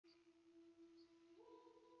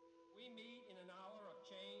We meet in an hour of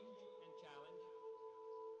change and challenge,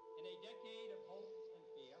 in a decade of hope and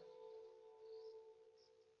fear.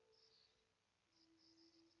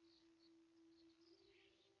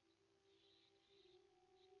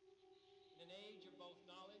 In an age of both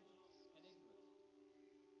knowledge and ignorance.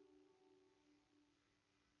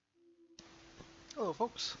 Hello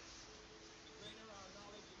folks. The greater our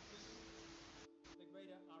knowledge increases, the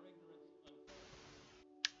greater our ignorance unfolds.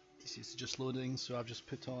 ATC is just loading, so I've just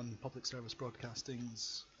put on Public Service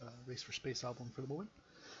Broadcasting's Race for Space album for the moment.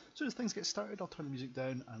 As soon as things get started, I'll turn the music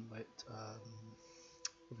down and let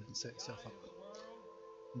everything set itself up.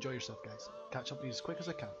 Enjoy yourself, guys. Catch up with you as quick as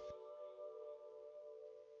I can.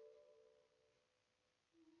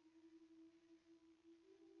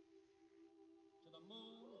 To the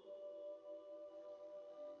moon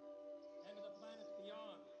and to the planets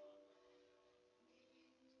beyond.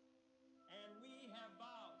 And we have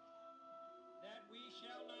vowed that we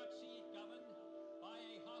shall not see it governed by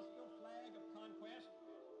a hostile flag of conquest,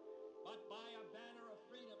 but by a banner of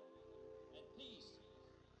freedom and peace.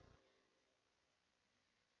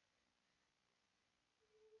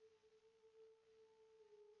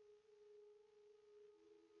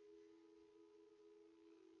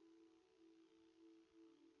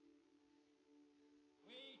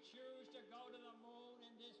 We choose to go to the moon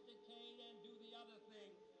in this decade and do the other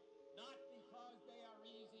thing, not because they are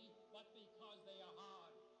easy, but because they are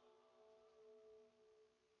hard.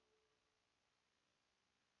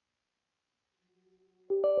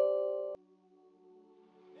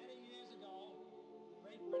 Many years ago, the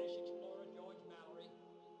great British explorer George Mallory,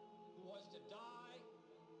 who was to die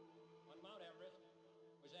on Mount Everest,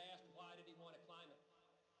 was asked why did he want to climb it.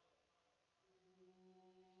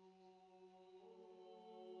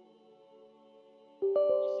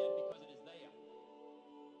 He said because it is there.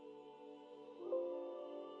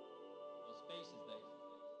 Well, space is there,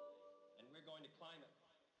 and we're going to climb it.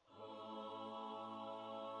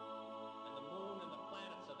 And the moon and the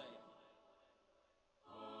planets are there.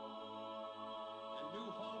 And new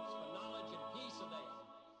hopes for knowledge and peace are there.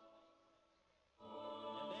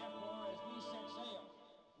 And therefore, as we set sail,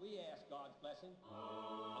 we ask God's blessing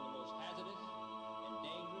on the most hazardous and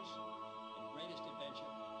dangerous and greatest adventure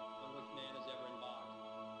on which man has ever embarked.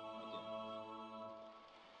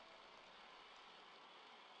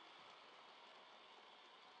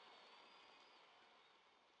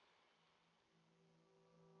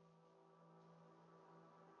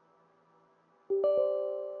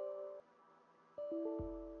 Thank you.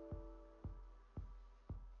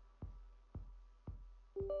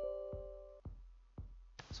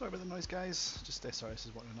 Sorry about the noise, guys. Just SRS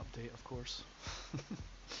is wanting an update, of course.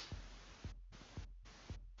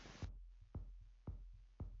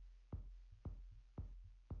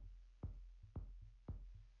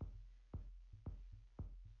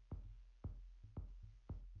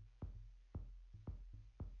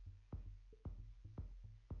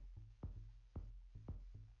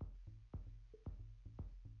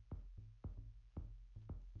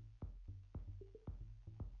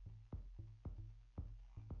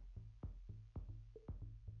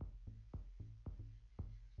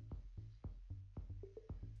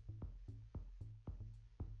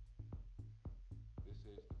 This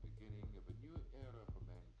is the beginning of a new era for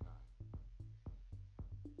mankind.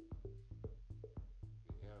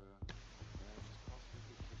 The era of man's cosmic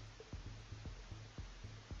adventure.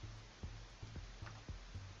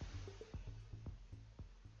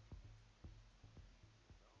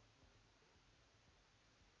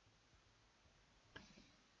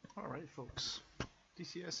 Alright folks,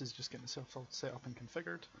 DCS is just getting itself all set up and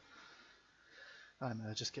configured. I'm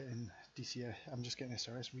just getting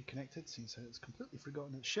SRS reconnected since it's completely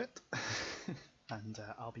forgotten its shit. And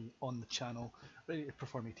I'll be on the channel ready to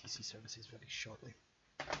perform ATC services very shortly.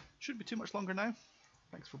 Shouldn't be too much longer now.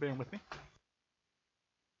 Thanks for bearing with me.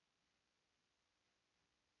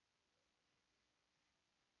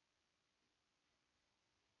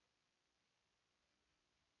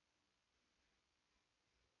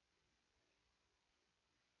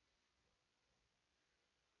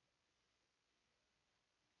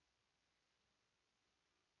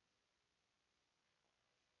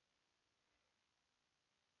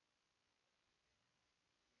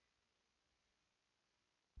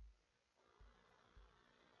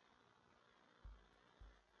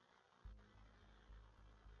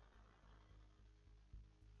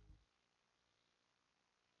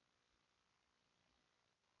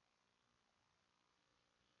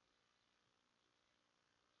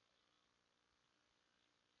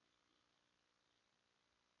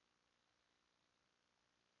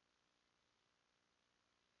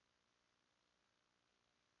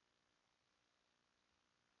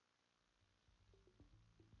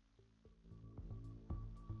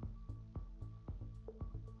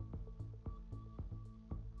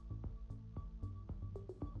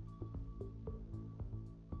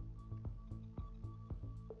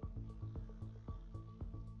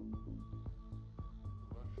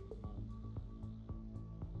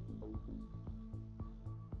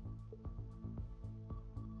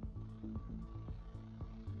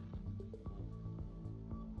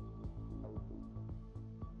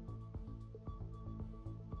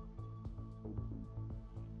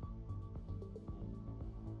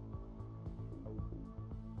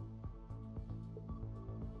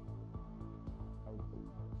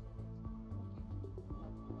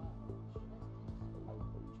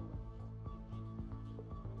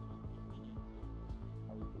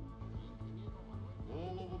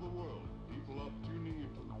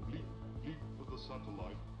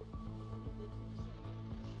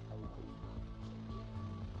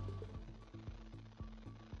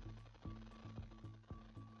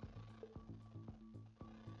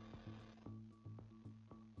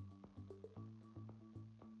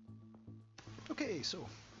 Okay, so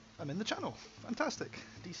I'm in the channel. Fantastic.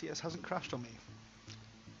 DCS hasn't crashed on me.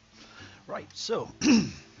 Right, so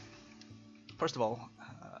first of all,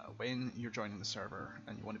 when you're joining the server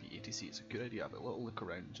and you want to be ATC, it's a good idea to have a little look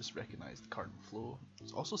around, just recognize the current flow.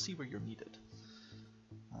 Also see where you're needed.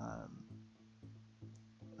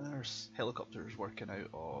 There's helicopters working out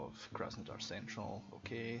of Krasnodar Central,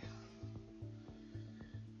 okay.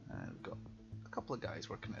 And we've got a couple of guys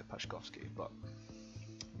working at Pashkovsky, but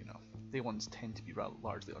you know, they ones tend to be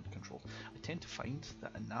largely under control. I tend to find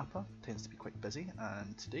that Anapa tends to be quite busy,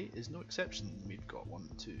 and today is no exception. We've got 1,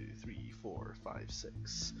 2, 3, 4, 5,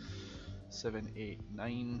 6, 7, 8,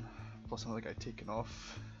 9, plus another guy taking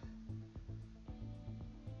off.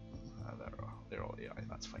 They're all AI,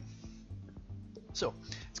 that's fine. So,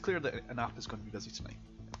 it's clear that Anapa is going to be busy tonight.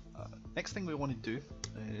 Next thing we want to do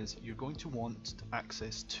is you're going to want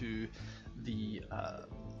access to the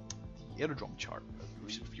aerodrome chart,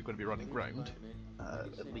 which if you're going to be running ground,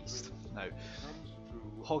 at least. Now,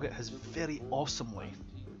 Hoggit has very awesomely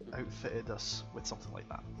outfitted us with something like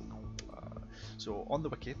that. So on the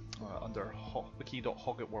wiki, under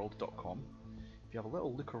wiki.hoggitworld.com, if you have a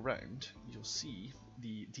little look around, you'll see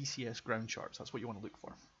the DCS ground charts. That's what you want to look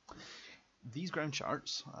for. These ground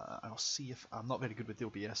charts, I'll see if, I'm not very good with the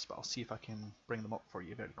OBS, but I'll see if I can bring them up for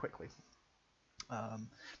you very quickly.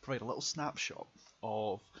 Provide a little snapshot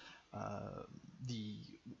of the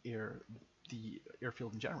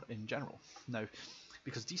airfield in general. Now,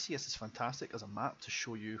 because DCS is fantastic as a map to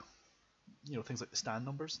show you, things like the stand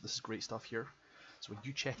numbers. This is great stuff here. So when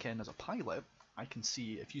you check in as a pilot, I can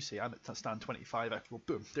see if you say I'm at stand 25, I can go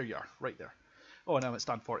boom, there you are, right there. Oh, and I'm at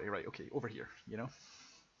stand 40, right? Okay, over here.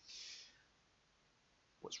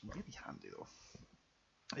 What's really handy though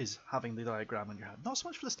is having the diagram in your head. Not so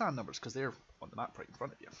much for the stand numbers because they're on the map right in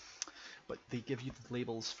front of you, but they give you the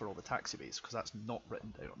labels for all the taxiways because that's not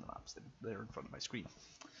written down on the maps. They're in front of my screen.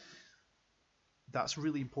 That's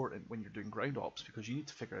really important when you're doing ground ops because you need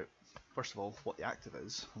to figure out, first of all, what the active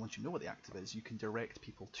is. And once you know what the active is, you can direct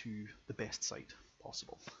people to the best site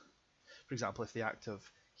possible. For example, if the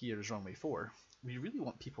active here is runway 4, we really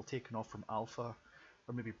want people taking off from Alpha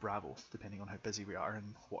or maybe Bravo, depending on how busy we are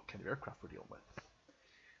and what kind of aircraft we're dealing with.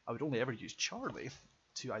 I would only ever use Charlie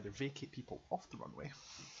to either vacate people off the runway,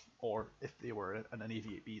 or if they were in an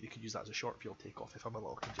AV-8B, they could use that as a short field takeoff if I'm a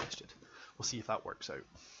little congested. We'll see if that works out.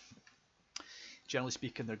 Generally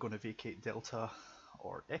speaking, they're going to vacate Delta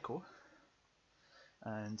or Echo,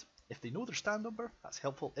 and if they know their stand number, that's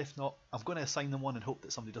helpful. If not, I'm going to assign them one and hope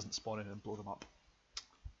that somebody doesn't spawn in and blow them up.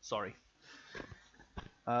 Sorry.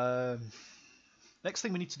 Next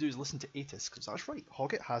thing we need to do is listen to ATIS, because that's right,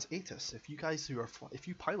 Hoggit has ATIS. If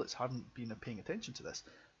you pilots haven't been paying attention to this,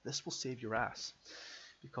 this will save your ass.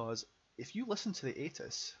 Because if you listen to the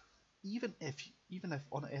ATIS, even if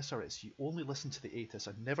on an SRS you only listen to the ATIS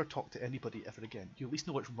and never talk to anybody ever again, you at least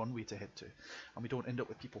know which runway to head to, and we don't end up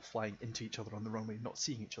with people flying into each other on the runway, not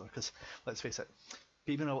seeing each other. Because let's face it,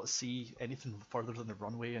 being able to see anything further than the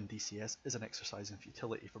runway in DCS is an exercise in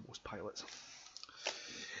futility for most pilots.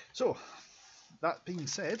 So, that being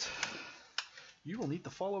said, you will need the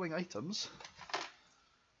following items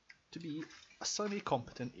to be a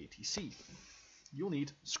semi-competent ATC. You'll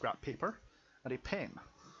need scrap paper and a pen.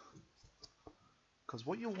 Because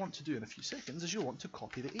what you'll want to do in a few seconds is you'll want to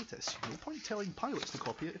copy the ATIS. No point telling pilots to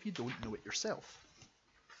copy it if you don't know it yourself.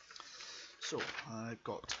 So, I've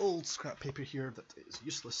got old scrap paper here that is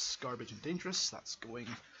useless, garbage and dangerous. That's going.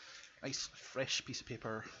 Nice, fresh piece of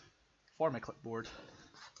paper for my clipboard.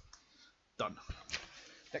 Done.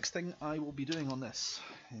 Next thing I will be doing on this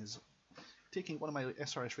is taking one of my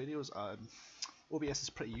SRS radios. OBS is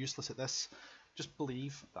pretty useless at this. Just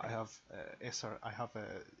believe that I have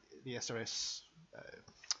the SRS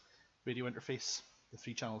radio interface, the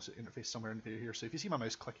 3-channel interface somewhere in the video here. So if you see my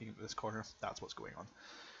mouse clicking into this corner, that's what's going on.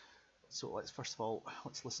 So let's first of all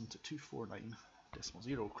listen to 249.0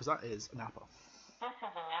 because that is Anapa. This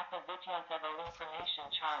is Anapa Vityazevil information,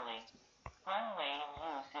 Charlie. Runway in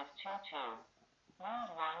use is 22. Wind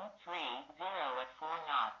 130 at 4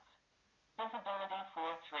 knots. Visibility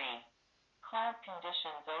 43. Cloud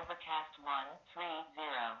conditions overcast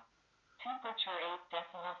 130. Temperature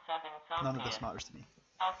 8.7 Celsius. None of this matters to me.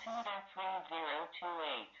 Altimeter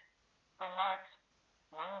 3028. Remarks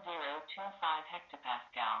 1025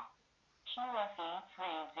 hectopascal. QFE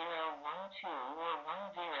 3012 or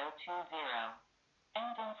 1020.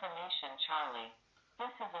 End information, Charlie.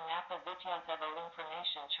 This is Anapa Vityazevil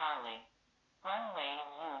information, Charlie. Runway in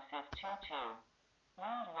use is 22.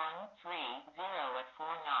 Wind 130 at 4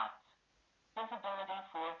 knots. Visibility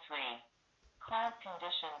 43. Cloud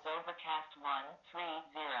conditions overcast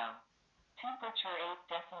 130. Temperature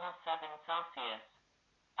 8.7 Celsius.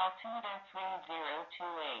 Altimeter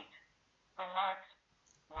 3028. Remarks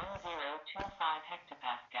 1025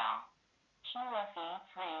 hectopascal. QFE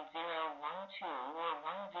 3012 or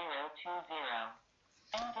 1020.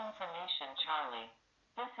 End information Charlie.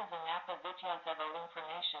 This is an Apavityazevil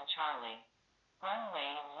information Charlie.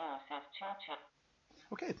 Runway in use is 22.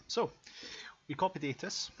 Okay, so we copied the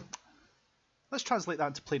ATIS. Let's translate that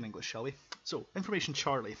into plain English, shall we? So, information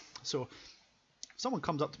Charlie. So, if someone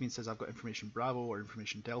comes up to me and says I've got information Bravo or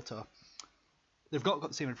information Delta, they've got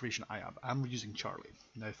the same information I have. I'm using Charlie.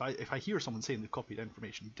 Now, if I hear someone saying they've copied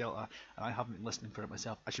information Delta and I haven't been listening for it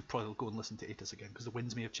myself, I should probably go and listen to ATIS again because the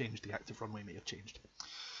winds may have changed, the active runway may have changed.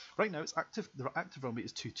 Right now, it's active. The active runway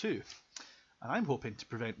is 22, and I'm hoping to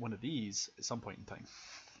prevent one of these at some point in time.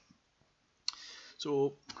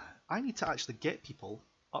 So I need to actually get people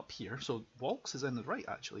up here. So Walks is in the right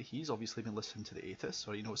actually. He's obviously been listening to the ATIS,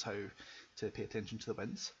 so he knows how to pay attention to the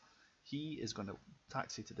winds. He is going to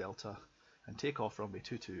taxi to Delta and take off runway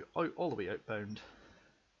 22 all the way outbound.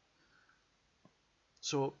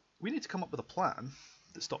 So we need to come up with a plan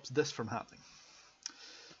that stops this from happening.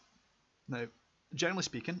 Now, generally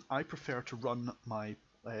speaking, I prefer to run my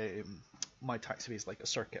my taxiways like a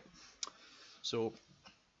circuit. So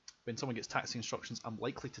when someone gets taxi instructions, I'm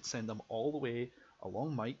likely to send them all the way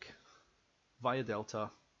along Mike via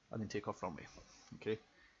Delta and then take off runway. Okay.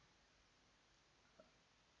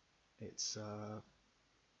 It's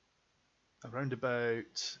around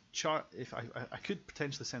about if I could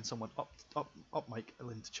potentially send someone up Mike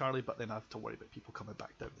into Charlie, but then I have to worry about people coming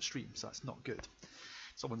back down the stream, so that's not good.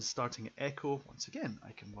 Someone's starting at Echo. Once again,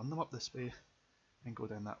 I can run them up this way and go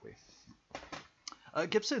down that way.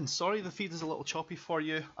 Gibson, sorry the feed is a little choppy for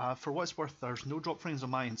you. For what it's worth, there's no drop frames on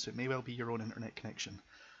mine, so it may well be your own internet connection.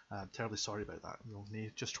 Terribly sorry about that. You may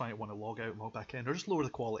just try to want to log out and log back in, or just lower the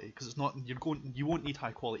quality because it's not. You won't need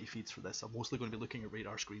high quality feeds for this. I'm mostly going to be looking at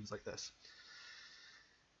radar screens like this.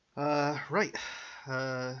 Right.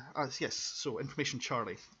 Yes. So information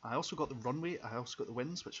Charlie. I also got the runway. I also got the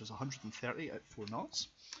winds, which was 130 at 4 knots.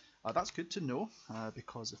 That's good to know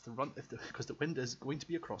because because the wind is going to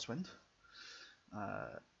be a crosswind.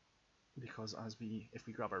 Because if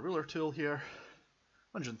we grab our ruler tool here,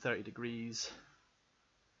 130 degrees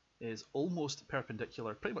is almost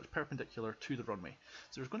perpendicular, pretty much perpendicular to the runway.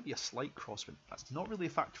 So there's going to be a slight crosswind. That's not really a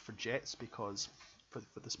factor for jets because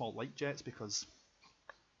for the small light jets because,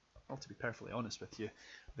 well, to be perfectly honest with you,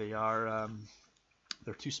 they are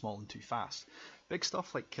they're too small and too fast. Big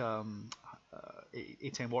stuff like A10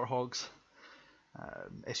 Warthogs,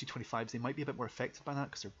 SU-25s, they might be a bit more affected by that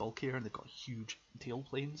because they're bulkier and they've got huge tail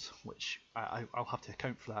planes, which I'll have to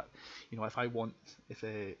account for that. You know, if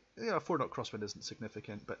a 4-knot crosswind isn't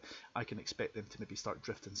significant, but I can expect them to maybe start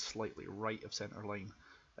drifting slightly right of centre line.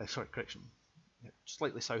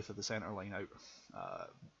 Slightly south of the centre line out.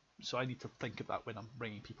 So I need to think of that when I'm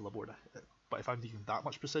bringing people aboard. But if I'm needing that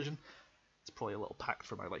much precision, it's probably a little packed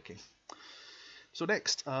for my liking. So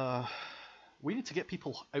next, we need to get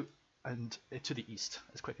people out and to the east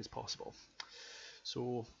as quick as possible.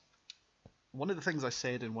 So one of the things I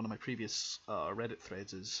said in one of my previous Reddit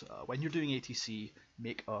threads is when you're doing ATC,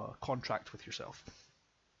 make a contract with yourself.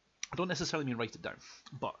 I don't necessarily mean write it down,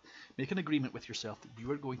 but make an agreement with yourself that you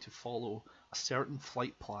are going to follow a certain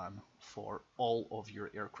flight plan for all of your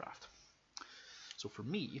aircraft. So for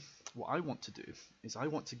me, what I want to do is I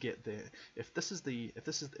want to get if they're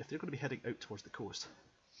going to be heading out towards the coast,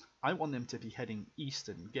 I want them to be heading east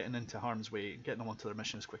and getting into harm's way and getting them onto their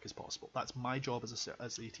mission as quick as possible. That's my job as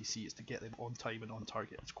ATC, is to get them on time and on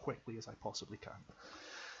target as quickly as I possibly can.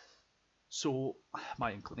 So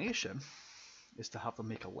my inclination is to have them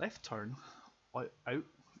make a left turn out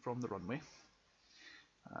from the runway,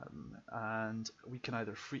 and we can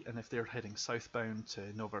either and if they're heading southbound to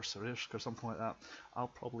Novosibirsk or something like that, I'll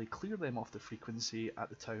probably clear them off the frequency at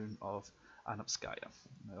the town of Anapskaya.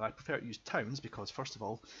 Now, I prefer to use towns because, first of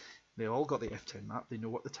all, they've all got the F10 map, they know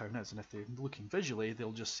what the town is, and if they're looking visually,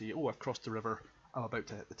 they'll just see, oh, I've crossed the river, I'm about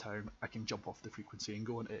to hit the town, I can jump off the frequency and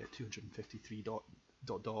go into 253 ...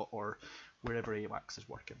 or wherever AWACS is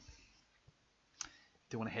working. If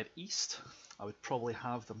they want to head east, I would probably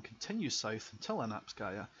have them continue south until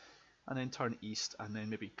Anapskaya, and then turn east, and then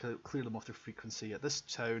maybe clear them off their frequency at this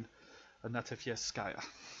town, Natifyevskaya.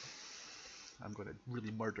 I'm going to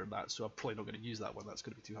really murder that, so I'm probably not going to use that one. That's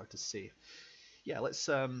going to be too hard to say. Yeah, let's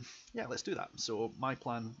do that. So my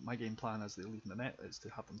game plan as they leave the net is to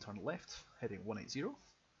have them turn left, heading 180,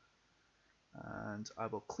 and I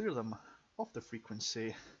will clear them off the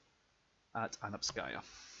frequency at Anapskaya.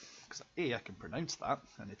 Because I can pronounce that,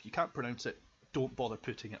 and if you can't pronounce it, don't bother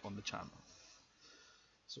putting it on the channel.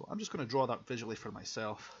 So I'm just going to draw that visually for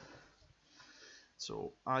myself.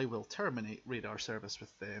 So I will terminate radar service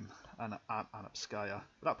with them and Anapskaya.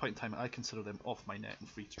 At that point in time, I consider them off my net and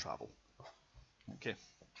free to travel. Okay,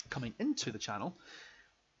 coming into the channel,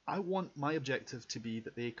 I want my objective to be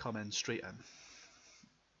that they come in straight in.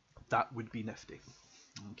 That would be nifty.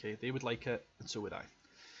 Okay, they would like it, and so would I.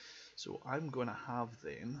 So I'm going to have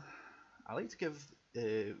them. I like to give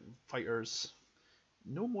fighters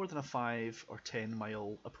no more than a 5 or 10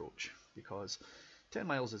 mile approach, because 10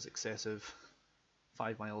 miles is excessive,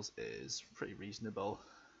 5 miles is pretty reasonable.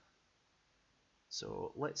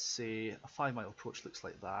 So let's say a 5 mile approach looks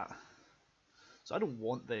like that. So I don't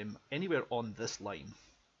want them anywhere on this line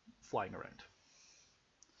flying around.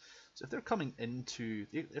 So if they're coming into,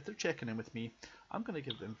 if they're checking in with me, I'm going to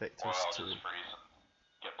give them vectors to... Just freeze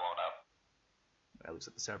and get blown up. It looks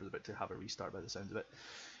like the server's about to have a restart by the sound of it.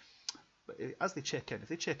 But as they check in, if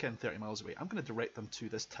they check in 30 miles away, I'm going to direct them to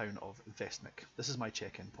this town of Vestnik. This is my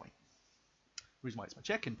check-in point. The reason why it's my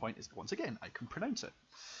check-in point is, once again, I can pronounce it.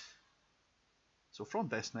 So from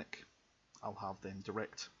Vestnik, I'll have them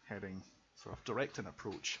direct heading, sort of direct and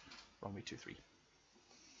approach runway 23.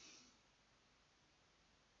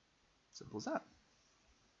 Simple as that.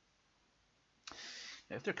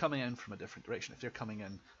 Now, if they're coming in from a different direction, if they're coming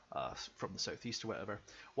in from the southeast or whatever,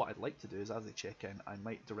 what I'd like to do is, as they check in, I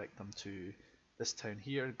might direct them to this town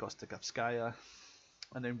here, Gostagavskaya,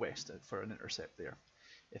 and then west for an intercept there.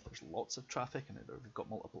 If there's lots of traffic and they've got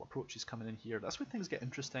multiple approaches coming in here, that's when things get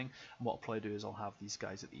interesting. And what I'll probably do is I'll have these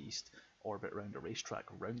guys at the east orbit around a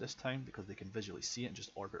racetrack around this town, because they can visually see it and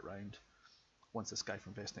just orbit round. Once this guy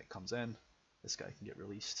from Vestnik comes in, this guy can get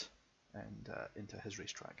released and into his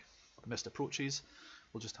racetrack. The missed approaches,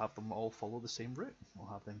 we'll just have them all follow the same route.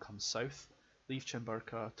 We'll have them come south, leave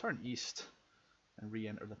Chimburka, turn east, and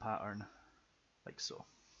re-enter the pattern like so.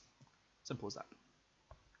 Simple as that.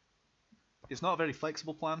 It's not a very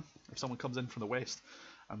flexible plan. If someone comes in from the west,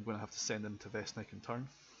 I'm going to have to send them to Vestnik and turn.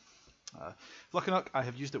 Lucky enough, I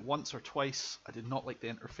have used it once or twice. I did not like the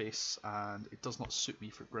interface, and it does not suit me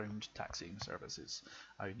for ground taxiing services.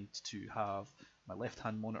 I need to have my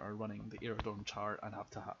left-hand monitor running the Aerodrome chart, and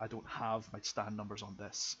I don't have my stand numbers on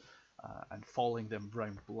this, and following them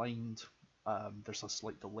round blind. There's a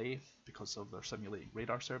slight delay because of their simulating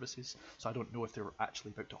radar services, so I don't know if they're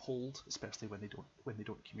actually about to hold, especially when they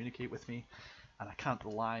don't communicate with me. And I can't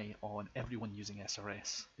rely on everyone using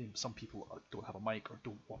SRS. Some people don't have a mic or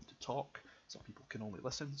don't want to talk. Some people can only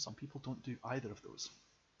listen. Some people don't do either of those.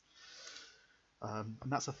 And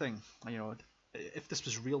that's the thing. You know, if this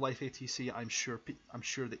was real life ATC, I'm sure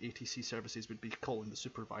the ATC services would be calling the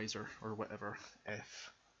supervisor or whatever.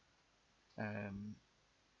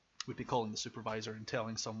 Would be calling the supervisor and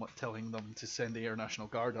telling them to send the Air National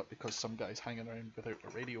Guard up because some guy's hanging around without a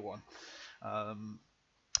radio on.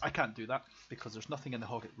 I can't do that because there's nothing in the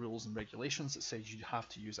Hoggit rules and regulations that says you have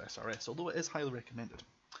to use SRS, although it is highly recommended.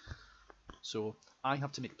 So I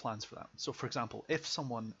have to make plans for that. So for example, if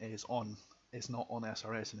someone is not on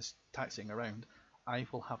SRS and is taxiing around, I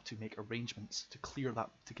will have to make arrangements to clear that,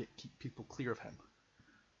 to keep people clear of him.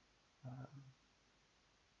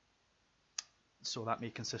 So that may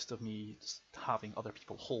consist of me having other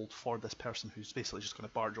people hold for this person who's basically just going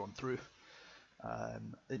to barge on through.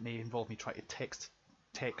 It may involve me trying to text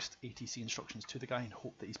ATC instructions to the guy and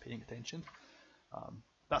hope that he's paying attention.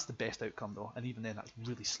 That's the best outcome though, and even then that's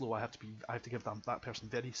really slow. I have to give that person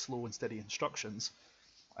very slow and steady instructions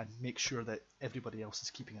and make sure that everybody else is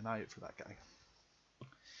keeping an eye out for that guy.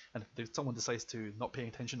 And if someone decides to not pay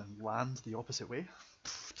attention and land the opposite way,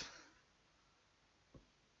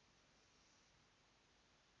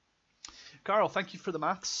 Carl, thank you for the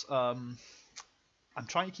maths. I'm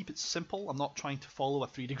trying to keep it simple. I'm not trying to follow a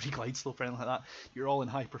 3-degree glide slope or anything like that. You're all in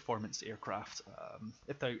high-performance aircraft.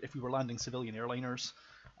 If we were landing civilian airliners,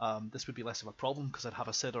 this would be less of a problem because I'd have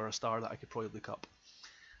a SID or a star that I could probably look up.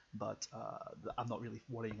 But I'm not really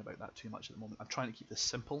worrying about that too much at the moment. I'm trying to keep this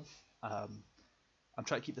simple. I'm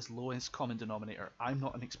trying to keep this lowest common denominator. I'm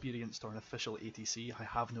not an experienced or an official ATC. I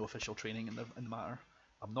have no official training in the matter.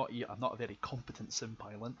 I'm not a very competent sim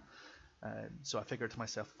pilot. So I figured to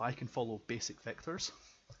myself, if I can follow basic vectors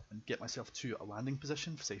and get myself to a landing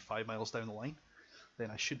position, say 5 miles down the line,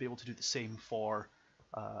 then I should be able to do the same for.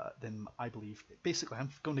 Then I believe basically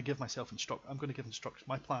I'm going to give instructions.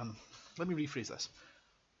 My plan. Let me rephrase this.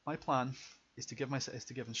 My plan is to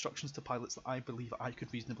give instructions to pilots that I believe I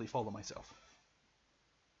could reasonably follow myself.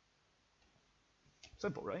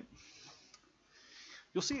 Simple, right?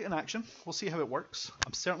 You'll see it in action. We'll see how it works.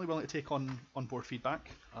 I'm certainly willing to take on board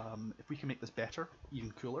feedback. If we can make this better,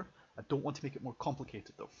 even cooler. I don't want to make it more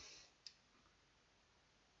complicated though.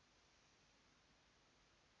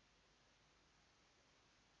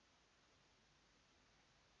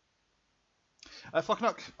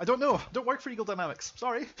 Fucknuck, I don't know. Don't work for Eagle Dynamics.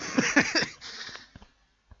 Sorry.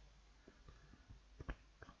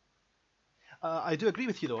 I do agree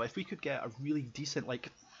with you though. If we could get a really decent, like,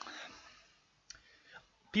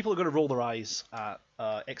 people are going to roll their eyes at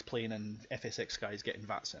X-Plane and FSX guys getting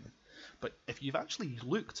VATS in, but if you've actually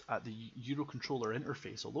looked at the Eurocontroller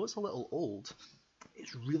interface, although it's a little old,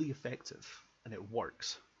 it's really effective and it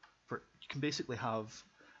works. You can basically have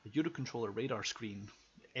a Eurocontroller radar screen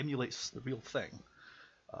emulates the real thing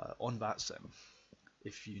on VATSIM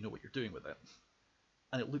if you know what you're doing with it,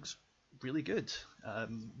 and it looks really good.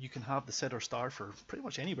 You can have the SED or star for pretty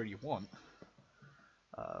much anywhere you want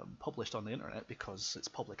published on the internet because it's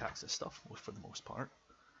public access stuff for the most part,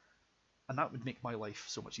 and that would make my life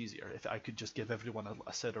so much easier if I could just give everyone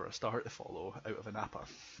a SED or a star to follow out of an APA.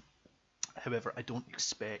 However, I don't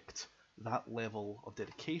expect that level of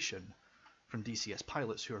dedication from DCS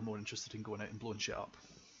pilots who are more interested in going out and blowing shit up.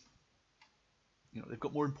 You know, they've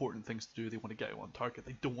got more important things to do. They want to get out on target.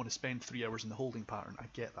 They don't want to spend 3 hours in the holding pattern. I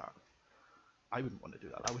get that. I wouldn't want to do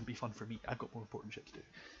that. That wouldn't be fun for me. I've got more important shit to do.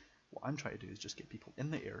 What I'm trying to do is just get people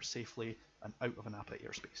in the air safely and out of an APA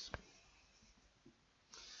airspace.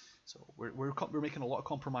 So we're making a lot of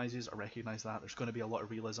compromises. I recognise that. There's going to be a lot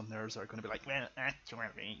of realism there that are going to be like, well,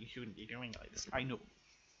 actually, you shouldn't be doing like this. I know.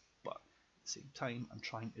 But at the same time, I'm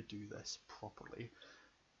trying to do this properly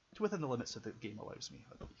within the limits that the game allows me,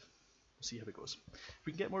 I believe. We'll see how it goes. If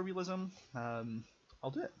we can get more realism,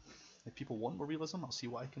 I'll do it. If people want more realism, I'll see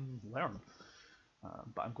what I can learn.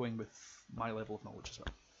 But I'm going with my level of knowledge as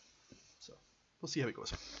well. So we'll see how it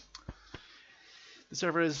goes. The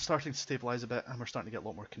server is starting to stabilize a bit and we're starting to get a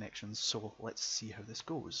lot more connections, so let's see how this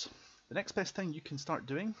goes. The next best thing you can start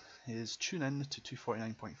doing is tune in to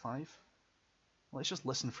 249.5. Let's just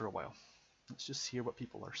listen for a while. Let's just hear what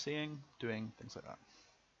people are saying, doing, things like that.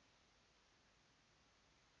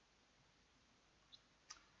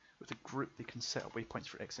 With a group, they can set up waypoints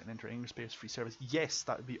for exit and entering airspace, free service. Yes,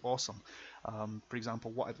 that would be awesome. For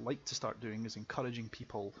example, what I'd like to start doing is encouraging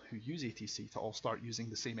people who use ATC to all start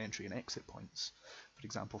using the same entry and exit points. For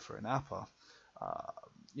example, for an APA,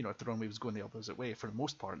 you know, if the runway was going the opposite way, for the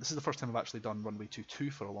most part, this is the first time I've actually done runway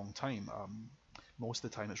 22 for a long time. Most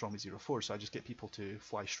of the time it's runway 04, so I just get people to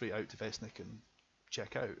fly straight out to Vesnik and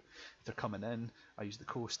check out. If they're coming in, I use the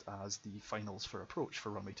coast as the finals for approach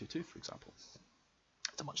for runway 22, for example.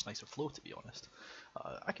 It's a much nicer flow, to be honest.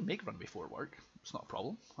 I can make runway 4 work, it's not a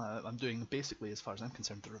problem. I'm doing basically, as far as I'm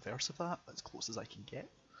concerned, the reverse of that, as close as I can get.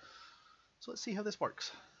 So let's see how this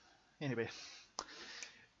works. Anyway,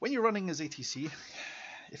 when you're running as ATC,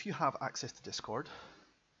 if you have access to Discord,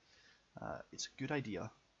 it's a good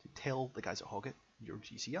idea to tell the guys at Hoggit your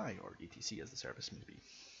GCI, or ATC as the service may be.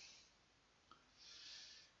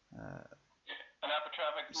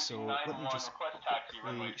 So let me just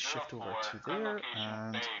quickly shift over to there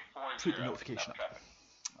and put the notification up.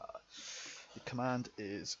 The command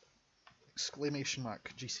is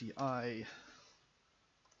 !GCI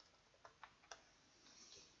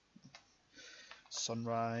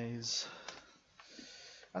sunrise,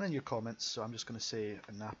 and then your comments. So I'm just going to say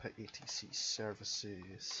ANAPA ATC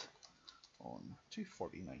services on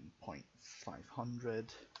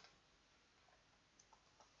 249.500.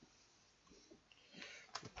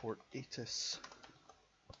 Report ATIS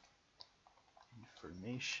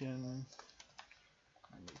information,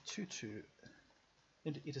 and 22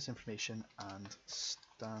 into ATIS information and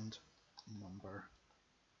stand number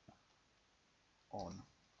on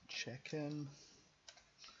check-in.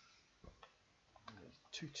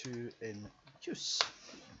 22 in use.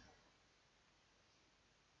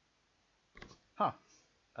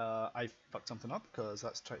 I fucked something up because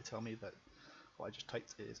that's trying to tell me that what I just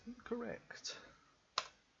typed is incorrect.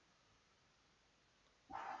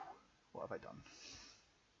 What have I done?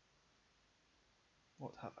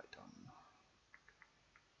 What have I done?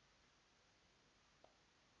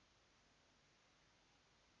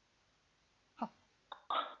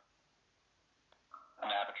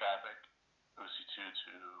 ANAPA traffic, OC2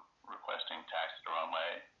 to requesting taxi to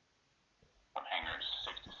runway on hangars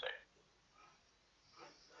 66.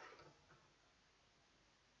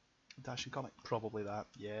 Dashing comic? Probably that,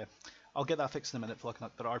 yeah. I'll get that fixed in a minute,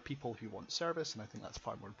 Flucknut. There are people who want service, and I think that's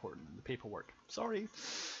far more important than the paperwork. Sorry.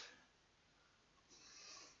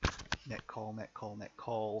 Net call, net call, net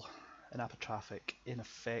call. ANAPA traffic in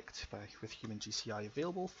effect with human GCI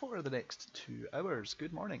available for the next 2 hours.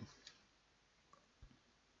 Good morning.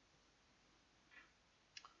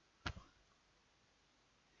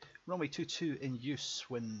 Runway 22 in use,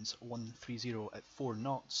 winds 130 at 4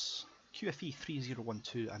 knots, QFE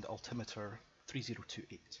 3012 and altimeter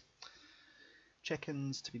 3028.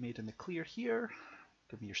 Check-ins to be made in the clear here.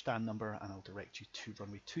 give me your stand number, and I'll direct you to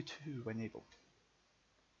runway 22 when able.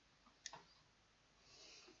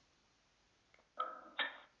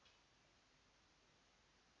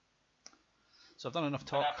 So I've done enough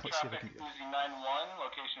talk. Let's see if I can do it. Uzi 91,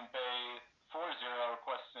 location Bay 40,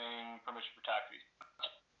 requesting permission for taxi.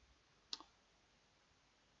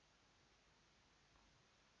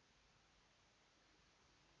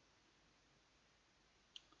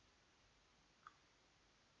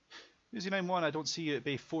 Uzi 91, I don't see you at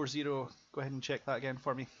Bay 40. Go ahead and check that again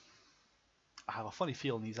for me. I have a funny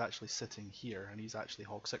feeling he's actually sitting here, and he's actually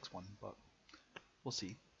Hog 61, but we'll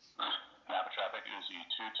see. Napa traffic, Uzi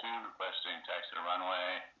 22, requesting taxi to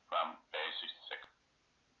runway from Bay 66.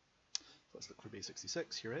 Let's look for Bay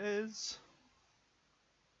 66. Here it is.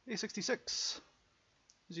 Bay 66.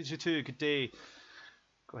 Uzi 22, good day.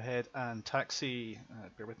 Go ahead and taxi.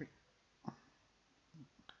 Bear with me.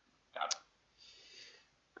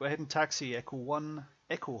 Go ahead and taxi Echo 1.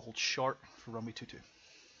 Echo, hold short for runway 22.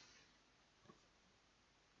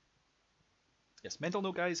 Yes, mental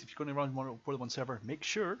note, guys, if you're going to run more than one server, make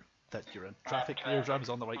sure that your traffic clear jam is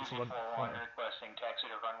on the right for run. Requesting taxi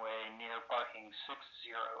to runway near parking 60.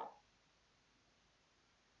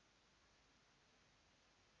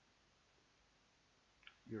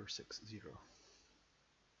 You're 60.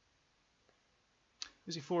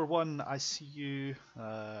 Uzi 41, I see you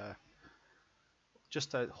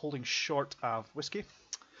just holding short of whiskey.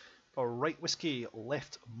 Or right whiskey,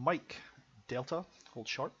 left Mike, Delta, hold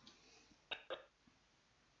short.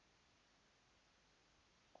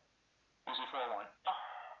 Uzi 41.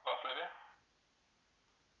 Roughly there.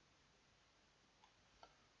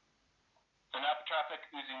 Napa traffic,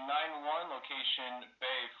 Uzi 91, location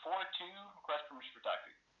Bay 42, request permission for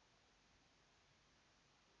taxi.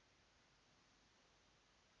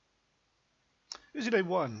 Uzi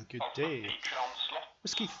 91, good day.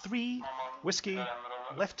 Whiskey 3, whiskey,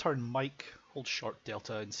 left turn Mike, hold short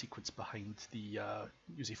Delta in sequence behind the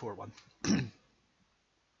Uzi 41. Whiskey 3,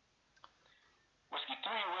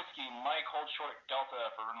 whiskey, Mike, hold short Delta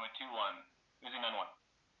for runway 21. Uzi 91.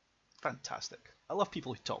 Fantastic. I love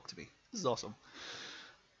people who talk to me. This is awesome.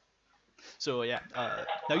 So yeah,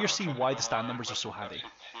 now you're seeing why the stand numbers are so handy.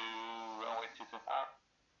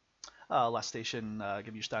 Last station,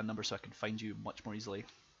 give me your stand number so I can find you much more easily.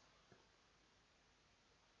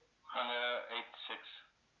 86.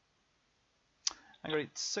 Hangar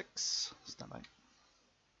 86, stand by.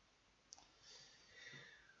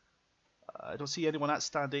 I don't see anyone at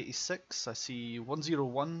stand 86. I see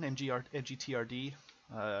 101 MGTRD.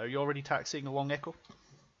 Are you already taxiing along Echo?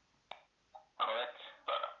 Correct.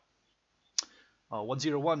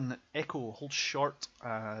 101 Echo, hold short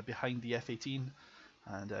behind the F-18,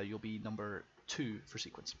 and you'll be number 2 for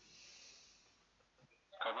sequence.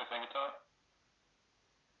 Copy, thank you, Todd.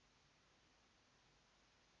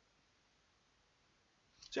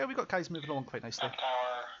 So yeah, we got guys moving along quite nicely. Tower,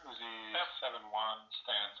 Uzi 71,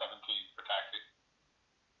 stand 17 for taxi.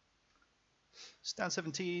 Stand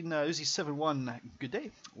 17, Uzi 71, good day.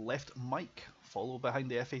 Left Mike, follow behind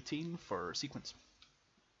the F-18 for sequence.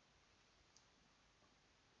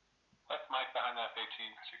 Left Mike behind the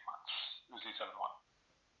F-18 for sequence. Uzi 71.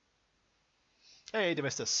 Hey,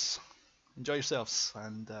 Domestus. Enjoy yourselves,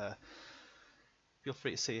 and feel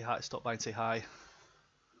free to say hi, stop by and say hi.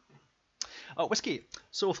 Oh, Whiskey.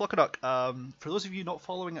 So, Flockerduck, for those of you not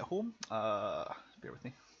following at home, bear with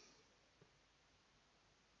me.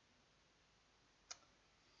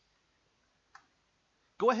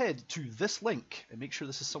 Go ahead to this link and make sure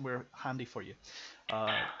this is somewhere handy for you.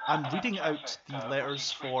 I'm reading out the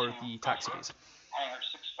letters for the taxi bays. Hangar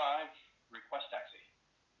 65, request taxi.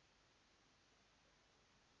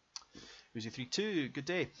 Uzi 32, good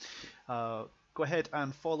day. Go ahead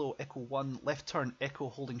and follow Echo 1, left turn Echo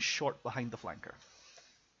holding short behind the flanker.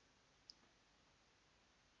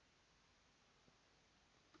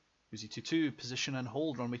 Uzi 22, position and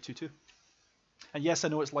hold, runway 22. And yes, I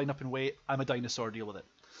know it's line up and wait. I'm a dinosaur, deal with it.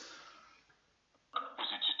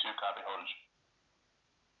 Uzi 22, copy,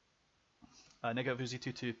 hold. Negative Uzi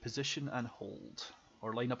 22, position and hold.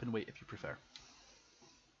 Or line up and wait if you prefer.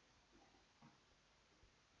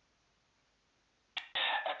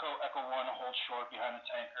 Echo 1, hold short behind the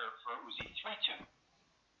tanker for Uzi 32.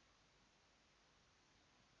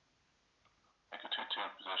 Echo 22,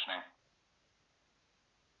 positioning.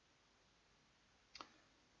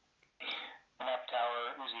 Nap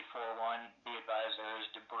Tower, Uzi 41, be advised there is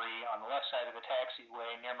debris on the left side of the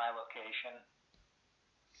taxiway near my location.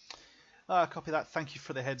 Copy that, thank you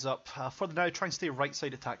for the heads up. For now, try and stay right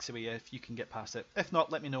side of taxiway if you can get past it. If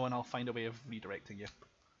not, let me know and I'll find a way of redirecting you.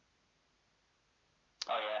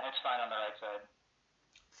 Oh yeah, it's fine on the right side.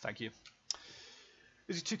 Thank you.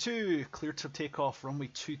 Uzi 22, clear to take off, runway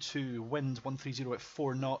 22, wind 130 at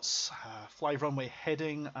 4 knots, fly runway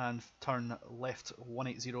heading and turn left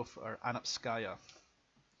 180 for Anapskaya.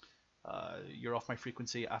 You're off my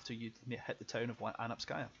frequency after you hit the town of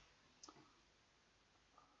Anapskaya.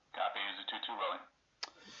 Copy, Uzi 22 rolling.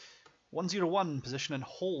 101, position and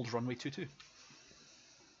hold, runway 22.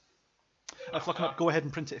 Flucking up, go ahead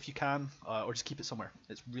and print it if you can, or just keep it somewhere.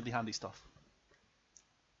 It's really handy stuff.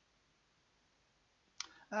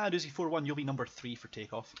 And Uzi 41, you'll be number 3 for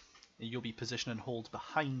takeoff. You'll be position and hold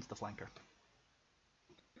behind the flanker.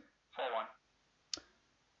 41.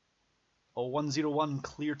 101,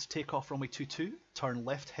 cleared to take off runway 22. Turn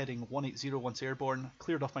left heading 180 once airborne.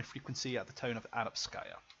 Cleared off my frequency at the town of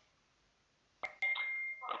Anapskaya.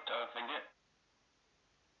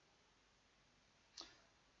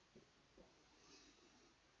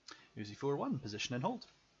 Uzi 41, position and hold.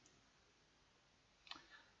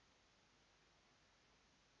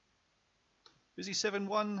 Uzi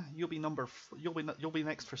 71, you'll be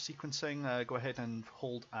next for sequencing. Go ahead and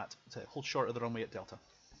hold short of the runway at Delta.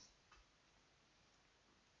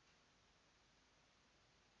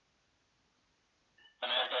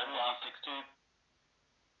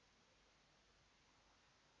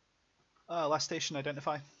 Last station,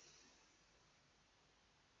 identify.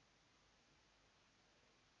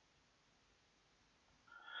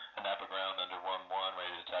 Napa ground under 1-1,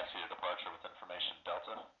 ready to taxi to departure with information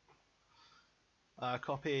Delta.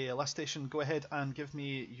 Copy. Last station, go ahead and give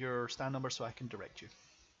me your stand number so I can direct you.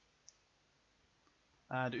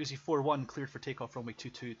 And Uzi 41, cleared for takeoff runway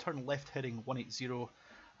 22, turn left heading 180,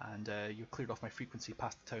 and you're cleared off my frequency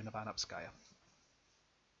past the town of Anapskaya.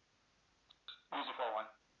 Uzi 41.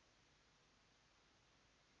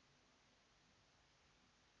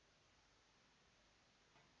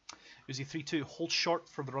 Uzi 32, hold short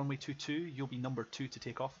for the runway 22, you'll be number 2 to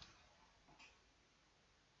take off.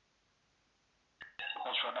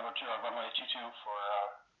 Hold short number 2, runway 22 for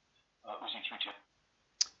Uzi 32.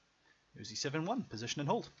 Uzi 71, position and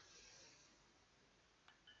hold.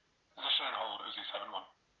 Position and hold, Uzi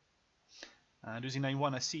 71. And Uzi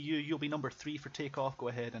 91, I see you, you'll be number 3 for takeoff, go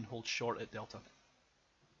ahead and hold short at Delta.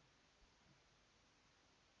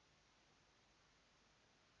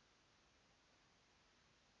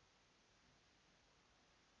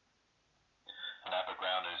 Napa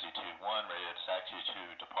ground, Uzi 21, ready to taxi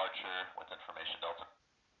to departure with information Delta.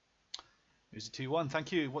 Uzi 21,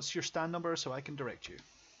 thank you. What's your stand number so I can direct you?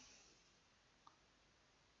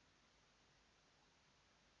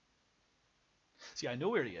 See, I know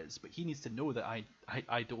where he is, but he needs to know that I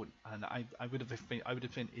don't, and I would have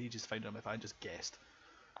spent ages finding him if I just guessed.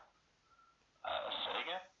 Say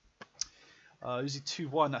again? Uzi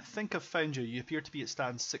 21, I think I've found you. You appear to be at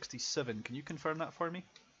stand 67. Can you confirm that for me?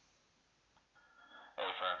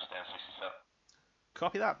 Affirm, stand 67.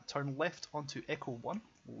 Copy that. Turn left onto Echo 1,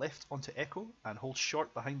 left onto Echo, and hold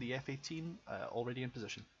short behind the F-18, already in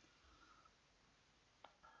position.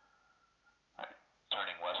 Alright,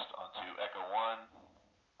 turning west onto Echo 1,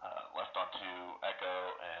 left onto Echo,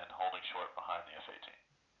 and holding short behind the F-18.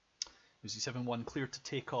 Uzi 71, cleared to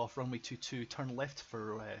take off, runway 22, turn left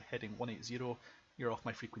for heading 180. You're off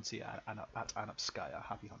my frequency at Anapskaya.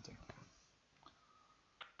 Happy hunting.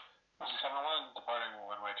 Uzi 71, departing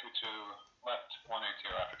runway 22, left 180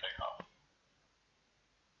 after takeoff.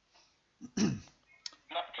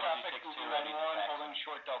 Napa traffic, Uzi 91, holding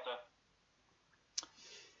short Delta.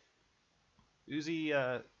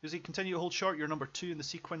 Uzi, continue to hold short. You're number 2 in the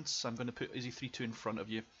sequence. I'm going to put Uzi 32 in front of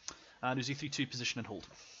you. And Uzi 32, position and hold.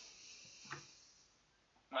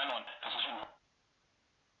 91, position.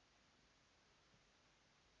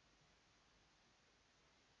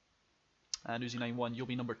 And Uzi 91, you'll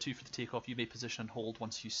be number 2 for the takeoff. You may position and hold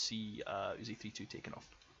once you see Uzi 32 taking off.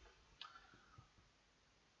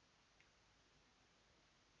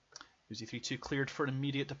 Uzi 32 cleared for an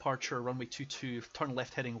immediate departure, runway 22, turn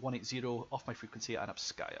left heading 180, off my frequency at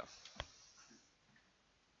Anapskaya.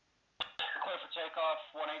 Clear for takeoff,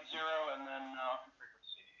 180, and then off your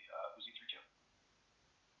frequency, Uzi 32.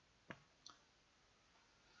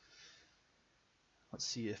 Let's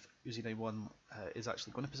see if Uzi 91 is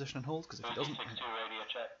actually going to position and hold, because if he doesn't... Uzi 62, radio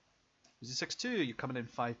check. Uzi 62, you're coming in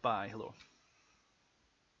 5 by, hello.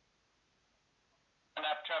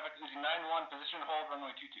 Napa traffic, Uzi 91, position hold,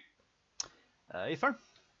 runway 22. Affirm.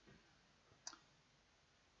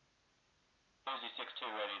 Uzi 62,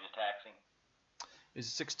 ready to taxi.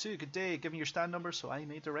 Uzi 62, good day, give me your stand number so I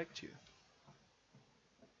may direct you.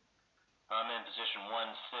 I'm in position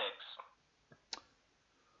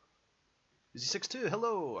 16. Uzi 62,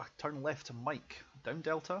 hello, turn left to Mike, down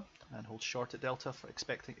Delta, and hold short at Delta for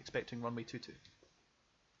expecting runway 22.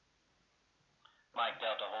 Mike Delta.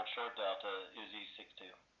 short delta, Uzi 62.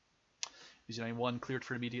 Uzi 91 cleared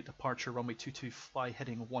for immediate departure, runway 22, fly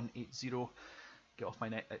heading 180. Get off my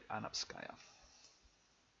net at Anapskaya.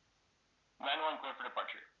 91 clear for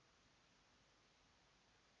departure.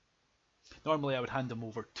 Normally I would hand them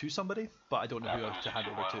over to somebody, but I don't know who to hand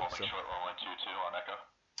over to. So. Short runway 22 on Echo.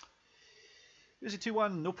 Uzi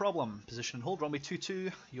 21, no problem. Position and hold, runway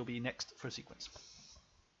 22. You'll be next for a sequence.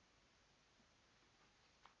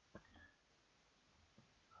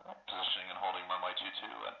 Positioning and holding runway 22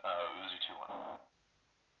 at Uzi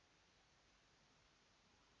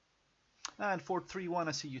 21. And 431,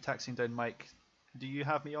 I see you taxiing down, Mike. Do you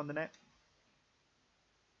have me on the net?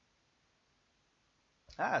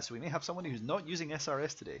 So we may have someone who's not using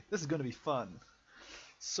SRS today. This is going to be fun.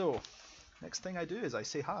 So, next thing I do is I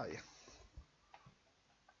say hi.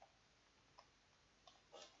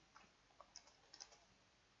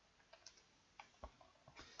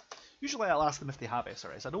 Usually I'll ask them if they have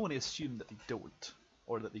SRS. I don't want to assume that they don't,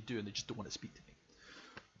 or that they do and they just don't want to speak to me.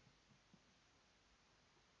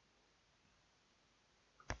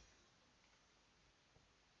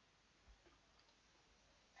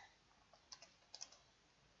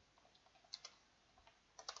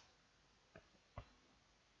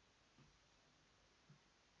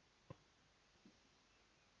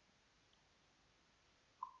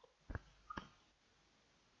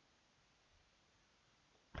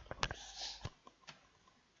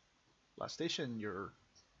 Last station, you're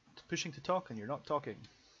pushing to talk and you're not talking.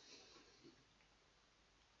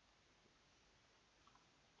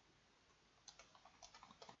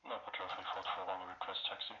 Napa traffic 441 request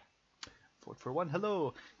taxi. 441,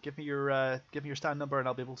 hello. Give me your stand number and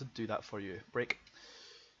I'll be able to do that for you. Break.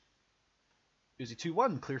 Uzi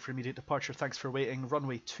 21, clear for immediate departure. Thanks for waiting.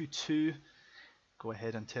 Runway 22. Go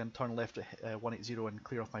ahead and turn left at 180 and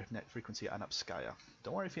clear off my net frequency at Anapskaya.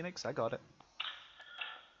 Don't worry, Phoenix, I got it.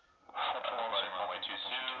 Riding runway 22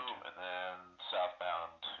 and then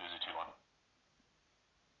southbound Uzi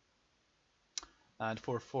 21. And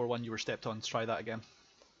 441, you were stepped on. Let's try that again.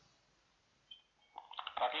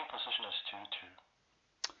 Parking position is 22.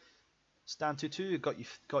 Stand 22,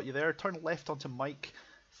 got you there. Turn left onto Mike.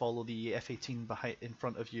 Follow the F-18 behind in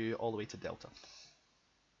front of you all the way to Delta.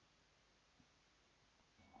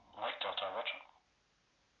 Mike Delta, roger.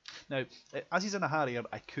 Now, as he's in a Harrier,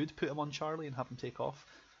 I could put him on Charlie and have him take off.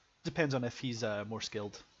 Depends on if he's more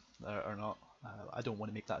skilled or not. I don't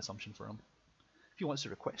want to make that assumption for him. If he wants to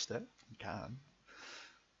request it, he can.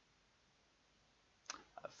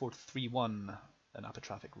 431, an Napa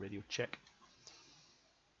traffic radio check.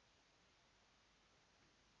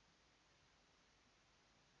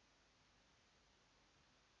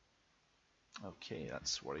 Okay,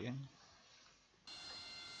 that's worrying.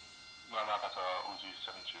 Napa Uzi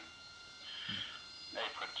 72.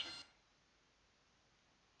 Apron 2.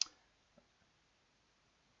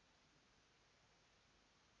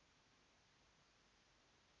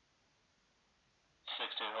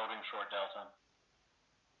 60 holding short delta.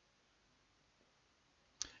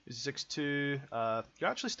 62. You're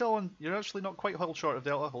actually still on. You're actually not quite hold short of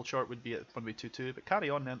Delta. Hold short would be at runway 22, but carry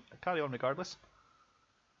on then. Carry on regardless.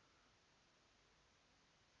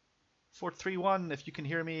 431. If you can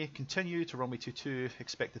hear me, continue to runway 22.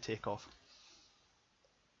 Expect the takeoff.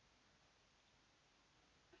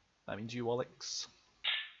 That means you, Alex.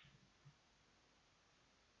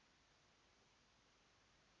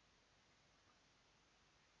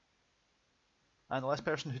 And the last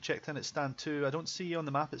person who checked in at stand 2, I don't see you on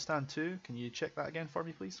the map at stand 2. Can you check that again for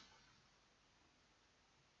me, please?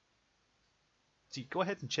 See, go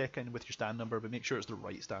ahead and check in with your stand number, but make sure it's the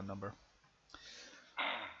right stand number.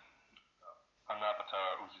 Napa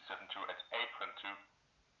Uzi 72, it's apron 2.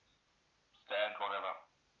 Stand whatever.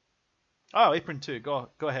 Oh, apron 2. Go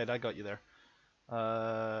ahead, I got you there.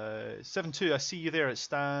 72, I see you there at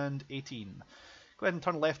stand 18. Go ahead and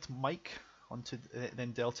turn left, Mike. Onto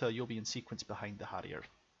then Delta, you'll be in sequence behind the Harrier.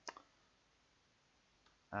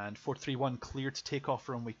 And 431 cleared to take off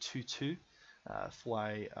runway 22.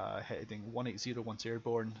 Fly heading 180 once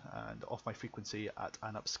airborne and off my frequency at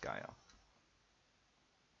Anapskaya.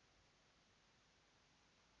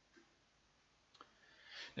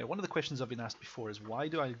 Now, one of the questions I've been asked before is why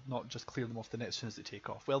do I not just clear them off the net as soon as they take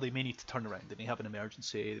off? Well, they may need to turn around, they may have an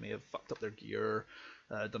emergency, they may have fucked up their gear,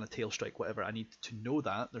 done a tail strike, whatever. I need to know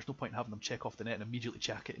that. There's no point in having them check off the net and immediately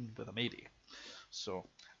check it in with a Mayday. So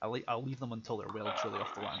I'll leave them until they're well and truly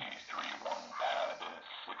off the land. 31 pad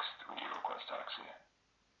 63 request taxi.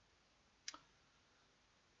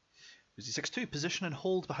 Uzi 62, position and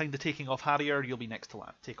hold behind the taking off Harrier. You'll be next to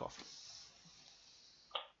land. Take off.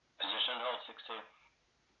 Position hold 62.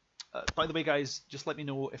 By the way, guys, just let me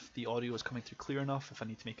know if the audio is coming through clear enough, if I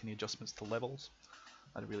need to make any adjustments to levels.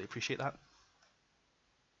 I'd really appreciate that.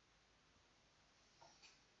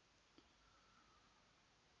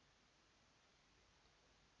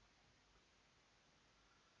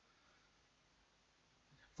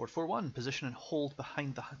 Ford 4-1, position and hold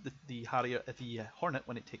behind the Harrier, the Hornet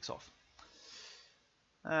when it takes off.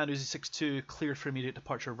 And Uzi 6-2, cleared for immediate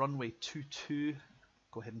departure, runway 22.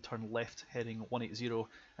 Go ahead and turn left, heading 180,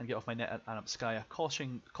 and get off my net at Anapskaya.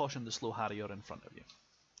 Caution the slow Harrier in front of you.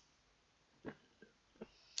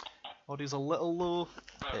 Audio's a little low.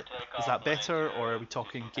 Is that better, or are we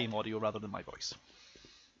talking game audio rather than my voice?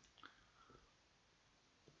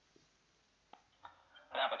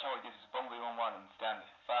 This is Bumblebee 1-1, stand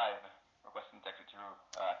 5, requesting taxi to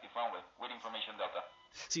active runway, with information Delta.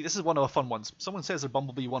 See, this is one of the fun ones. Someone says they're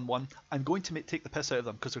Bumblebee 1-1. I'm going to take the piss out of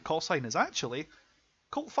them because their call sign is actually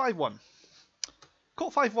Colt 5-1.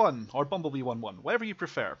 Colt 5-1 or Bumblebee 1-1, whatever you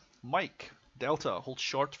prefer. Mike, Delta, hold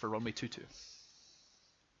short for runway 22.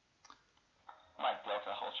 Mike, Delta,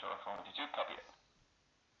 hold short for runway 22, copy it.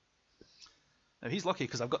 Now he's lucky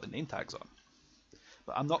because I've got the name tags on.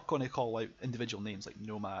 But I'm not going to call out individual names like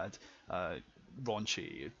Nomad,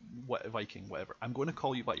 Raunchy, Viking, whatever. I'm going to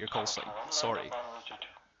call you by your call sign. Sorry.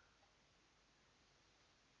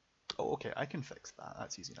 Oh, okay, I can fix that.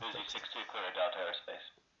 That's easy enough. Uzi 6-2, clear Delta airspace.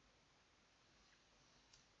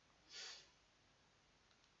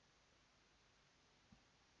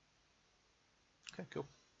 Okay, cool.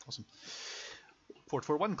 Awesome. Ford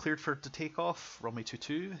 4-1, cleared for to take off. Runway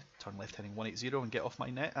 22, turn left heading 180 and get off my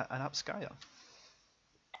net at Anapskaya.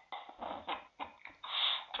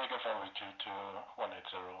 Take off runway 22, 180.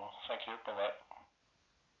 Thank you, bye-bye.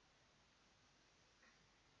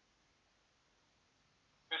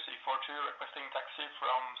 Uzi 4-2, requesting taxi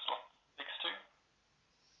from slot 6-2.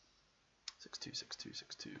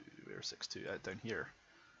 626262. Where's 62? Down here.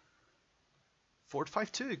 Ford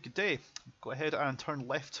 5-2, good day. Go ahead and turn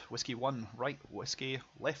left, Whiskey 1, right, Whiskey,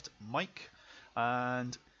 left, Mike.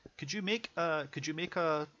 And could you make a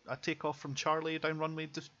takeoff from Charlie down runway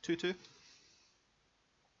 22?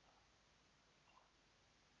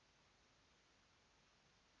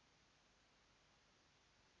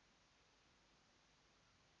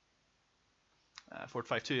 Ford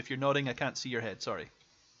 5-2, if you're nodding, I can't see your head, sorry.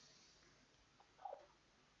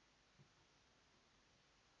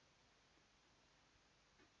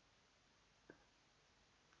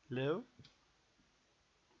 Hello?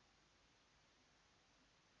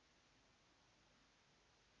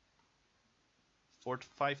 Ford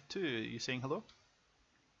 5-2, are you saying hello?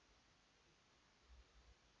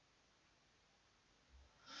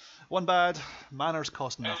 One bad, manners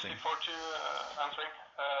cost nothing. Uzi 4-2, answering.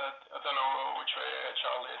 I don't know which way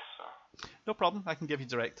Charlie is, so. No problem, I can give you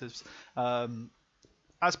directives.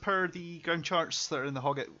 As per the ground charts that are in the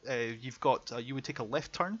Hoggit, you would take a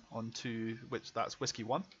left turn onto that's Whiskey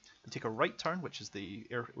 1. You take a right turn, which is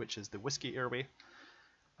the Whiskey airway,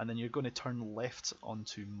 and then you're going to turn left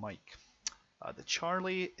onto Mike. The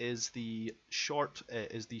Charlie is the short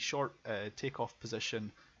takeoff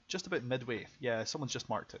position, just about midway. Yeah, someone's just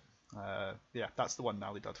marked it. Yeah, that's the one,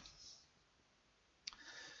 Nalidad.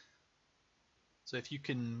 So if you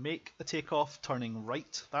can make a takeoff turning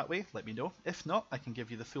right that way, let me know. If not, I can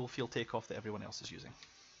give you the full field takeoff that everyone else is using.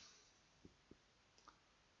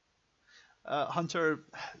 Hunter,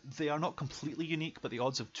 they are not completely unique, but the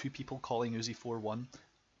odds of two people calling Uzi 4-1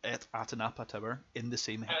 at Atanapa Tower in the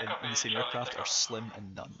same aircraft are slim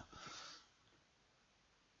and none.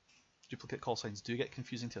 Duplicate call signs do get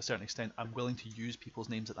confusing to a certain extent. I'm willing to use people's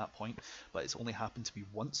names at that point, but it's only happened to me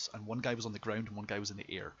once, and one guy was on the ground and one guy was in the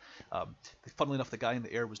air. Funnily enough, the guy in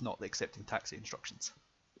the air was not accepting taxi instructions.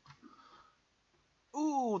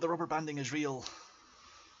 Ooh, the rubber banding is real.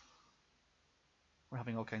 We're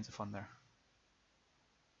having all kinds of fun there.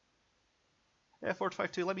 Yeah, Ford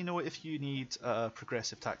 5-2, let me know if you need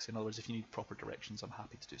progressive taxi. In other words, if you need proper directions, I'm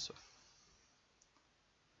happy to do so.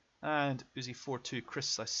 And Uzi 4-2,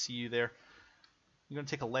 Chris, I see you there. You're going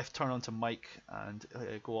to take a left turn onto Mike and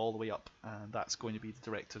go all the way up, and that's going to be the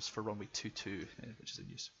directives for runway 22, which is in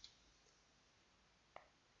use.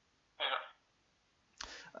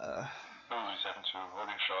 Uzi 7-2,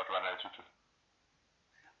 holding short, runway 22.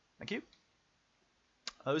 Thank you.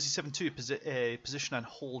 Uzi 7-2, position and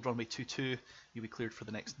hold runway 22. You'll be cleared for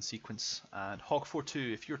the next in sequence. And Hog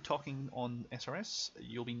 4-2, if you're talking on SRS,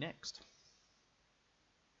 you'll be next.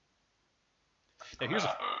 Now here's Uzi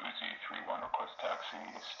 3-1, request taxi,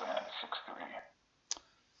 stand 6-3.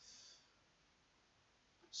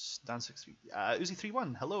 Stand 6-3. Uzi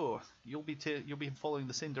 3-1, hello. You'll be following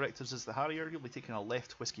the same directives as the Harrier. You'll be taking a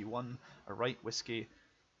left Whiskey 1, a right Whiskey,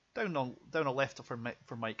 Down a left for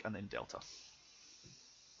Mike, and then Delta.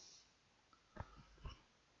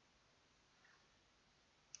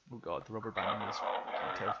 Oh god, the rubber banding is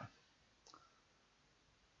terrifying.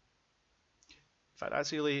 In fact,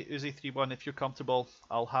 actually, Uzi 3-1, if you're comfortable,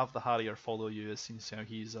 I'll have the Harrier follow you, as seems how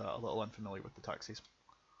he's a little unfamiliar with the taxis.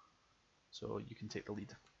 So you can take the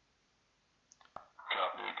lead.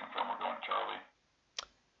 Copy, confirm we're going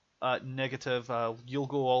Charlie. Negative. You'll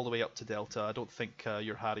go all the way up to Delta. I don't think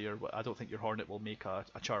your Harrier, I don't think your Hornet will make a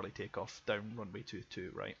Charlie takeoff down runway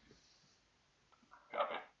 22, right?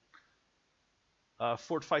 Copy.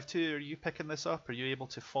 Ford 52, are you picking this up? Are you able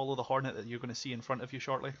to follow the Hornet that you're going to see in front of you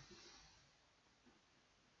shortly?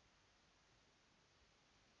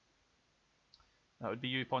 That would be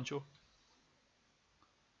you, Poncho.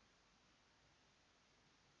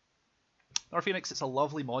 Our Phoenix, it's a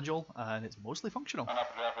lovely module and it's mostly functional. On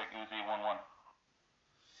upper traffic, Uzi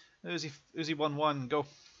 1-1. Uzi 1-1, go.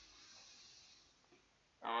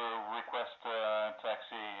 Request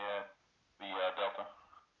taxi via Delta.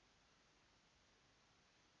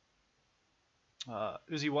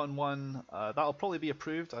 Uzi 1-1, that'll probably be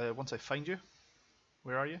approved once I find you.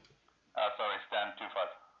 Where are you? Sorry, stand 25.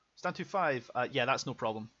 Stand 25, yeah, that's no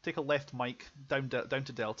problem. Take a left mic, down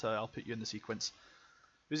to Delta, I'll put you in the sequence.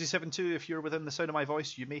 Uzi 7-2, if you're within the sound of my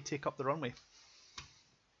voice, you may take up the runway.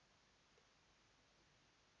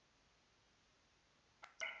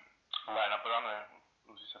 Line up the runway,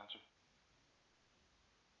 Uzi 7-2.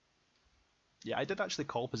 Yeah, I did actually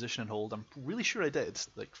call position and hold. I'm really sure I did,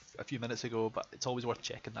 like a few minutes ago, but it's always worth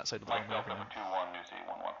checking that side of the Mike runway. Delta for 2-1, Uzi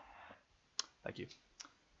 1-1. Thank you.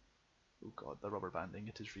 Oh god, the rubber banding,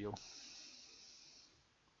 it is real.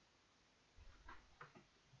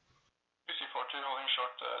 Uzi 42, holding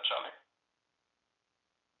short, Charlie.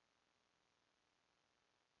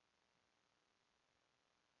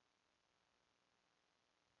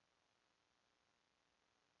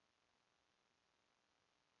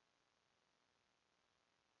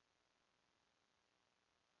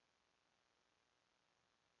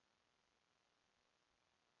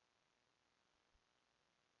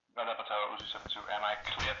 Radar Tower, Uzi 72, am I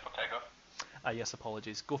cleared for takeoff? Yes,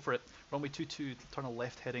 apologies. Go for it. Runway 22, turn a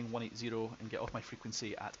left heading 180 and get off my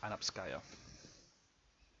frequency at Anapskaya.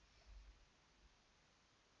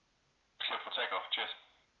 Cleared for takeoff, cheers.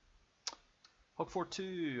 Hog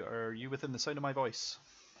 42, are you within the sound of my voice?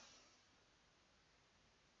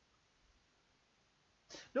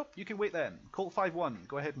 Nope, you can wait then. Colt 5-1,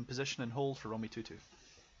 go ahead and position and hold for runway 22.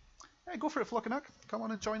 Hey, go for it, Flockenuk. Come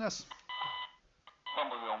on and join us.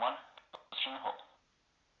 Runway 1, position hold.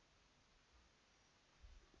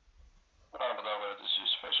 Radar Tower, this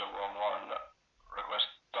is Facial 1-1, request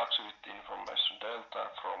taxi with information Delta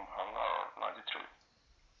from hangar 93.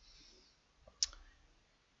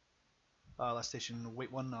 Last station,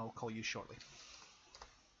 wait 1, I'll call you shortly.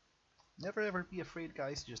 Never ever be afraid,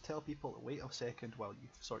 guys, just tell people to wait a second while you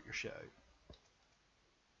sort your shit out.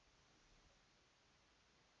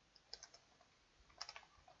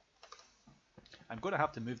 I'm going to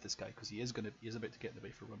have to move this guy because he is about to get in the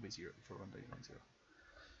way for runway 0 for runway 90.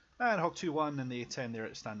 And Hog 2-1 in the A10 there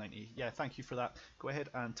at stand 90. Yeah, thank you for that. Go ahead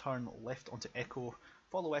and turn left onto Echo.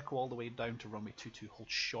 Follow Echo all the way down to runway 22. Hold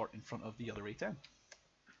short in front of the other A10.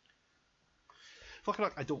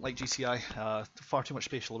 Flockenuk, I don't like GCI. Far too much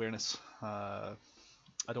spatial awareness. I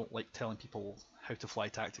don't like telling people how to fly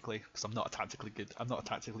tactically because I'm not a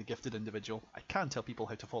tactically gifted individual. I can tell people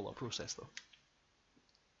how to follow a process though.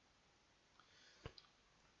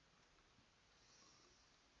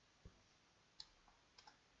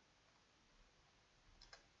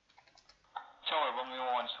 Sorry, runway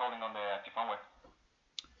 1 is holding on the active runway.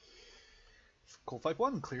 Colt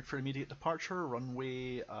 5-1, cleared for immediate departure,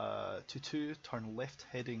 runway 22, turn left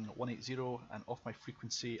heading 180 and off my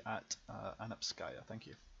frequency at Anapskaya, thank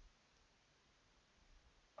you.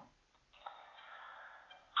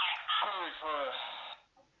 Cleared for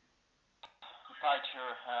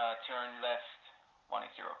departure, turn left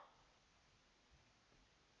 180.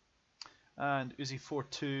 And Uzi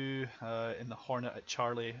 42 in the Hornet at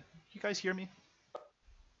Charlie. You guys hear me?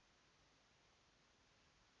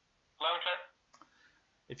 Loud and clear.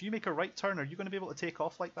 If you make a right turn, are you going to be able to take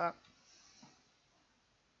off like that?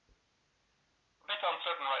 A bit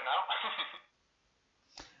uncertain right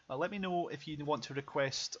now. Let me know if you want to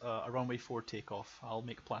request a runway 4 takeoff. I'll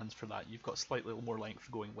make plans for that. You've got slightly more length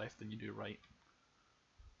going left than you do right.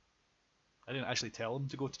 I didn't actually tell him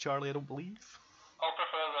to go to Charlie, I don't believe. I'll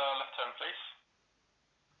prefer the left turn,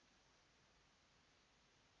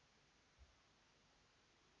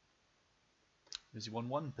 please. Uzi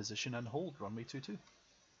 1-1, position and hold, runway 22.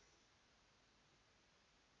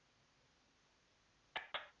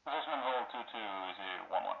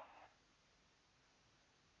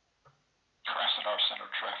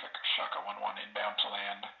 Chaka 11 inbound to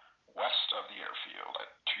land west of the airfield at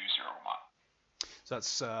 20 mile. So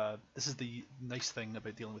that's this is the nice thing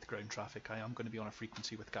about dealing with ground traffic. I am going to be on a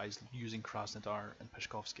frequency with guys using Krasnodar and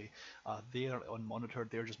Peshkovsky. They're unmonitored.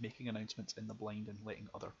 They're just making announcements in the blind and letting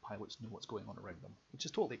other pilots know what's going on around them, which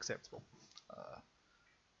is totally acceptable.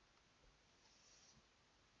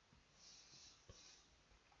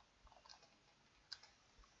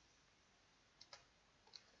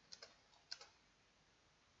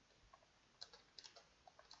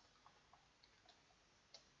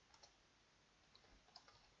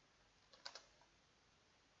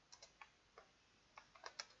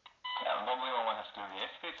 Yeah, normally when one has to do the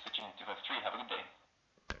escape, switching to 253. Have a good day.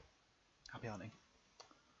 Happy hunting.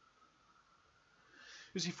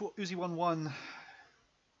 Uzi 11,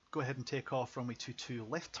 go ahead and take off runway 22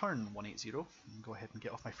 left turn 180 and go ahead and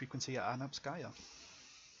get off my frequency at Anapskaya.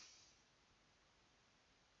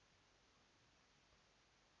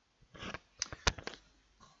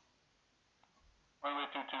 Runway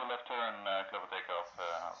 22 left turn, clever takeoff,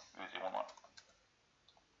 Uzi 11.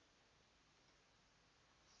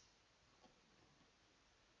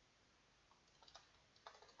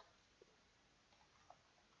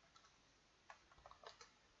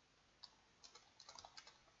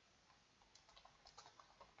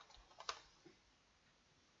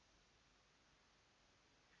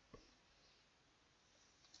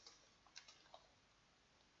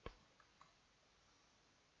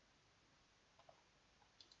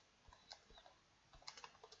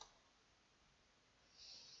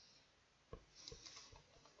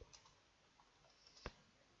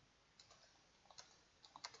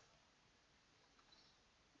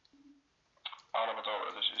 Alabama,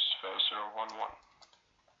 this is Phaser 11.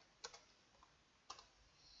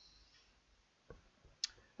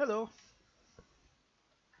 Hello.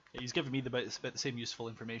 Yeah, he's giving me about the same useful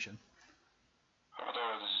information.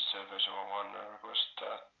 Alabama, this is Phaser 11. Request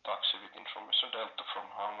taxi with information Delta from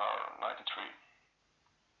hangar 93.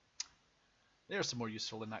 There's some more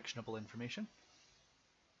useful and actionable information.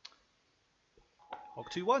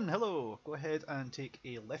 Hog21, hello. Go ahead and take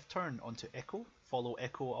a left turn onto Echo. Follow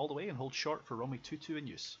Echo all the way and hold short for runway 22 in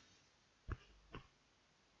use.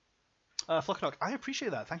 Flucknock, I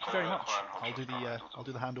appreciate that. Thank you very much. I'll do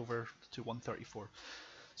the handover to 134.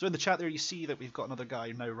 So in the chat there, you see that we've got another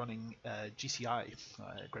guy now running GCI,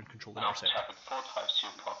 ground control intercept. Traffic 452,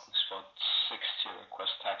 parking spot 60,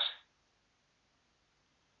 request taxi.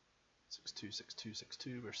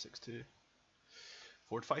 626262, where's 62?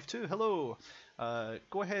 452, hello.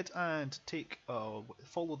 Go ahead and take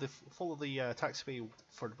follow the taxiway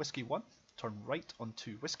for Whiskey 1. Turn right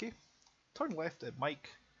onto Whiskey. Turn left at Mike.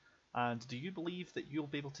 And do you believe that you'll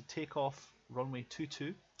be able to take off runway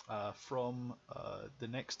 22 from the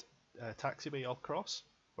next taxiway I'll cross,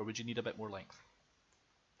 or would you need a bit more length?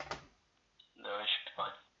 No, it should be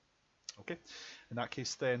fine. Okay. In that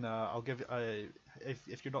case, then I'll give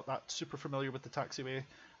if you're not that super familiar with the taxiway,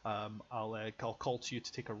 I'll call to you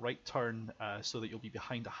to take a right turn so that you'll be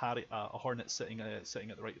behind a Hornet sitting at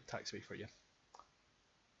the right of the taxiway for you.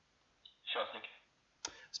 Sure, thank you.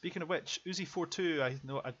 Speaking of which, Uzi 42, I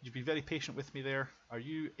know you've been very patient with me there. Are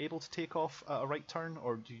you able to take off a right turn,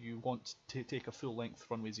 or do you want to take a full length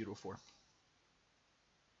runway 04? We'll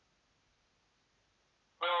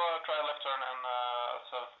try left turn and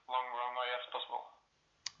as long runway as possible.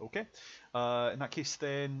 Okay. In that case,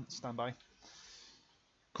 then stand by.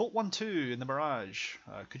 Colt 1-2 in the Mirage.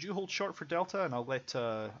 Could you hold short for Delta, and I'll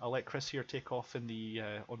let Chris here take off in the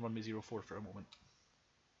on runway 04 for a moment.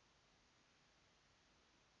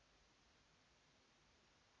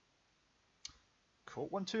 Colt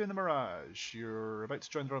 1-2 in the Mirage. You're about to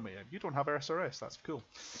join the runway. You don't have SRS. That's cool.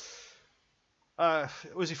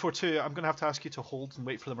 Uzi 42, I'm going to have to ask you to hold and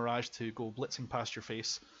wait for the Mirage to go blitzing past your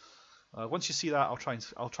face. Once you see that, I'll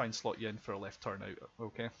try and slot you in for a left turn out.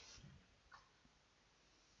 Okay.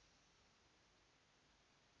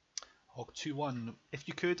 Hog 2-1, if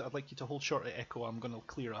you could, I'd like you to hold short at Echo. I'm going to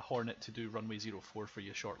clear a Hornet to do runway 04 for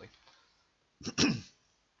you shortly.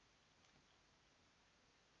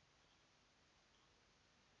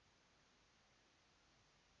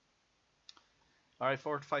 Alright,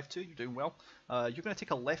 452, you're doing well. You're going to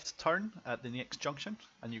take a left turn at the next junction,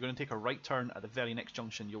 and you're going to take a right turn at the very next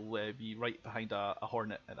junction. You'll be right behind a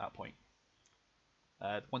Hornet at that point.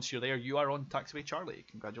 Once you're there, you are on taxiway Charlie.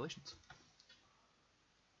 Congratulations.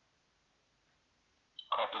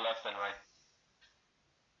 Copy left and right.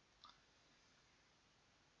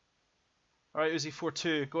 Alright, Uzi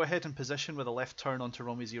 42, go ahead and position with a left turn onto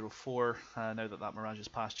runway 04. Now that Mirage is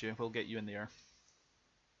past you, we'll get you in the air.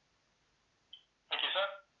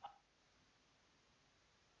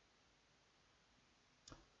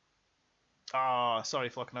 Ah, sorry,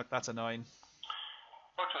 Flockenuk, that's annoying.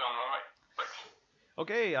 Roger on runway. Break.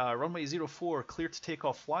 Okay, runway 04 cleared to take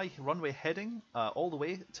off fly. Runway heading all the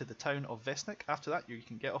way to the town of Vesnik. After that, you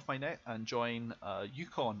can get off my net and join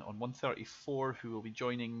Yukon on 134, who will be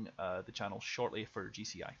joining the channel shortly for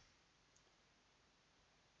GCI.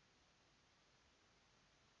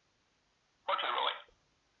 Roger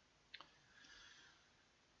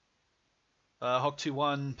rolling. Hog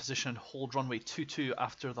 21, position and hold runway 22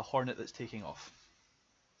 after the Hornet that's taking off.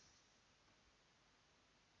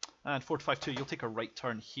 And 452, you'll take a right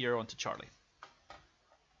turn here onto Charlie.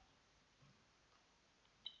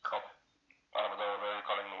 Copy. We're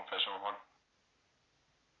calling Phaser 1.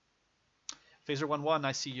 Phaser 1-1,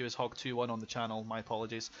 I see you as Hog 2-1 on the channel, my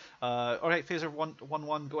apologies. Alright, Phaser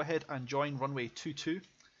 1-1, go ahead and join runway 22,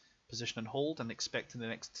 position and hold, and expect the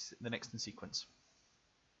next in sequence.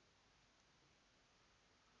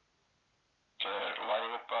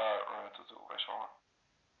 Lining up runway 22, Phaser 1.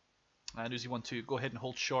 And Uzi 1-2, go ahead and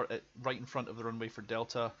hold short at right in front of the runway for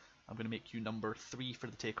Delta. I'm going to make you number 3 for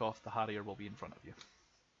the takeoff. The Harrier will be in front of you.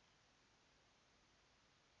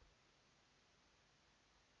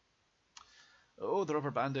 Oh, the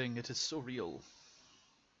rubber banding, it is so real.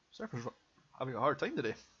 Surfer's having a hard time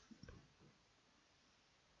today.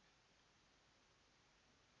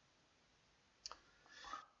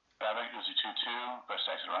 Traffic, Uzi 22, best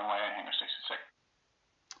exit runway, hangar 66.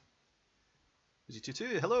 Uzi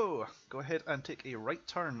 2-2, hello! Go ahead and take a right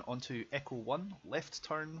turn onto Echo 1, left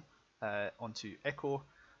turn onto Echo,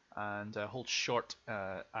 and hold short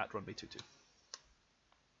at runway 22.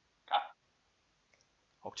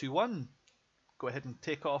 Hawk 2-1, go ahead and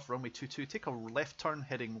take off runway 22, take a left turn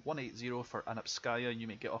heading 180 for Anapskaya. You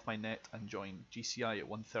may get off my net and join GCI at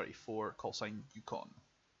 134, call sign Yukon.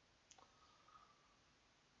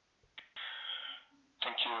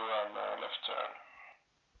 Thank you, and left turn.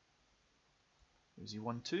 Uzi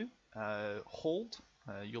 1-2, hold.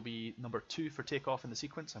 You'll be number 2 for takeoff in the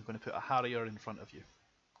sequence. I'm going to put a Harrier in front of you.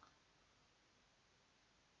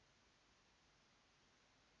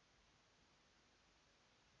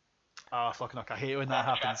 Ah, fucking heck, I hate when that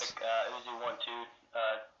happens. Traffic, Uzi 1-2,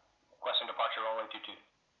 requesting departure runway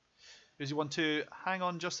 22. Uzi 1-2, hang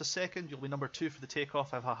on just a second. You'll be number 2 for the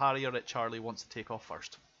takeoff. I have a Harrier at Charlie wants to take off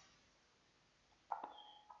first.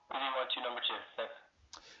 Uzi 1-2, number 2, thanks.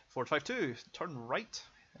 452, turn right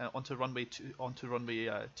onto runway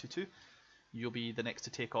 22. You'll be the next to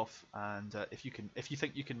take off, and if you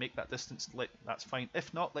think you can make that distance, that's fine.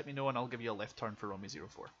 If not, let me know and I'll give you a left turn for runway 04.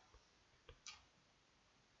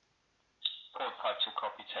 452,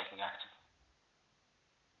 copy, taking active.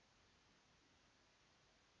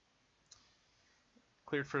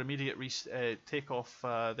 Cleared for immediate takeoff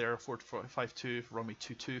there, 452 for runway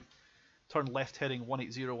 22. Turn left heading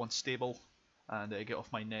 180 once stable, and get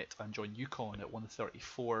off my net and join Yukon at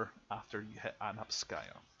 134 after you hit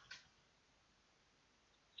Anapskaya.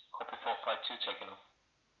 Copy 452, taking off.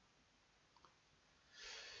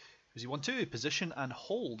 Uzi 1-2, position and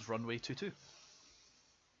hold runway 22.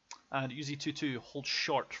 And Uzi 2-2, hold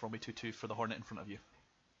short runway 22 for the Hornet in front of you.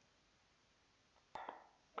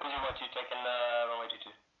 Uzi 1-2, taking runway 22.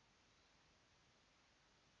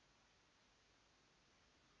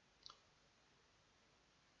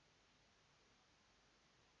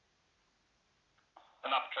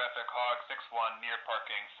 Enough traffic, Hog 6-1, near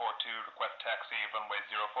parking, 4-2, request taxi, runway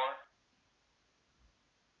 04.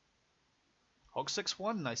 Hog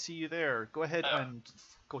 6-1, I see you there. Go ahead and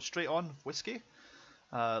go straight on, Whiskey.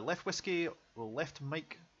 Left Whiskey, left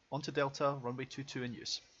Mike onto Delta, runway 22 in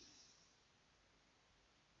use.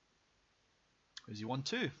 Uzi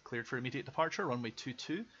 1-2, cleared for immediate departure, runway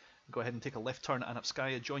 22. Go ahead and take a left turn at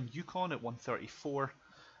Anapskaya, join Yukon at 134,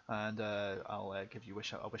 and I'll give you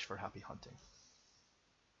a wish for happy hunting.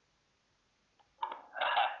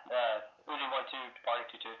 Uzi 1-2, departing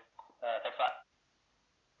 22. Thanks for that.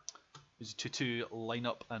 Uzi 2-2, line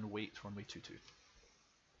up and wait, runway 22.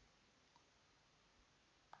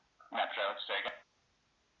 Map trails taken.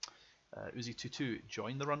 Uzi 2-2,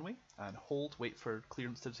 join the runway and hold, wait for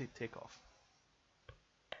clearance to take off.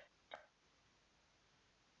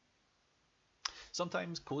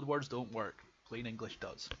 Sometimes code words don't work, plain English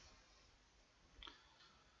does.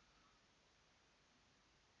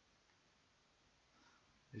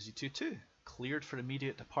 Uzi 2-2, cleared for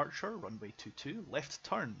immediate departure, runway 22, left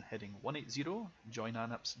turn, heading 180,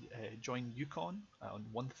 join Yukon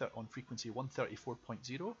on frequency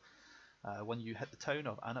 134.0 when you hit the town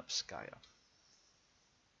of Anapskaya.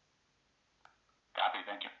 Copy,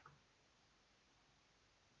 thank you.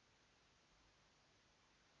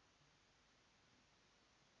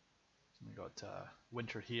 We got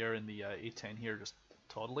Winter here in the A10 here, just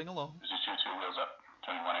Toddling along. Uzi 22 wheels up,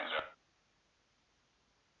 2180.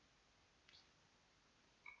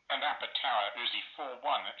 And Upper Tower, Uzi 41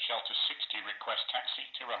 at Shelter 60, request taxi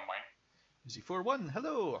to runway. Uzi 41,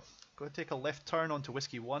 hello. Go and take a left turn onto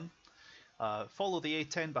Whiskey 1. Follow the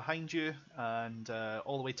A10 behind you and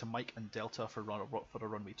all the way to Mike and Delta for a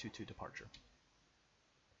runway 22 departure.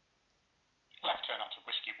 Left turn onto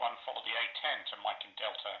Whiskey 1, follow the A10 to Mike and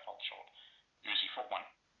Delta, hold short. Uzi 41.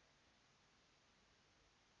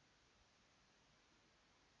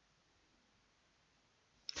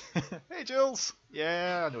 Hey Jules!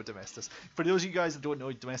 Yeah, I know Domestis. For those of you guys that don't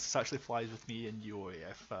know, Domestis actually flies with me in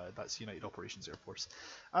UOAF. That's United Operations Air Force.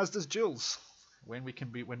 As does Jules, when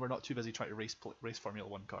we're not too busy trying to race Formula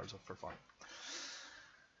 1 cars for fun.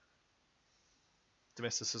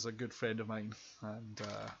 Domestis is a good friend of mine, and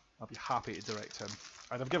I'll be happy to direct him.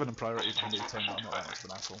 And I've given him priority to the 10, but I'm not that much of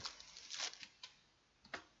an asshole.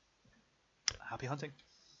 Happy hunting.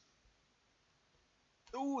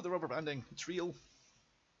 Oh, the rubber banding. It's real.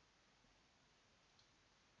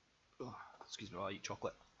 Oh, excuse me while I eat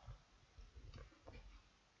chocolate.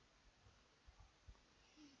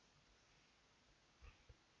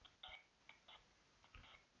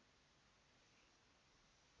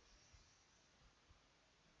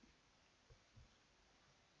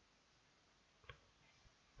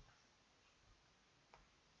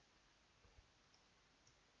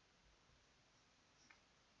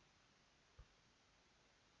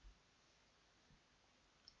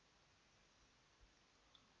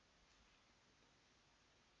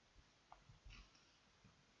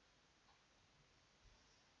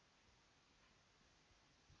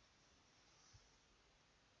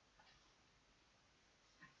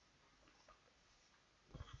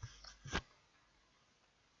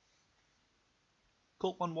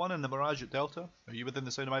 Colt 1-1 and the Mirage at Delta. Are you within the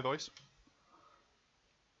sound of my voice?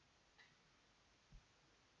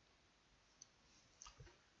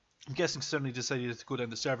 I'm guessing certainly decided to go down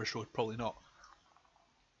the service road. Probably not.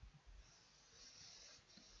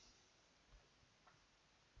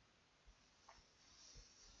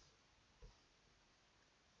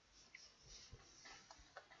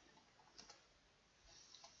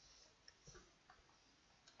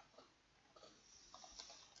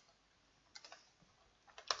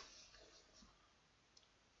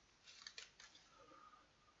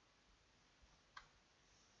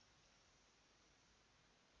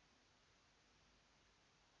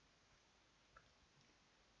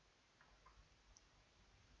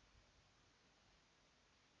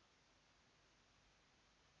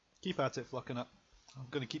 Keep at it, flucking up. I'm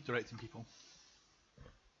going to keep directing people.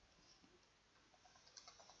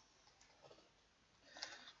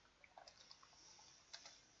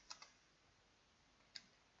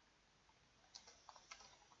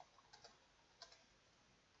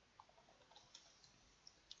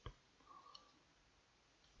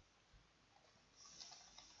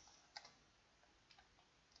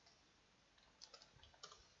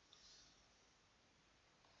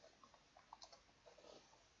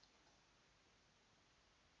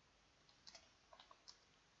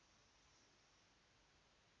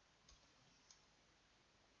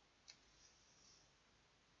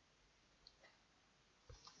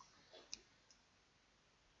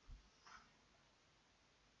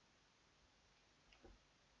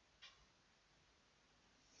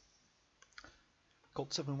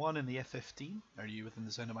 Colt 7-1 in the F-15. Are you within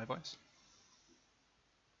the sound of my voice?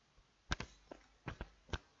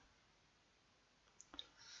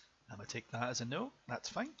 I'm going to take that as a no. That's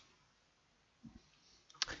fine.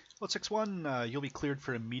 Colt 6-1, you'll be cleared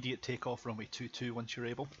for immediate takeoff runway 22 once you're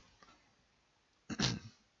able.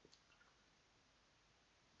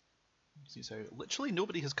 See, so literally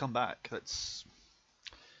nobody has come back. That's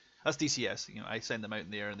DCS. You know, I send them out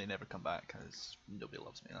in the air and they never come back because nobody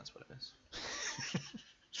loves me. That's what it is.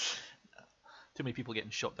 Too many people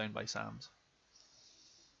getting shot down by SAMs.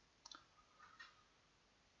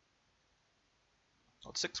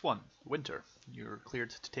 Colt 6-1, Winter. You're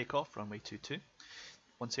cleared to take off runway 22.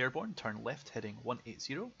 Once airborne, turn left heading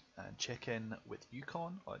 180 and check in with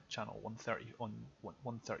Yukon on channel 130 on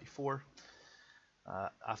 134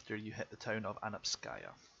 after you hit the town of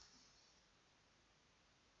Anapskaya.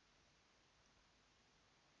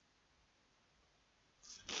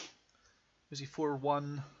 Uzi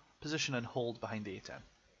 4-1, position and hold behind the A10. Position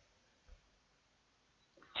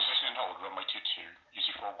and hold, runway 22,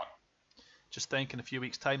 Uzi 41. Just think in a few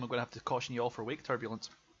weeks' time I'm going to have to caution you all for wake turbulence.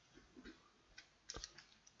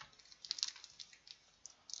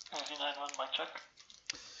 Uzi 91, mic check.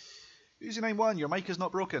 Uzi 91, your mic is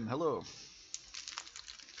not broken. Hello.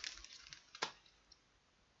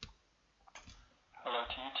 Hello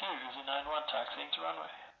to you too. Uzi 91 taxiing to runway.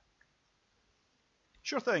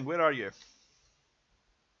 Sure thing, where are you?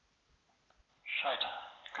 Shite.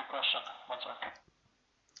 Good question. One sec.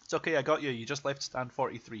 It's okay, I got you. You just left stand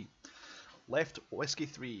 43. Left whiskey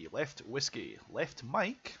 3, left whiskey, left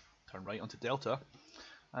Mike, turn right onto Delta,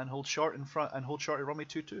 and hold short in front, and hold short at runway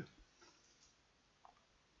 22.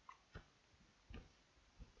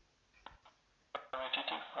 Runway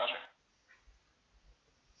 22, roger.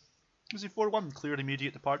 Uzi 41, cleared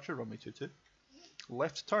immediate departure, runway 22.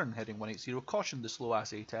 Left turn, heading 180, caution the slow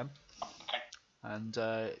ass A10. Okay. And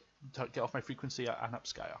get off my frequency at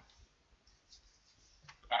Anapskaya.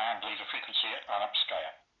 And leave the frequency at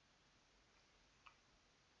Anapskaya.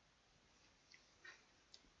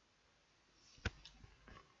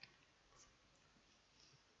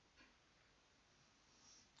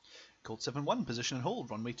 Colt 71, position and hold,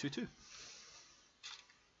 runway 22.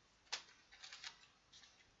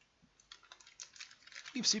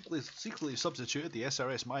 We've secretly substituted the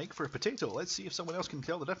SRS mic for a potato. Let's see if someone else can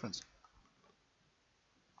tell the difference.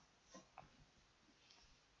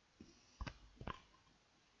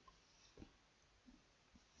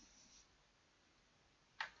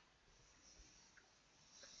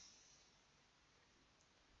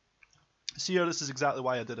 See here, this is exactly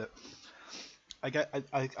why I did it. I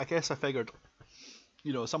guess I figured,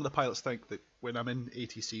 you know, some of the pilots think that when I'm in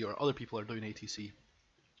ATC or other people are doing ATC,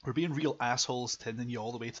 we're being real assholes, tending you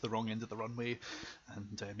all the way to the wrong end of the runway,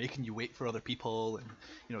 and making you wait for other people, and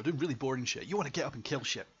you know, doing really boring shit. You want to get up and kill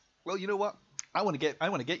shit. Well, you know what? I want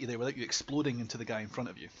to get you there without you exploding into the guy in front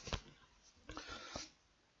of you.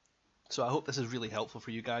 So I hope this is really helpful for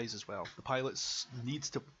you guys as well. The pilots need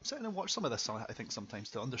to sit in and watch some of this, I think, sometimes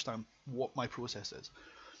to understand what my process is.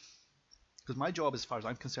 Because my job, as far as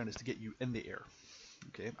I'm concerned, is to get you in the air.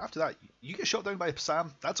 Okay. After that, you get shot down by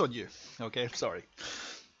Sam. That's on you. Okay. Sorry.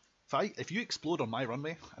 If you explode on my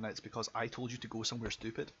runway, and it's because I told you to go somewhere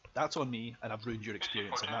stupid, that's on me, and I've ruined your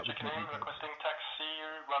experience, and that would make me bad. Requesting taxi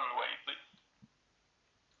runway, please.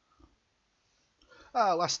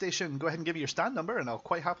 Last station, go ahead and give me your stand number, and I'll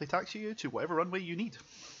quite happily taxi you to whatever runway you need.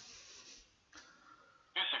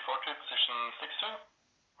 UC42, position 62,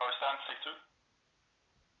 or stand 62.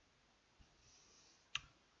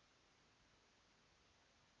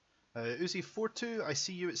 Uzi 42, I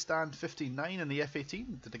see you at stand 59 in the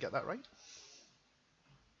F-18. Did I get that right?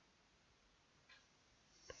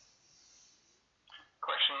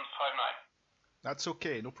 Correction 59. That's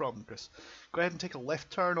okay, no problem, Chris. Go ahead and take a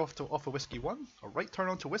left turn off of Whiskey 1, a right turn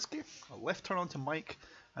onto Whiskey, a left turn onto Mike,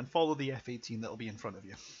 and follow the F-18 that'll be in front of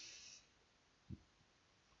you.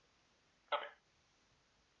 Copy.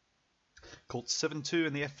 Colt 72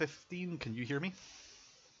 in the F-15, can you hear me?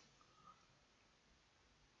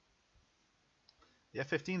 The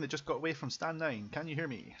F-15 that just got away from stand 9, can you hear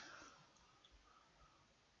me?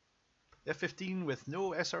 The F-15 with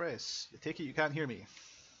no SRS, I take it you can't hear me.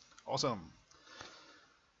 Awesome.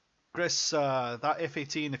 Chris, that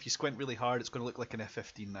F-18, if you squint really hard, it's going to look like an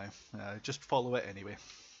F-15 now. Just follow it anyway.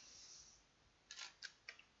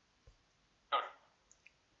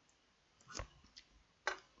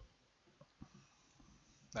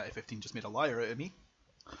 That F-15 just made a liar out of me.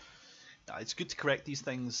 It's good to correct these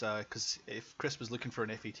things, because if Chris was looking for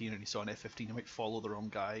an F-18 and he saw an F-15, he might follow the wrong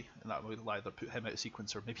guy, and that would either put him out of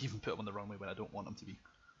sequence or maybe even put him on the runway when I don't want him to be.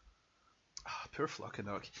 Poor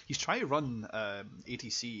Fluckenuk. He's trying to run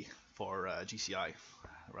ATC for GCI,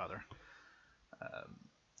 rather.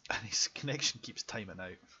 And his connection keeps timing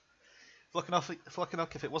out.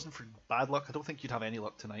 Fluckenuk, if it wasn't for bad luck, I don't think you'd have any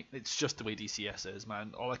luck tonight. It's just the way DCS is,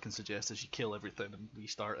 man. All I can suggest is you kill everything and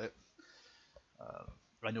restart it.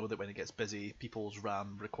 I know that when it gets busy, people's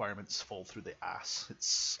RAM requirements fall through the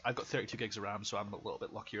ass. I've got 32 gigs of RAM, so I'm a little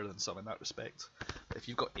bit luckier than some in that respect. But if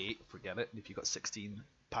you've got 8, forget it. And if you've got 16,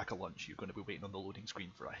 pack a lunch. You're going to be waiting on the loading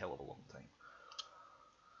screen for a hell of a long time.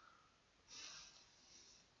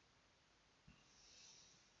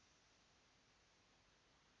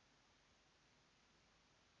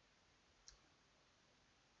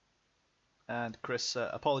 And Chris,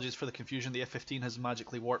 apologies for the confusion. The F-15 has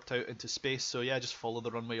magically warped out into space, so yeah, just follow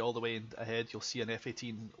the runway all the way ahead. You'll see an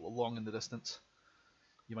F-18 long in the distance.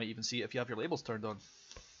 You might even see it if you have your labels turned on.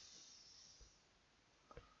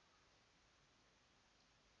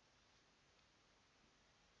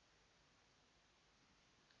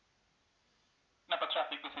 Napa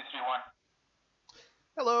traffic, UC31.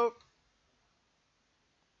 Hello!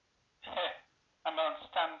 Hey, I'm on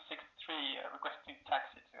stand 63, requesting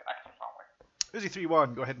taxi to active runway. Uzi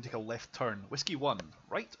 31, go ahead and take a left turn. Whiskey 1,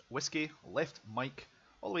 right, Whiskey, left, Mike,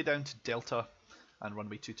 all the way down to Delta, and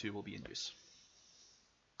runway 22 will be in use.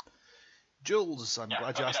 Jules, I'm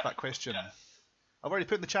glad you asked that question. Yeah. I've already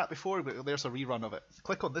put in the chat before, but there's a rerun of it.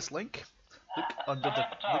 Click on this link.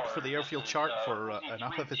 Look for the airfield chart for an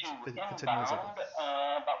APA continuous.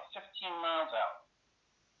 About 15 miles out.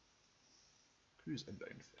 Who's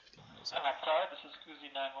inbound 15 miles out? Tower, this is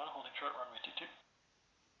Uzi 91 holding short runway 22.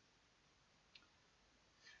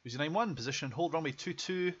 Uzi 91, position and hold runway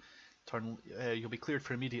 22. Turn. You'll be cleared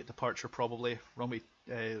for immediate departure probably. Runway.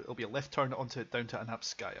 It'll be a left turn down to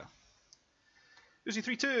Anapskaya. Uzi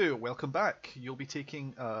 32, welcome back. You'll be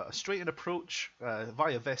taking a straight-in approach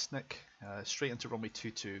via Vestnik, straight into runway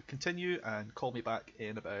 22. Continue and call me back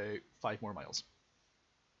in about 5 more miles.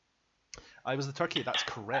 I was the turkey, that's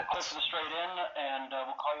correct. Clear for the straight in, and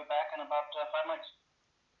we'll call you back in about 5 miles.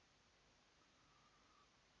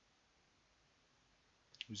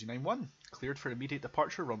 Uzi 91, cleared for immediate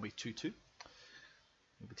departure, runway 22.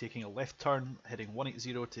 You'll be taking a left turn, heading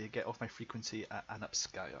 180 to get off my frequency at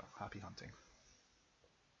Anapskaya. Happy hunting.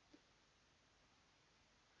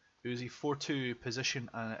 Uzi 42, position,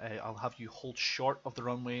 and I'll have you hold short of the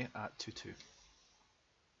runway at 22.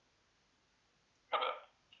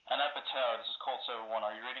 Anapa Tower, this is Colt 71.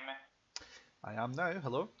 Are you reading me? I am now,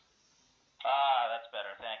 hello. Ah, that's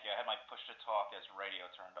better, thank you. I had my push to talk as radio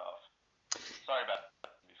turned off. Sorry about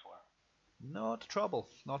that before. Not trouble,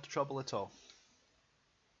 not trouble at all.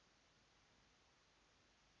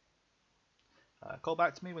 Call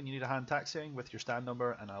back to me when you need a hand taxiing with your stand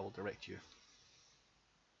number and I will direct you.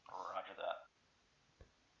 Roger that.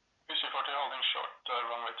 Uzi 40 holding short,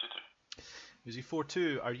 runway 22. Uzi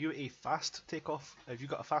 42, are you a fast takeoff? Have you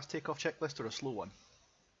got a fast takeoff checklist or a slow one?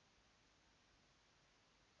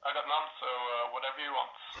 I got none, so whatever you want.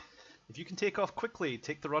 If you can take off quickly,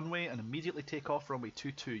 take the runway and immediately take off runway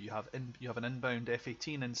 22. You have an inbound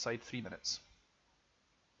F-18 inside 3 minutes.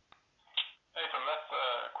 Hey, from that,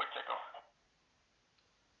 quick takeoff.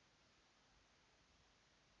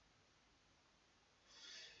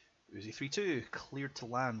 Uzi 32, cleared to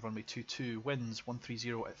land, runway 22, winds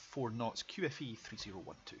 130 at 4 knots, QFE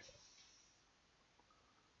 3012.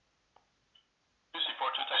 Uzi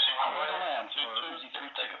 42 taking runway 22,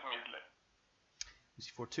 take off immediately.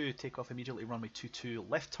 Uzi 42, take off immediately, runway 22,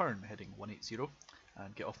 left turn, heading 180,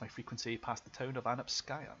 and get off my frequency past the town of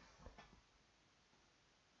Anapskaya.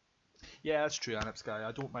 Yeah, that's true, Anapskaya.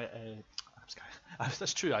 I don't mind. Anapskaya.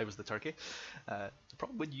 That's true, I was the turkey. The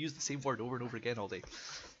problem when you use the same word over and over again all day.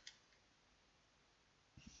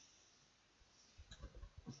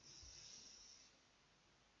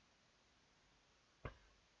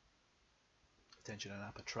 Attention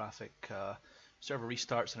Anapa traffic. Server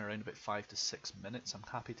restarts in around about 5 to 6 minutes. I'm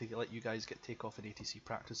happy to let you guys get takeoff in ATC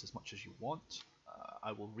practice as much as you want.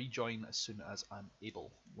 I will rejoin as soon as I'm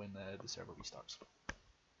able when the server restarts.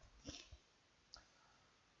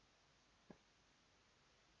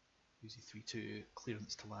 Uzi 32,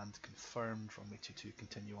 clearance to land confirmed. Runway 22,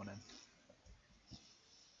 continue on in.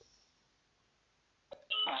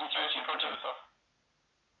 Uzi 42, so.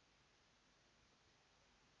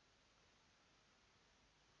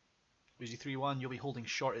 Uzi 31, you'll be holding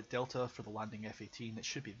short at Delta for the landing F-18. It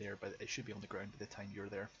should be there, but it should be on the ground by the time you're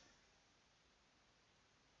there.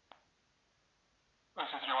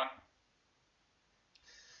 Uzi 31.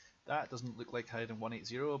 That doesn't look like hiding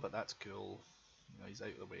 180, but that's cool. You know, he's out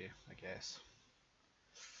of the way, I guess.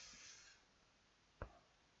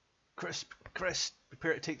 Chris,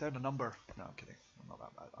 prepare to take down a number. No, I'm kidding.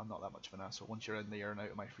 I'm not that much of an asshole. Once you're in there and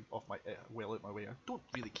out of my well out my way, I don't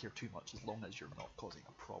really care too much as long as you're not causing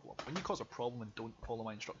a problem. When you cause a problem and don't follow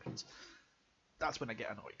my instructions, that's when I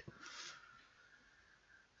get annoyed.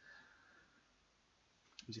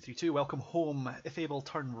 Uzi 32, welcome home. If able,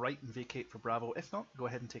 turn right and vacate for Bravo. If not, go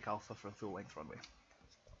ahead and take Alpha for a full length runway.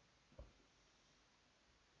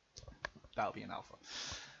 That'll be an Alpha.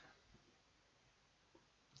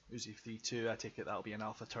 Uzi 32, I take it that'll be an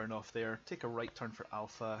Alpha turn off there. Take a right turn for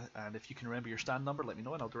Alpha, and if you can remember your stand number, let me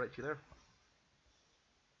know and I'll direct you there.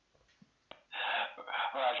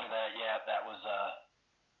 Roger that, yeah, that was,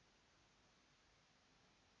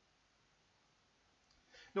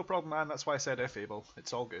 No problem, man, that's why I said if able.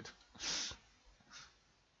 It's all good.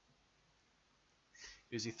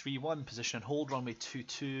 Uzi 31, position and hold, runway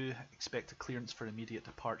 22. Expect a clearance for immediate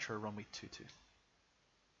departure, runway 22.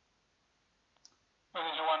 Uzi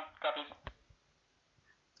 1, copies.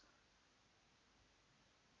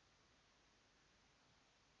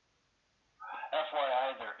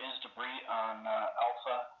 FYI, there is debris on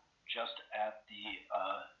Alpha just at the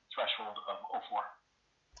threshold of 04.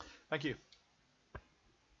 Thank you.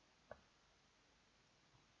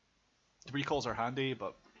 Debris calls are handy,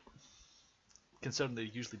 but considering they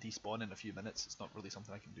usually despawn in a few minutes, it's not really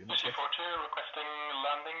something I can do much Uzi with. 42 requesting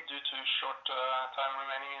landing due to short time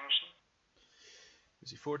remaining in mission.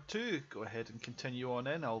 Uzi 42, go ahead and continue on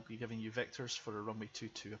in. I'll be giving you vectors for a runway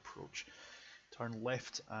 22 approach. Turn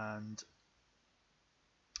left and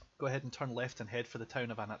go ahead and turn left and head for the town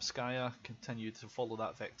of Anapskaya. Continue to follow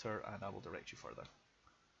that vector and I will direct you further.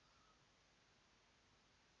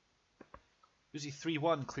 Uzi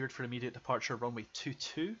 31 cleared for immediate departure, runway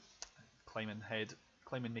 22. Climb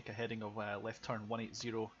and make a heading of left turn 180.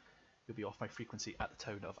 You'll be off my frequency at the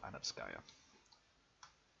town of Anapskaya.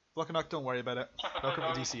 Vlakanak, don't worry about it. Welcome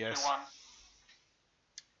to DCS.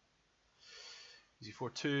 Uzi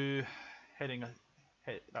 42, heading.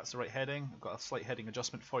 That's the right heading. I've got a slight heading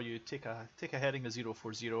adjustment for you. Take a heading of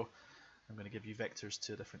 040. I'm going to give you vectors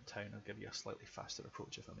to a different town. I'll give you a slightly faster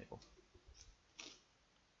approach if I'm able.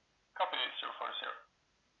 Copy 040.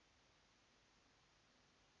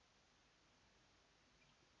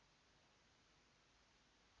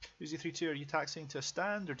 Uzi 32, are you taxiing to a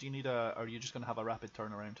stand, or do you need a? Or are you just going to have a rapid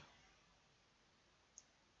turnaround?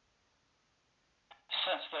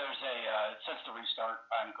 Since the restart,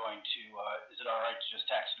 I'm going to. Is it all right to just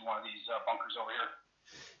taxi to one of these bunkers over here?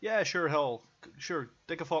 Yeah, sure, Hull. Sure,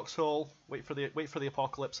 dig a foxhole. Wait for the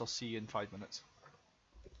apocalypse. I'll see you in 5 minutes.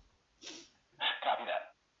 Copy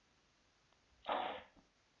that.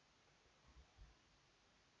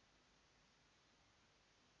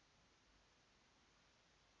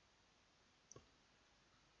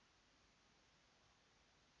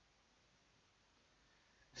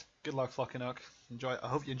 Good luck, Flockenok. I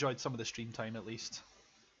hope you enjoyed some of the stream time at least.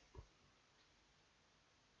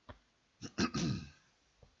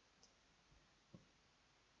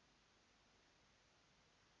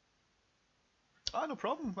 No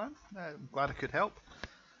problem, man. I'm glad I could help.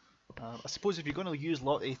 I suppose if you're going to use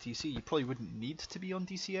lot ATC, you probably wouldn't need to be on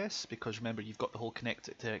DCS because remember you've got the whole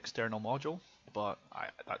connect to external module. But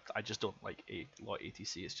I just don't like lot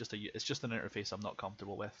ATC. It's just an interface I'm not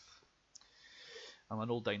comfortable with. I'm an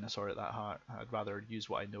old dinosaur at that heart. I'd rather use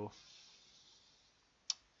what I know.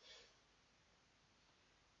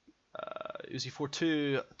 Uzi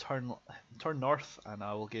 42, turn north, and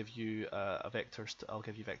I will give you vectors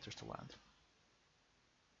to land.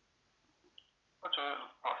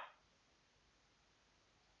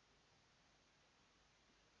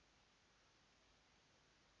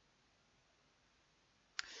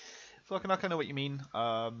 Flockenok, I know what you mean.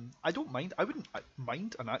 I don't mind. I wouldn't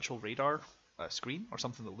mind an actual radar screen or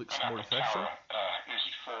something that looks more official.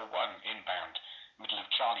 Uzi 41 inbound, middle of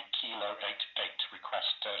Charlie Kilo 88,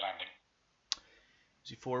 request landing.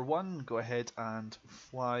 Uzi 41, go ahead and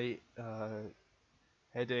fly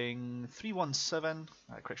heading 317,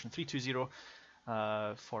 correction 320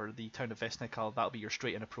 for the town of Vestnikal. That'll be your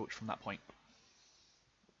straight in approach from that point.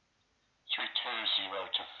 320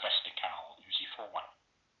 to Vestnikal, Uzi 41.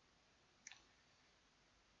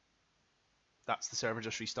 That's the server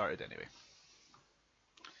just restarted anyway.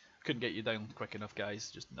 Couldn't get you down quick enough,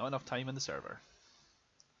 guys. Just not enough time in the server.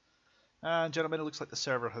 And gentlemen, it looks like the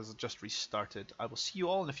server has just restarted. I will see you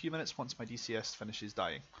all in a few minutes once my DCS finishes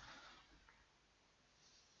dying.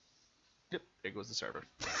 Yep, there goes the server.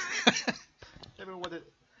 Everyone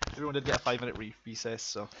did get a 5-minute recess,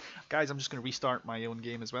 so guys, I'm just going to restart my own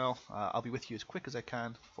game as well. I'll be with you as quick as I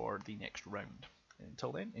can for the next round.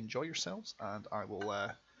 Until then, enjoy yourselves, and I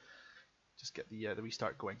will just get the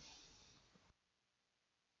restart going.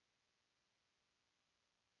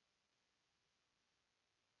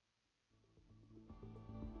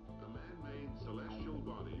 A man-made celestial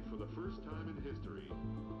body for the first time in history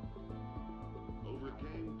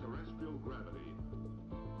overcame terrestrial gravity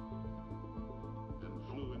and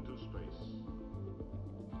flew into space.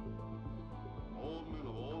 All men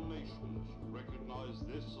of all nations recognize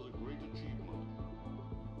this as a great achievement.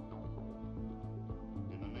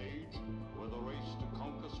 In an age where the race to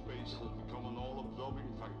conquer space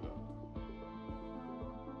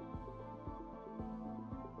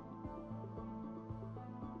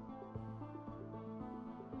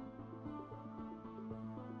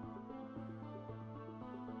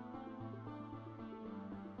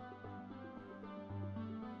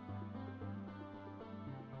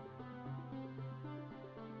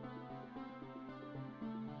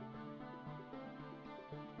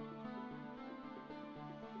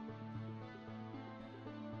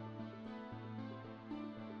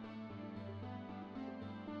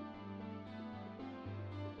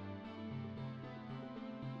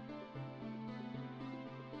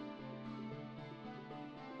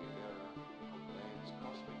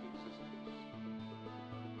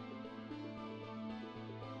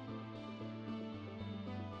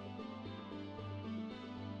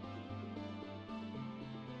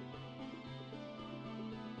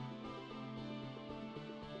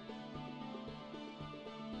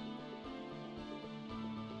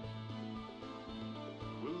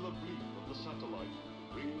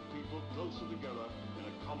bring people closer together in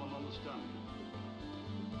a common understanding.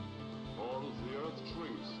 For as the earth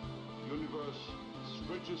shrinks, the universe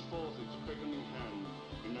stretches forth its beckoning hand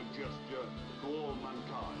in a gesture to all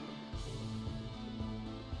mankind.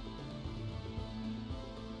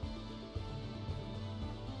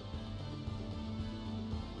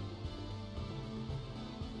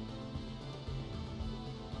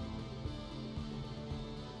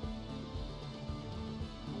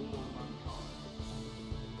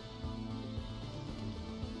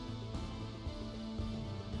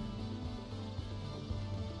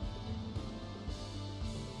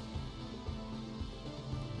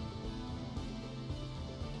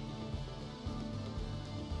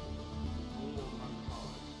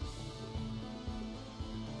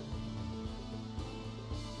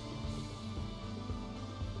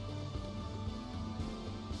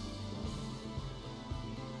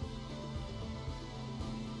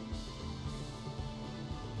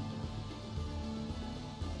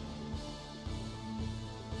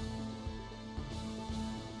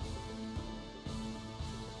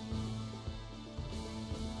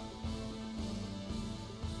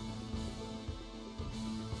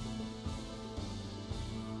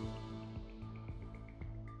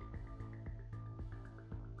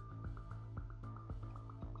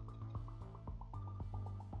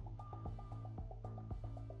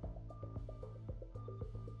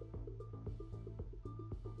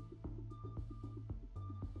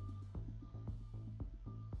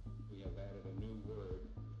 We have added a new word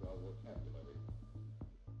to our vocabulary.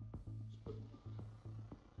 Sputnik.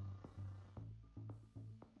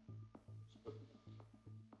 Sputnik. Sputnik.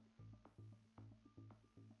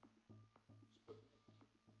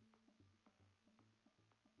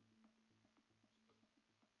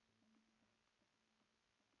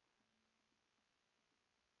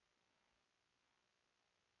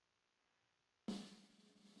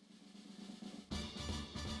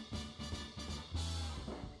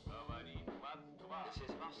 This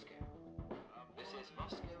is Moscow. This is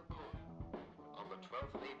Moscow calling. On the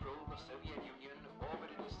 12th of April, the Soviet Union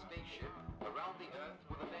orbited a spaceship around the Earth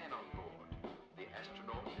with a man on board. The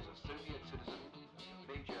astronaut is a Soviet citizen,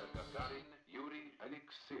 Major Gagarin Yuri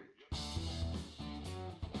Alexeyevich.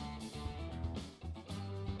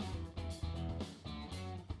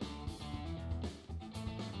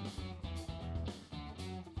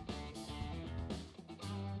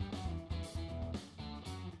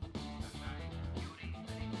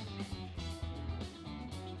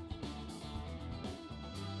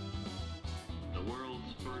 The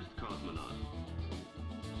world's first cosmonaut.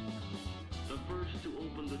 The first to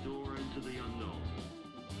open the door into the unknown.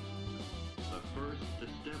 The first to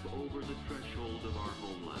step over the threshold of our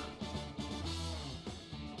homeland.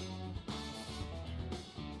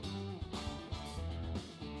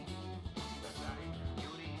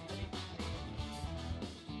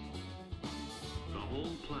 The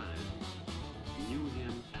whole planet knew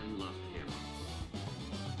him and loved him.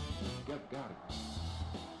 Got it.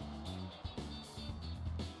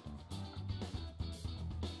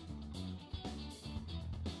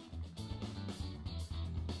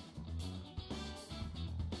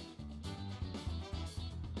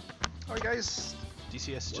 Alright guys,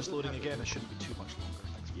 DCS is just loading again, it shouldn't be too much longer.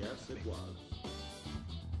 Thanks for Yes, it was.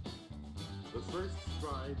 The first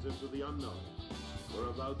strides into the unknown were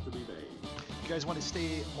about to be made. If you guys want to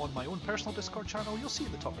stay on my own personal Discord channel, you'll see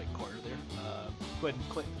in the top right corner there. Go ahead and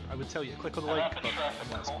click, I would tell you to click on the link, but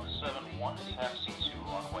Traffic Colt 71 is half C2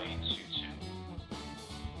 on way to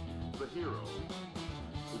 2. The hero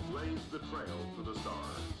who blazed the trail to the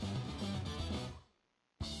stars.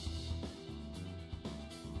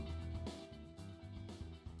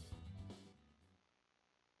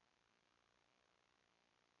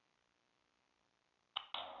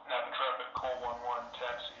 Napa Traffic Colt 11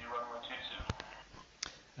 taxi runway 22.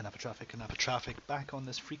 Napa traffic, back on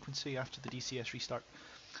this frequency after the DCS restart.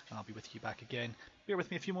 And I'll be with you back again. Bear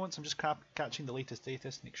with me a few moments, I'm just catching the latest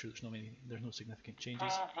data, make sure there's no significant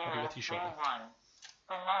changes. I'll be with you shortly.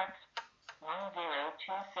 Remarks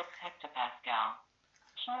 1026 hectopascal.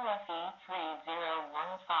 QFE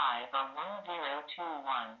 3015 or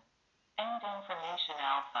 1021. End information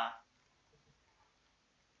alpha.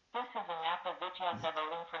 This is a Napa Vityazhevo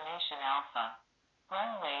information alpha.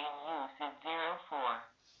 Runway in use is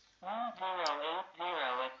 04. 1080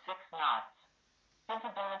 at 6 knots.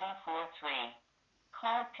 Visibility 43.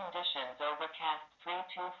 Cloud conditions overcast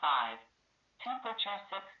 325. Temperature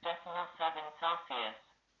 6.7 Celsius.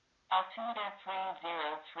 Altimeter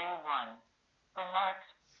 3031. Remarks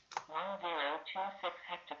 1026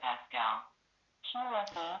 hectopascal.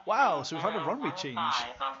 QFE. Wow, so we've had a runway change.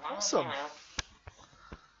 Awesome.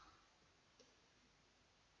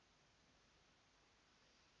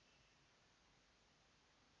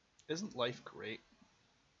 Isn't life great?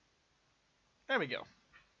 There we go.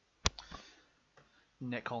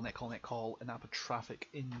 Net call, ANAPA traffic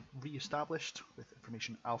in re-established with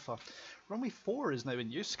information alpha. Runway 4 is now in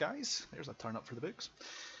use, guys. There's a turn up for the books.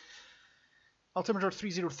 Altimeter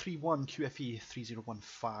 3031, QFE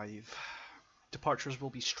 3015. Departures will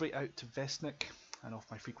be straight out to Vestnik and off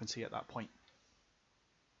my frequency at that point.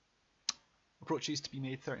 Approaches to be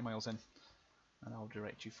made 30 miles in, and I'll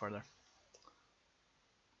direct you further.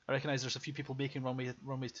 I recognise there's a few people making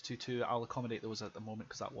runways to 22. I'll accommodate those at the moment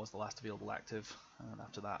because that was the last available active, and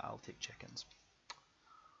after that I'll take check-ins.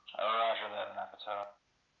 Roger that, ANAPA Tower.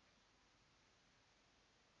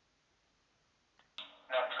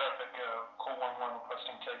 Now traffic, call 11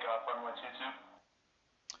 requesting takeoff runway 22.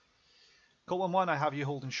 Call 11, I have you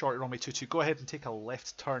holding short at runway 22. Go ahead and take a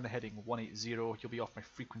left turn heading 180. You'll be off my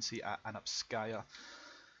frequency at Anapskaya.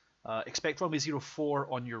 Expect runway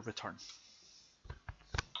 04 on your return.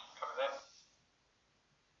 Cover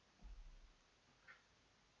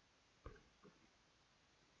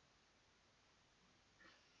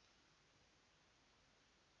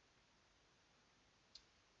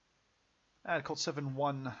that. Call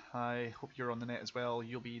 71, I hope you're on the net as well.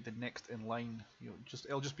 You'll be the next in line.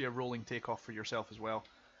 It'll just be a rolling takeoff for yourself as well.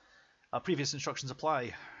 Previous instructions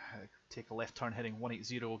apply. Take a left turn heading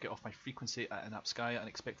 180, get off my frequency at Anapskaya and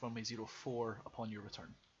expect runway 04 upon your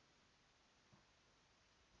return.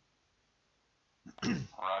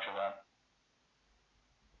 Roger that.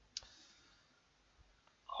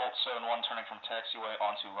 Holt 71 turning from taxiway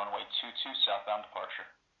onto runway 22 southbound departure.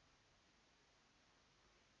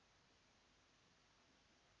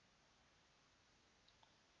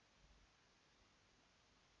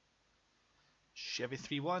 Chevy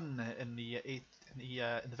 31 in the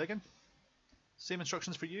Vigan. Same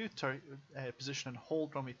instructions for you. Position and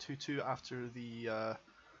hold runway 22 after the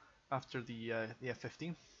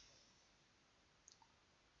F-15.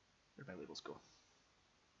 Where'd my labels go?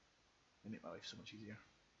 They make my life so much easier.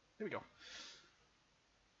 Here we go.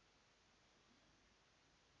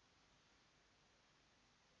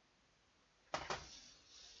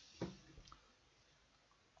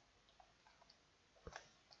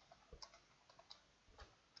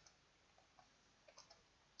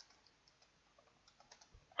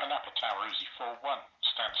 Anapa Tower, Uzi 41,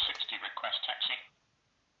 stand 60, request taxi.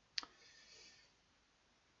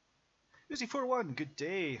 Uzi 41, good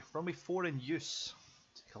day. Runway 4 in use.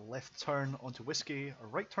 Take a left turn onto Whiskey, a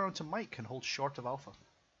right turn onto Mike and hold short of Alpha.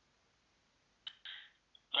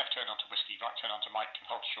 Left turn onto Whiskey, right turn onto Mike and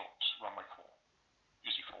hold short, runway 4.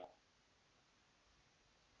 Uzi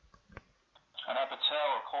 4. Anapa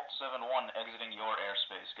Tower, Colt 71 exiting your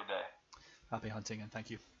airspace. Good day. Happy hunting and thank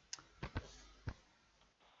you.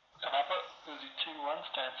 ANAPA, Uzi 21,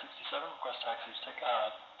 stand 67, request taxi to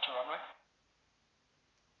runway.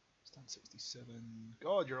 Stand 67.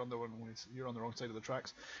 God, you're on the wrong side of the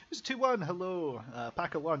tracks. Uzi 21, hello.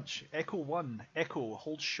 Pack a lunch. Echo 1, Echo,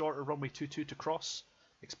 hold short of runway 22 to cross.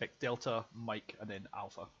 Expect Delta, Mike, and then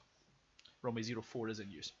Alpha. Runway 04 is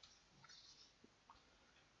in use.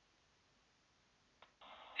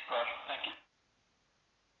 Roger, thank you.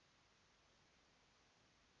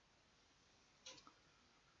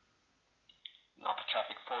 Napa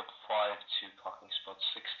traffic 452, parking spot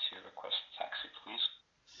 62, request taxi please.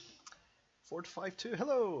 Ford 52,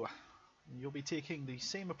 hello. You'll be taking the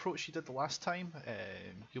same approach you did the last time.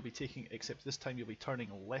 You'll be taking, except this time you'll be turning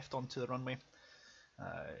left onto the runway.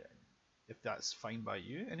 If that's fine by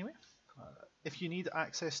you, anyway. If you need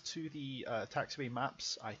access to the taxiway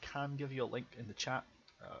maps, I can give you a link in the chat,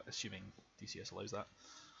 assuming DCS allows that.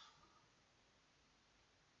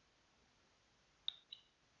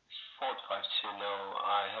 Ford 52, no,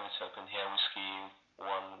 I have it open here. Whiskey 1,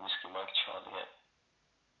 Whiskey Mike Charlie here.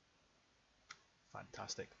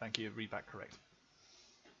 Fantastic, thank you. Read back correct.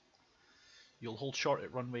 You'll hold short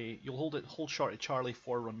at runway. You'll hold short at Charlie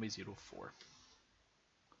for runway 04.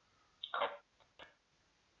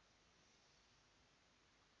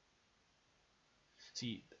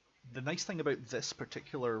 See, the nice thing about this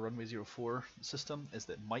particular runway 04 system is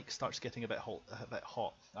that Mike starts getting a bit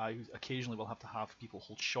hot. I occasionally will have to have people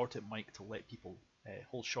hold short at Mike to let people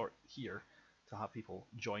hold short here to have people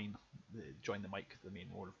join the Mike, the main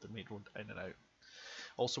road in and out.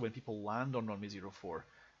 Also, when people land on runway 04,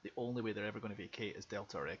 the only way they're ever going to vacate is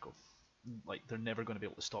Delta or Echo. Like, they're never going to be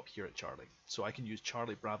able to stop here at Charlie. So I can use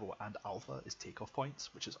Charlie, Bravo, and Alpha as takeoff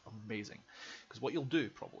points, which is amazing. Because what you'll do,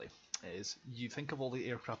 probably, is you think of all the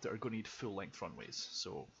aircraft that are going to need full-length runways.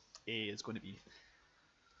 So A is going to be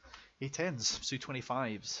A-10s,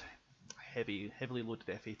 Su-25s, heavily loaded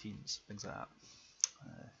F-18s, things like that.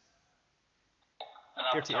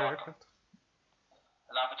 Air-to-air aircraft.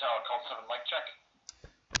 An Alpha Tower, Colt 7, mic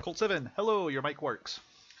check. Colt 7, hello, your mic works.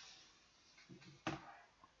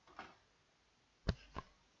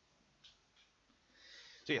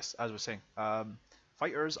 So yes, as I was saying,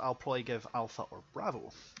 fighters I'll probably give Alpha or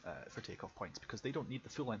Bravo for takeoff points because they don't need the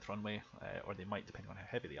full length runway, or they might depending on how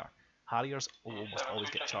heavy they are. Harriers will almost always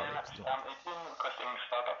get Charlie. Requesting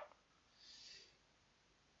startup.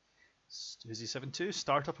 Uzi 7-2,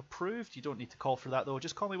 startup approved. You don't need to call for that though.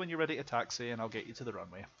 Just call me when you're ready to taxi and I'll get you to the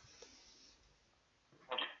runway.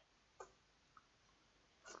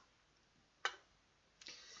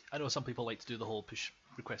 I know some people like to do the whole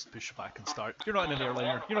request push back and start. You're not in an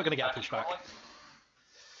airliner. You're not going to get a pushback.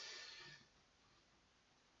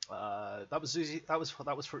 That was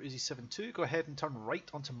for Uzi 7-2. Go ahead and turn right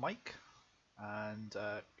onto Mike, and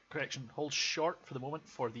correction, hold short for the moment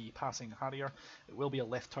for the passing Harrier. It will be a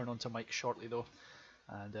left turn onto Mike shortly though,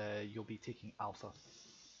 and you'll be taking Alpha.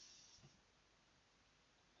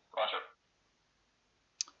 Roger.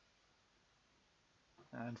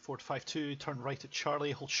 And 4-5-2, turn right at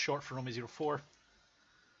Charlie, hold short for runway 04.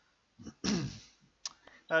 Uzi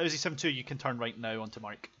 7-2, you can turn right now onto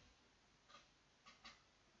Mark.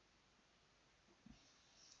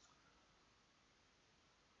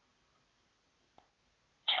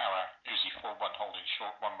 Tower, Uzi 4-1 holding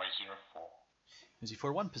short, runway 04. Uzi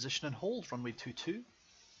 4-1, position and hold, runway 22.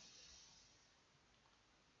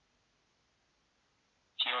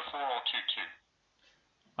 04 or 22?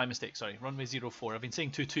 My mistake, sorry, runway 04. I've been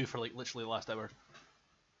saying 22 for like literally the last hour.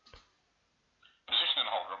 Position and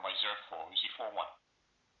hold, runway 04, Uzi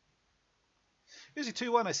 4-1. Uzi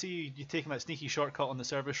 2-1, I see you taking that sneaky shortcut on the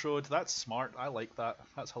service road. That's smart, I like that.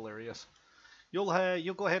 That's hilarious. You'll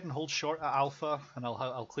go ahead and hold short at Alpha, and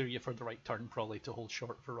I'll clear you for the right turn probably to hold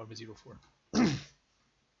short for runway 04.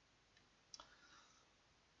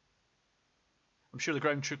 I'm sure the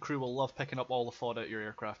ground crew will love picking up all the FOD out of your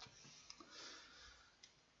aircraft.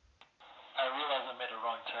 I realized I made a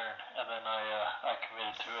wrong turn, and then I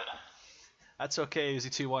committed to it. That's okay, Uzi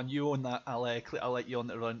 2-1. You own that. I'll let you on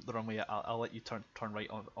the runway. I'll let you turn right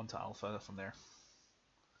onto Alpha from there.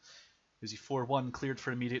 Uzi 4-1 cleared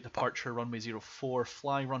for immediate departure. Runway 04.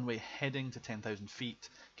 Fly runway heading to 10,000 feet.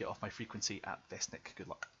 Get off my frequency at Vesnik. Good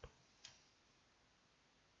luck.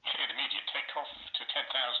 Cleared immediate takeoff to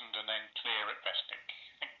 10,000 and then clear at Vesnik.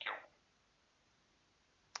 Thank you.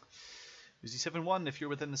 Uzi 7-1, if you're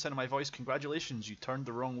within the sound of my voice, congratulations, you turned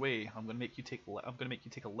the wrong way. I'm going to make you take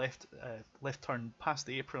a left turn past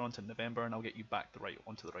the apron onto November, and I'll get you back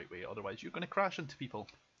onto the right way. Otherwise, you're going to crash into people.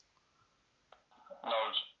 Nose.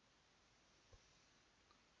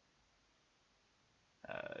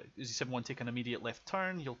 Uzi 7-1, take an immediate left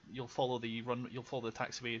turn. You'll follow the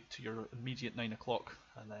taxiway to your immediate 9 o'clock,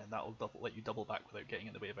 and then that'll let you double back without getting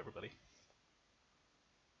in the way of everybody.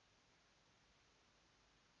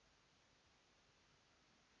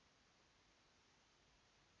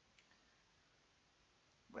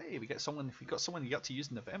 Hey, we got someone you got to use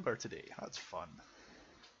in November today. That's fun.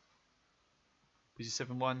 Uzi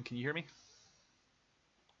 7-1, can you hear me?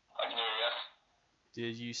 I can hear you,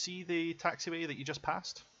 yes. Did you see the taxiway that you just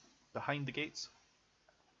passed? Behind the gates?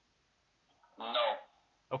 No.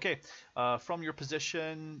 Okay, from your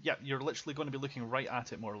position, yeah, you're literally going to be looking right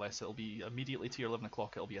at it more or less. It'll be immediately to your 11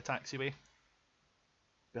 o'clock, it'll be a taxiway.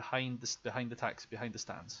 Behind the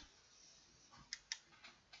stands.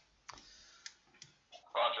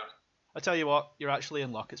 Roger. I tell you what, you're actually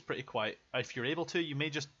in luck. It's pretty quiet. If you're able to, you may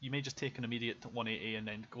just take an immediate 180 and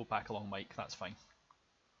then go back along Mike. That's fine.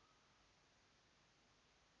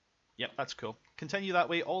 Yep, that's cool. Continue that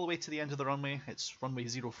way all the way to the end of the runway. It's runway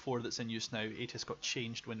 04 that's in use now. ATC got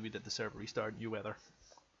changed when we did the server restart. New weather.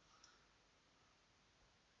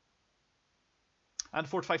 And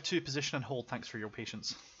 452 position and hold. Thanks for your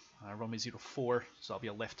patience. Runway 04, so that'll be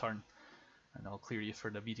a left turn, and I'll clear you for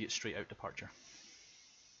an immediate straight out departure.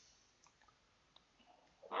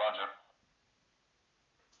 Roger.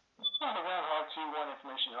 Ground Hog 2-1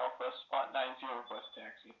 information Alpha, spot 90 request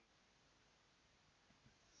taxi.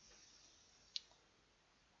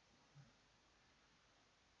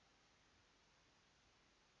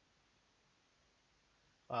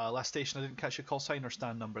 Last station, I didn't catch your call sign or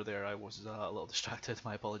stand number there. I was a little distracted.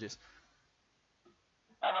 My apologies.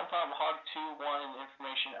 No problem. Hog 2-1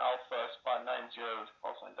 information Alpha, spot 90,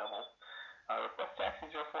 call sign double. Request taxi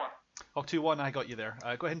 04. Hog 2-1, I got you there.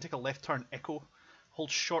 Go ahead and take a left turn Echo. Hold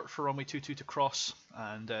short for runway 22 to cross,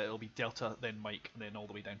 and it'll be Delta, then Mike, and then all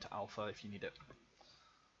the way down to Alpha if you need it.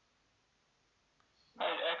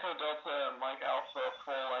 Right, Echo Delta, Mike Alpha,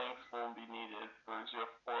 full length will be needed for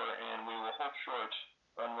 04, and we will hold short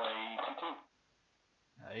runway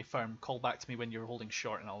 22. firm. Call back to me when you're holding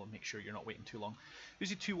short and I'll make sure you're not waiting too long.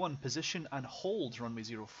 Uzi 2-1, position and hold runway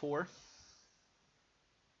 04.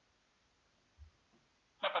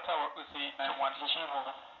 Papa Tower, Uzi 9-1, position and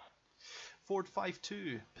hold. Ford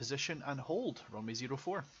 5-2, position and hold runway 04.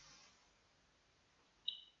 Ford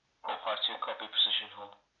 5-2, copy, position,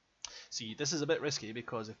 hold. See, this is a bit risky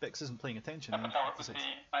because if Bix isn't paying attention, Papa Tower, Uzi 9-1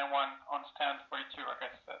 on stand 42,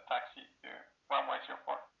 request taxi to runway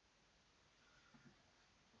 04.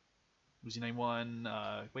 Uzi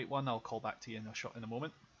 9-1, wait one, I'll call back to you in a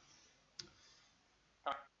moment.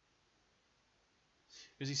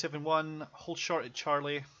 Uzi 7-1, hold short at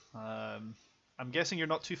Charlie. I'm guessing you're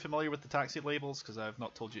not too familiar with the taxi labels because I've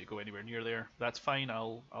not told you to go anywhere near there. That's fine.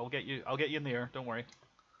 I'll get you in the air. Don't worry.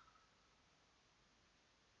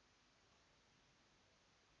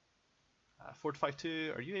 Ford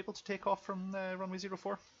 5-2, are you able to take off from runway 04?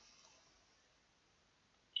 452,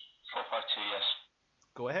 yes.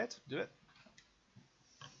 Go ahead, do it.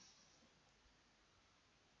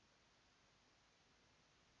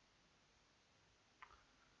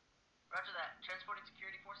 Roger that. Transporting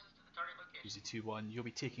security forces to the target location. Uzi 2-1, you'll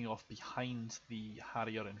be taking off behind the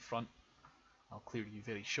Harrier in front. I'll clear you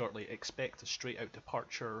very shortly. Expect a straight out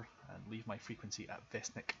departure and leave my frequency at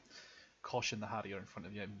Vestnik. Caution the Harrier in front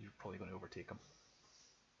of you and you're probably going to overtake him.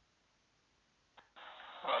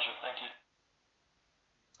 Roger, thank you.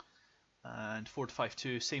 And Ford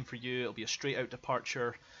 5-2, same for you. It'll be a straight out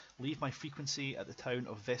departure. Leave my frequency at the town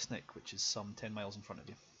of Vestnik, which is some 10 miles in front of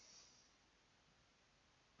you.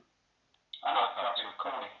 Traffic,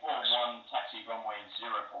 code 41, taxi runway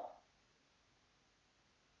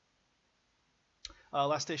 04.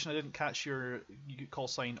 Last station, I didn't catch your call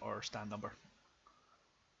sign or stand number.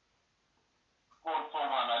 Code 41,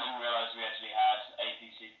 I didn't realise we actually had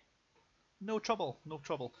ATC. No trouble, no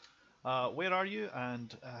trouble. Where are you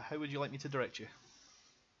and how would you like me to direct you?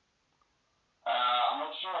 I'm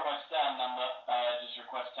not sure of my stand number, just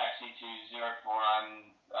request taxi to 04.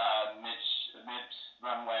 I'm mid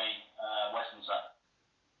runway western side.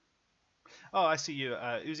 Oh, I see you.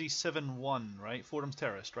 Uzi 7-1, right? Forum's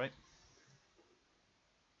terrorist, right?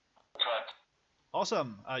 Correct.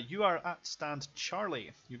 Awesome. You are at stand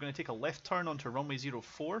Charlie. You're going to take a left turn onto runway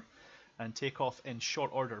 04 and take off in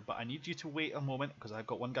short order, but I need you to wait a moment because I've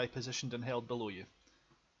got one guy positioned and held below you.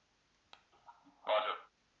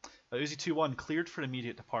 Roger. Uzi 2-1, cleared for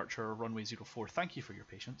immediate departure, runway 04. Thank you for your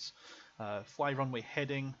patience. Fly runway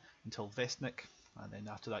heading until Vestnik, and then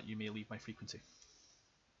after that you may leave my frequency.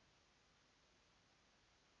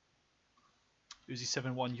 Uzi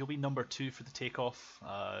 7-1, you'll be number 2 for the takeoff.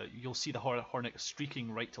 You'll see the Hornet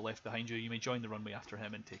streaking right to left behind you. You may join the runway after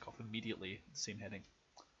him and take off immediately, same heading.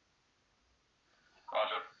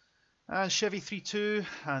 Roger. Chevy 3-2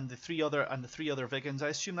 and the three other Vigans. I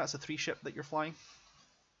assume that's a 3-ship that you're flying.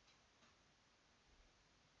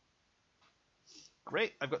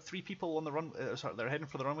 Great, I've got 3 people on the run. Sorry, they're heading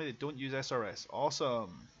for the runway. They don't use SRS.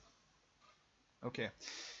 Awesome. Okay.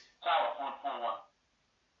 Tower, Ford 41.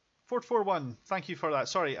 Ford 41, thank you for that.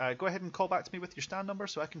 Sorry, go ahead and call back to me with your stand number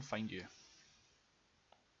so I can find you.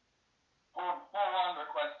 Ford 41,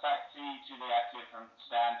 request taxi to the active from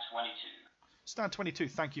stand 22. Stand 22,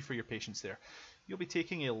 thank you for your patience there. You'll be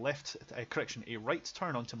taking a right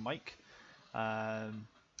turn onto Mike.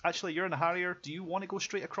 Actually, you're in a Harrier. Do you want to go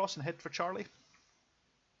straight across and head for Charlie?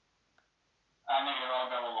 Negative, I'll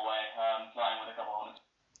go all the way. I'm flying with a couple Hornets.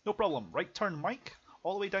 No problem. Right turn Mike,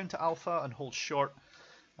 all the way down to Alpha and hold short.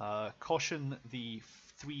 Caution the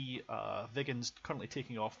 3 Vigans currently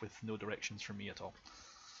taking off with no directions from me at all.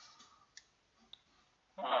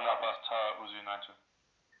 Uzi 92.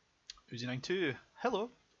 Uzi 92, hello.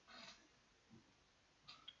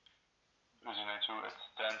 Uzi 92, it's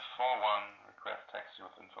stand 41, request taxi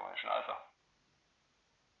with information Alpha.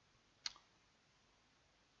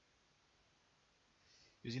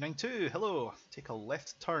 Uzi 92, hello. Take a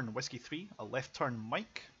left turn Whiskey 3, a left turn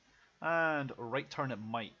Mike, and a right turn at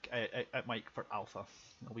Mike for Alpha.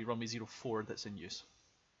 It'll be runway 04 that's in use.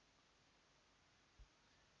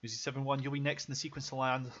 Uzi 7-1, you'll be next in the sequence to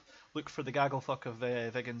land. Look for the gagglefuck of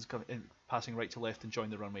Vigans passing right to left and join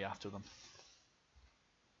the runway after them.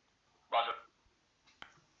 Roger.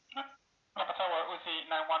 Papa Tower, Uzi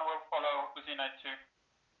 9-1 will follow Uzi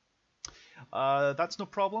 9-2. That's no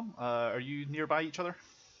problem. Are you nearby each other?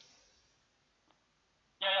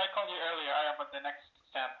 Yeah, I called you earlier. I am at the next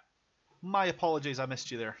stand. My apologies, I missed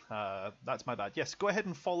you there. That's my bad. Yes, go ahead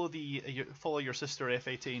and follow your sister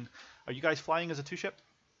F-18. Are you guys flying as a 2-ship?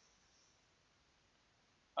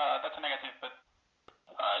 That's a negative, but...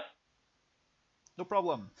 No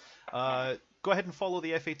problem. Go ahead and follow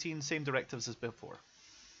the F-18, same directives as before.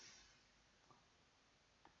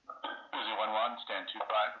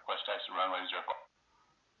 25, request taxi runway 04.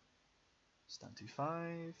 Stand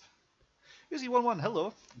 25. Uzi 11,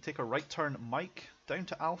 hello. Take a right turn Mike down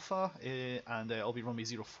to Alpha, and I'll be runway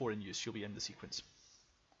 04 in use. You'll be in the sequence.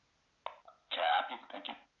 Copy, thank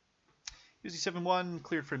you. Uzi 71,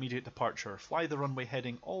 cleared for immediate departure. Fly the runway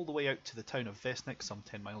heading all the way out to the town of Vesnik, some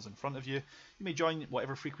 10 miles in front of you. You may join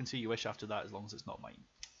whatever frequency you wish after that, as long as it's not mine.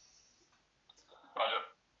 Roger.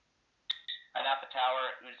 Anapa Tower,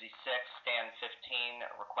 Uzi 6, stand 15,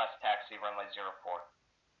 request taxi, runway 04.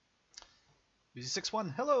 Uzi 61,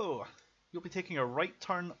 hello! You'll be taking a right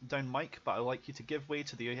turn down Mike, but I'd like you to give way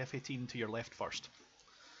to the F-18 to your left first.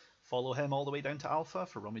 Follow him all the way down to Alpha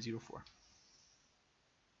for runway 04.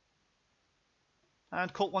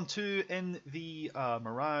 And Colt 12 in the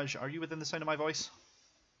Mirage, are you within the sound of my voice?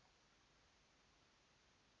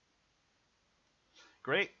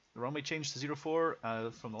 Great, the runway changed to 04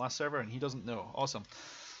 from the last server and he doesn't know. Awesome.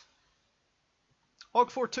 Hog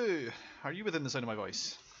 42, are you within the sound of my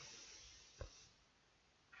voice?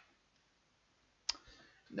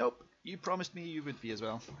 Nope, you promised me you would be as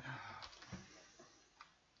well.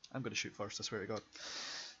 I'm going to shoot first, I swear to God.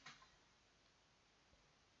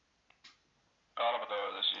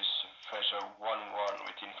 This is Phaser 11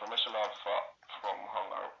 with information Alpha from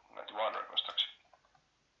Hangar 91, request taxi.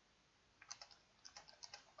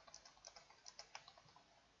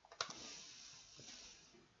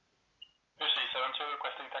 Uzi 72,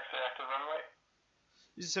 requesting taxi active runway.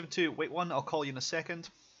 Uzi 72, wait one, I'll call you in a second.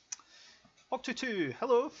 Hog 22,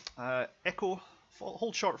 hello. Echo,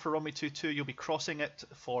 hold short for runway 22. You'll be crossing it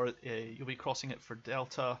for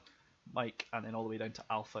Delta, Mike, and then all the way down to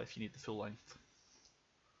Alpha if you need the full length.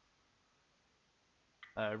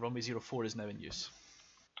 Runway 04 is now in use.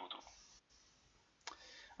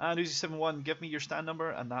 And Uzi 71, give me your stand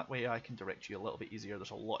number, and that way I can direct you a little bit easier.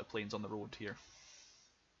 There's a lot of planes on the road here.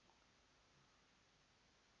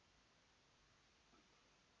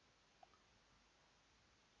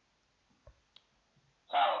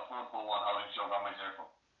 Tower 441, holding short runway 04.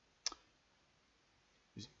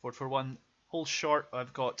 441, hold short.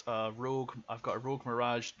 I've got a Rogue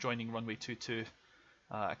Mirage joining runway 22.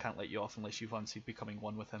 I can't let you off unless you fancy becoming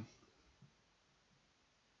one with him.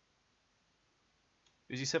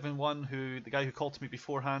 Uzi 71, the guy who called to me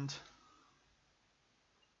beforehand.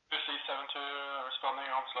 Uzi 72,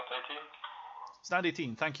 responding on slot 18. Stand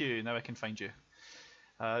 18, thank you, now I can find you.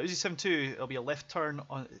 Uzi 72, it'll be a left turn,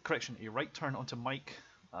 a right turn onto Mike,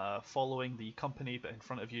 following the company but in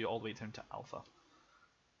front of you all the way down to Alpha.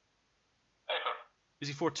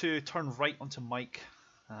 Uzi 42, turn right onto Mike,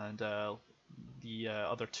 and the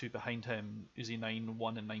other two behind him, Uzi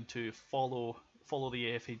 91 and 92, follow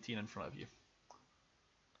the F-18 in front of you.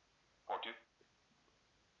 42.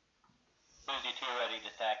 Uzi 2 ready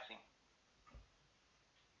to taxi.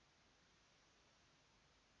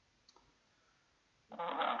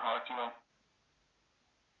 Around Hog 21.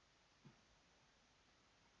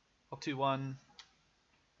 Hog 21,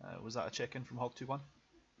 was that a check-in from Hog 21?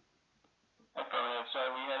 Sorry,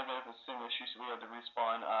 we had a bit of a sim issue, so we had to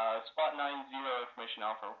respawn. Spot 90, information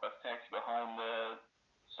Alpha, request taxi behind the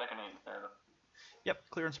second aid there. Yep,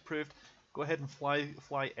 clearance approved. Go ahead and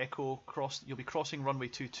fly Echo. You'll be crossing runway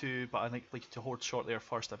 22, but I'd like you to hold short there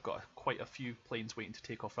first. I've got quite a few planes waiting to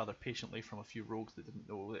take off rather patiently from a few rogues that didn't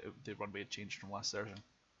know that the runway had changed from last version.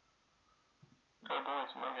 Good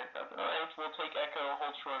boys, we'll get that. Alright, we'll take Echo,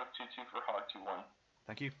 hold short of 22 for Hog 21.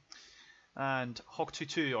 Thank you. And Hog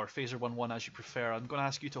 22 or Phaser 11 as you prefer. I'm going to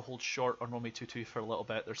ask you to hold short on runway 22 for a little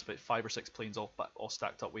bit. There's about 5 or 6 planes all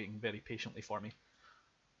stacked up waiting very patiently for me.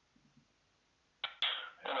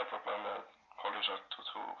 Yeah, no problem. Holding short to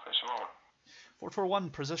Phaser 11. 441,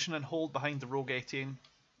 position and hold behind the Rogue 18,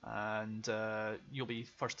 and you'll be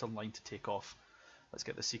first in line to take off. Let's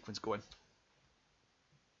get the sequence going.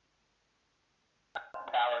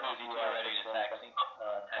 Tower, Uzi 2 ready to taxi.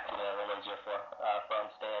 Taxi to runway 04, from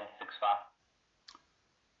stand 65.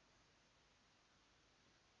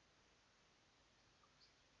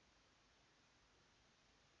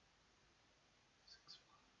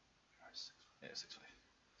 Yeah, 6-5.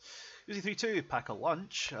 Uzi 32, pack a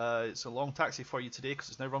lunch. It's a long taxi for you today because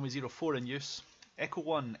it's now runway 04 in use. Echo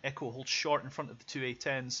 1, Echo hold short in front of the two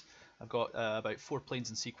A10s. I've got about 4 planes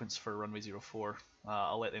in sequence for runway 04.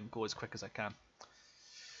 I'll let them go as quick as I can.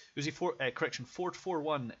 Uzi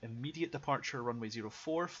 441, immediate departure runway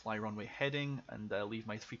 04, fly runway heading, and leave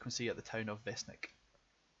my frequency at the town of Vesnik.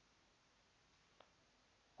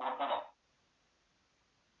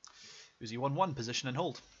 Uzi 11, position and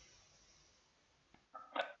hold.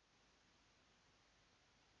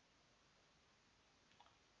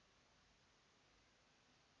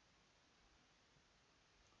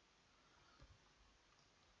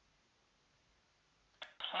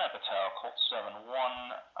 Colt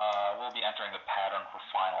 7-1. We'll be entering the pattern for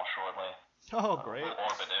final shortly. Oh, great. We'll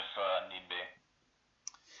orbit if need be.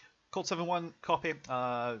 Colt 7-1, copy.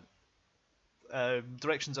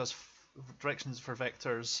 Directions for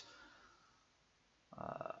vectors.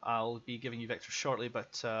 I'll be giving you vectors shortly,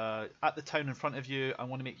 but at the town in front of you, I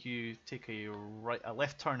want to make you take a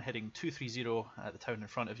left turn heading 230 at the town in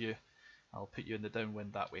front of you. I'll put you in the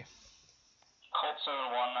downwind that way. Colt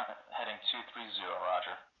 7-1 heading 230,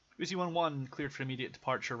 roger. Uzi 1-1 cleared for immediate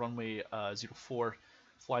departure, runway 04.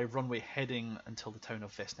 Fly runway heading until the town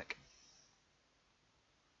of Vesnik.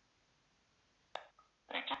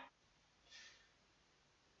 Thank you.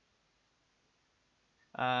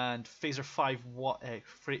 And phaser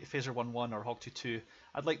 1-1 or Hog 2-2.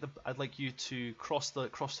 I'd like you to cross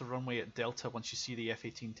the runway at Delta once you see the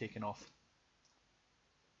F-18 taking off.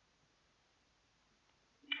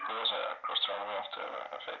 Cross the runway after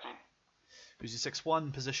F-18. Uzi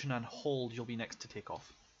 6-1, position and hold. You'll be next to take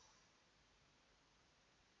off.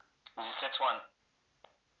 Uzi 6-1.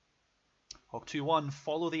 Hog 2-1,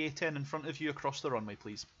 follow the A-10 in front of you across the runway,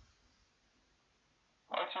 please.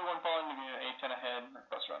 Hog 2-1 following the A-10 ahead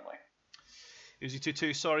across the runway. Uzi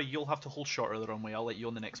 2-2, sorry, you'll have to hold short of the runway. I'll let you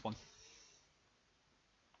on the next one.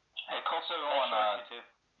 Hey, Colt 7-1,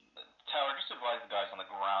 Tower, just advise the guys on the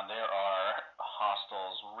ground. There are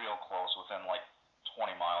hostiles real close, within like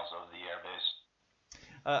 20 miles of the airbase.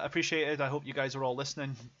 Appreciated. I hope you guys are all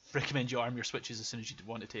listening. Recommend you arm your switches as soon as you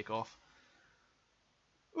want to take off.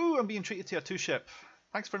 Ooh, I'm being treated to a 2-ship.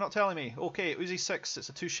 Thanks for not telling me. Okay, Uzi 6, it's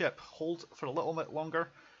a 2-ship. Hold for a little bit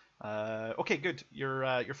longer. Okay, good.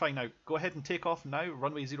 You're fine now. Go ahead and take off now.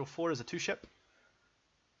 Runway 04 is a 2-ship.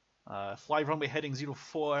 Fly runway heading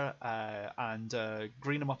 04 and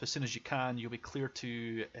green them up as soon as you can. You'll be cleared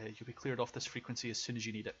off this frequency as soon as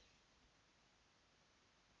you need it.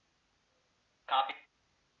 Copy.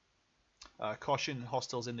 Caution,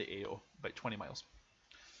 hostiles in the AO, about 20 miles.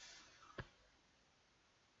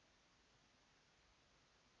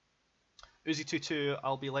 Uzi 2-2,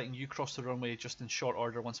 I'll be letting you cross the runway just in short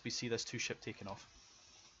order once we see this 2-ship taking off.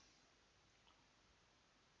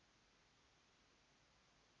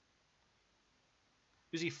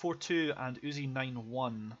 Uzi 4-2 and Uzi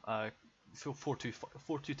 9-1,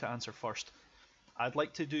 4-2 to answer first. I'd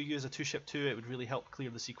like to do you as a 2-ship too. It would really help clear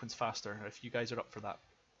the sequence faster if you guys are up for that.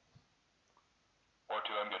 4-2,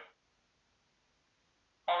 I'm good.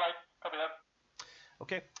 Alright, copy that.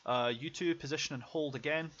 Okay, you two position and hold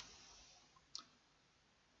again.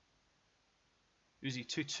 Uzi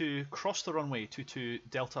 2-2, cross the runway, 2-2,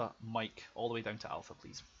 Delta, Mike, all the way down to Alpha,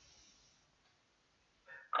 please.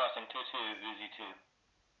 Crossing 2-2,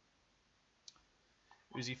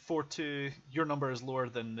 Uzi 2. Uzi 4-2, your number is lower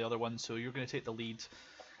than the other one, so you're going to take the lead.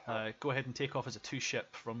 Go ahead and take off as a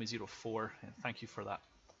 2-ship, runway 04, and thank you for that.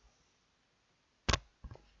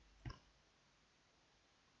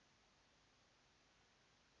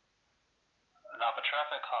 Napa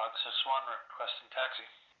traffic, Hog 6-1, requesting taxi.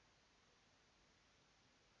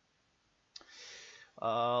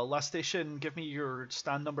 Last station, give me your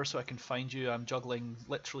stand number so I can find you. I'm juggling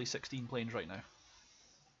literally 16 planes right now.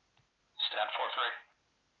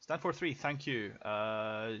 Stand 4-3. Stand 4-3, thank you.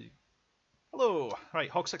 Hello. Right,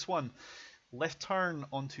 Hog 6-1. Left turn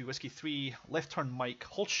onto Whiskey 3. Left turn Mike.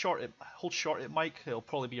 Hold short at Mike. It'll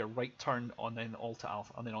probably be a right turn on then all to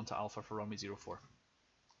Alpha, and then onto Alpha for runway 04. 6-1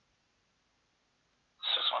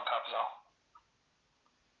 copies all.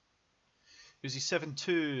 Uzi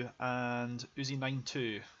 7-2 and Uzi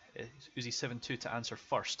 9-2. Uzi 7-2 to answer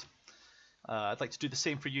first. I'd like to do the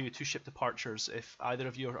same for you, 2-ship departures. If either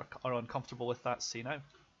of you are uncomfortable with that, say now. 7-2,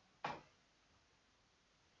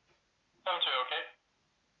 okay.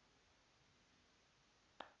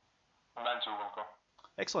 9-2 will go.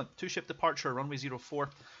 Excellent. 2-ship departure, runway 04. 7-2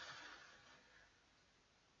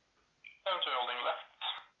 holding left.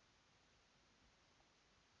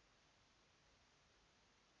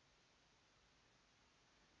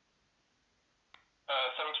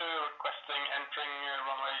 Requesting entering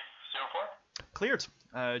runway 04. Cleared.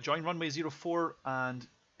 Join runway 04 and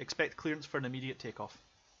expect clearance for an immediate takeoff.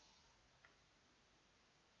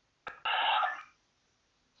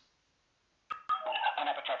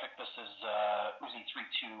 Napa traffic, this is Uzi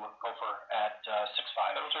 3-2 Gopher at 6-5.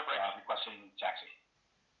 Requesting taxi.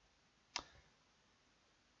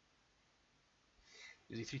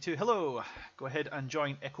 Uzi 3-2, hello. Go ahead and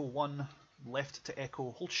join Echo 1 left to Echo.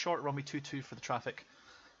 Hold short runway 22 for the traffic.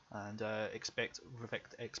 And expect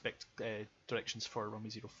directions for runway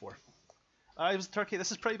 04. It was Turkey.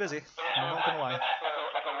 This is pretty busy. I'm not going to lie.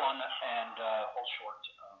 Echo 1 and hold short of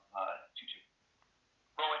 22.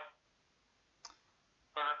 Rolling.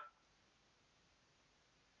 Burner.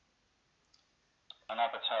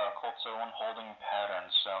 Napa Tower, Colt 71 holding pattern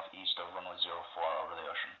southeast of runway 04 over the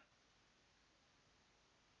ocean.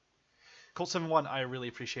 Colt 71, I really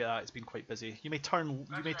appreciate that. It's been quite busy. You may turn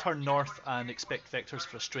north and expect vectors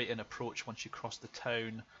for a straight-in approach once you cross the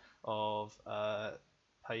town of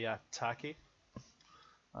Payataki.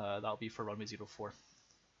 That'll be for runway 04.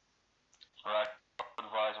 Right.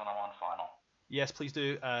 Advise when I'm on final. Yes, please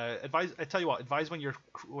do. Advise. I tell you what. Advise when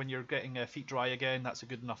you're getting feet dry again. That's a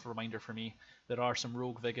good enough reminder for me. There are some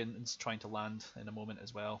rogue Vigans trying to land in a moment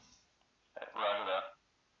as well. Roger that.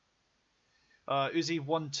 Uzi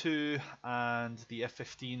 1-2 and the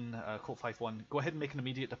F-15 Colt 5-1. Go ahead and make an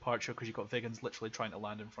immediate departure because you've got Vigans literally trying to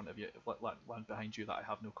land in front of you, land behind you that I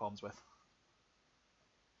have no comms with.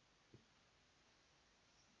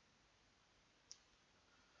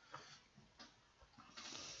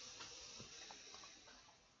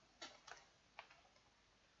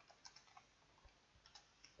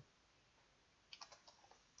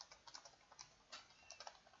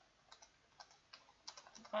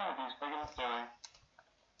 How are these Vigans doing?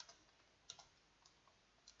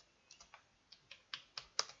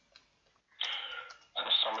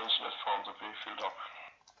 There's some insulate form to be filled up.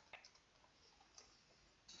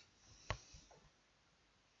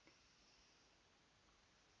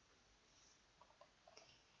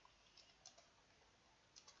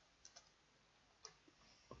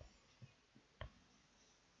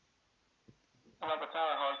 Napa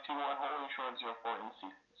Tower, Hog 2-1, holding short 04 in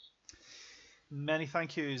sequence. Many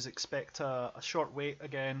thank yous. Expect a short wait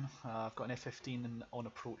again. I've got an F-15 on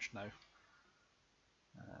approach now.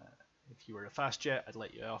 If you were a fast jet, I'd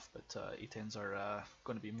let you off, but A-10s are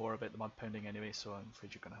going to be more about the mud pounding anyway, so I'm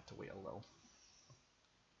afraid you're going to have to wait a little.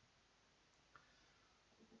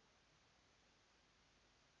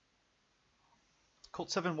 Colt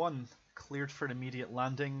 7-1, cleared for an immediate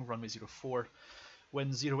landing, runway 04,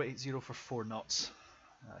 wind 080 for 4 knots,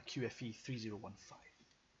 QFE 3015.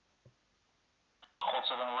 Colt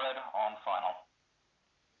 7 red on final.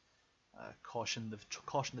 Caution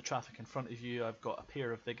the traffic in front of you. I've got a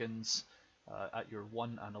pair of Vigans at your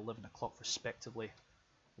 1 and 11 o'clock respectively,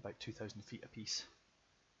 about 2,000 feet apiece.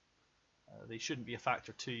 They shouldn't be a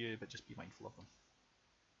factor to you, but just be mindful of them.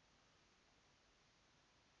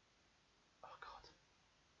 Oh god.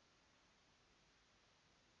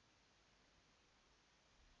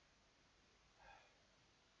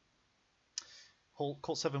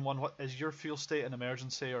 Colt 7-1, what is your fuel state in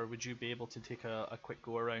emergency, or would you be able to take a quick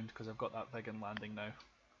go around, because I've got that Vigan landing now?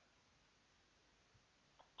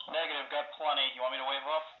 Negative, got plenty. You want me to wave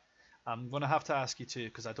off? I'm going to have to ask you to,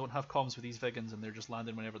 because I don't have comms with these Vigans and they're just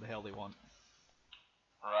landing whenever the hell they want.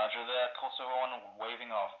 Roger that. Colt 71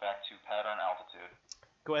 waving off back to pattern altitude.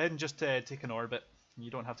 Go ahead and just take an orbit.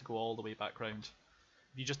 You don't have to go all the way back round.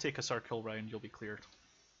 If you just take a circle round, you'll be cleared.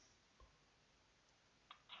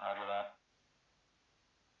 Roger that.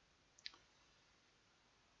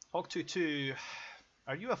 Hog 2-2,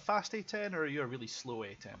 are you a fast A10 or are you a really slow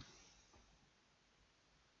A10?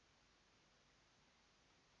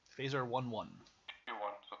 Phaser 1-1. 2-1,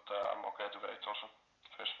 but I'm okay to wait also.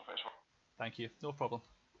 Phase 1. Thank you, no problem.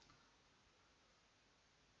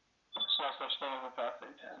 It's no such thing as a fast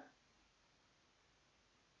A10.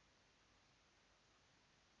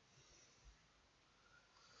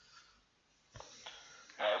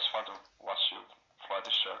 Yeah, it's fun to watch you fly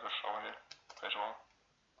this circus over here. Phase 1.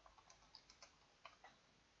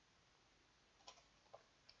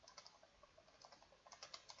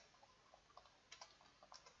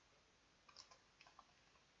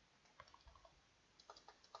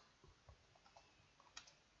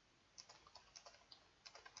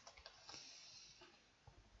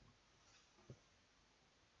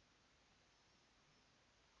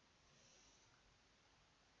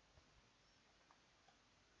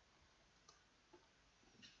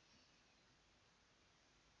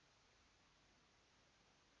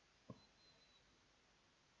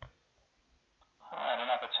 Alright,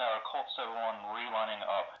 Napa Tower, Colt 71 relining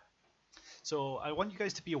up. So I want you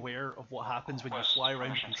guys to be aware of what happens when you fly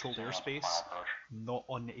around controlled airspace,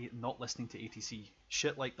 not listening to ATC.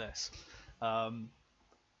 Shit like this.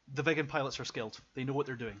 The Vigan pilots are skilled. They know what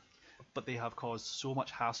they're doing. But they have caused so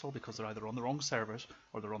much hassle because they're either on the wrong servers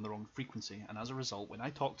or they're on the wrong frequency. And as a result, when I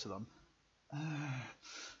talk to them,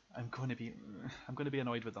 I'm going to be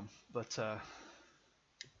annoyed with them. But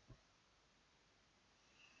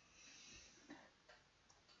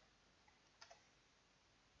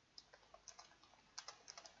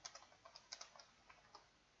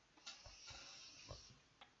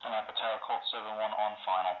Napa Tower, Colt 71 on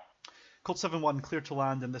final. Colt 7-1, clear to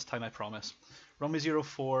land, and this time I promise. Runway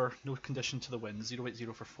 04, no condition to the wind, 080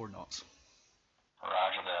 for 4 knots.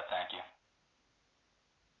 Roger that, thank you.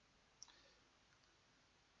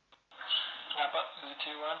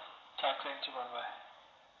 runway.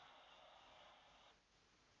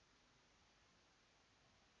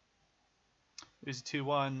 Uzi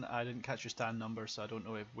 2-1, I didn't catch your stand number, so I don't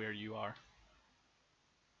know where you are.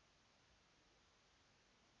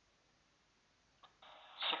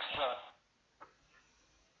 67.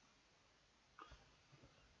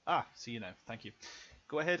 Ah, see you now, thank you.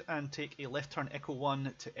 Go ahead and take a left turn Echo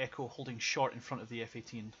 1 to Echo holding short in front of the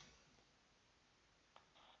F-18.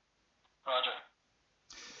 Roger.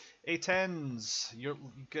 A-10s,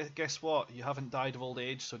 guess what? You haven't died of old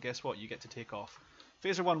age, so guess what? You get to take off.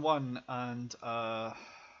 Phaser 1-1 and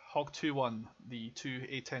Hog 2-1, the two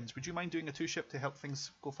A-10s. Would you mind doing a two-ship to help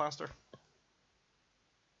things go faster? 2-1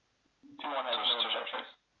 has no objections.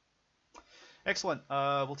 Excellent.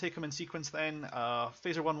 We'll take them in sequence then.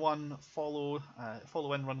 Phaser 1-1,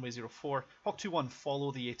 follow in runway 04. Hog 2-1,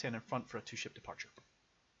 follow the A-10 in front for a two-ship departure.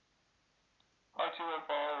 Hog 2-1,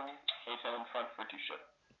 follow A-10 in front for two-ship.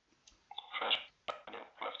 Fresh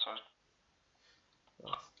left side.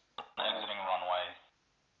 Exiting runway.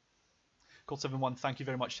 Colt 7-1, thank you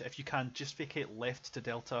very much. If you can, just vacate left to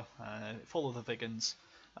Delta, follow the Vigans,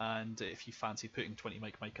 and if you fancy putting 20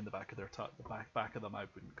 Mike in the back of their back of them, I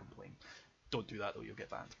wouldn't complain. Don't do that though, you'll get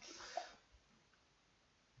banned.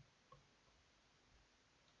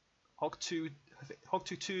 Hog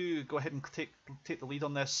 2-2, go ahead and take the lead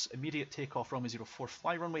on this. Immediate takeoff, runway 04,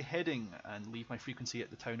 fly runway heading, and leave my frequency at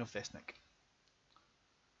the town of Vesnik.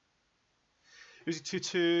 Uzi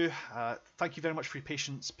 2-2, thank you very much for your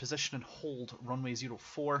patience. Position and hold runway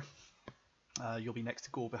 04. You'll be next to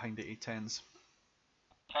go behind the A-10s.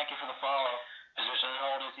 Thank you for the follow. Position and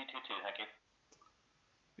hold Uzi 2-2, thank you.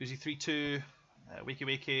 Uzi 3-2, wakey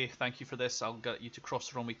wakey, thank you for this. I'll get you to cross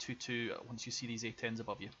the runway 22 once you see these A-10s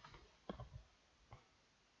above you.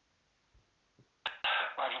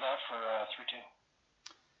 Roger that for 3-2.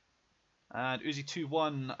 And Uzi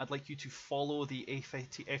 2-1, I'd like you to follow the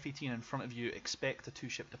F-18 in front of you, expect a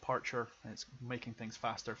two-ship departure, it's making things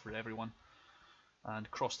faster for everyone, and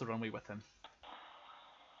cross the runway with him.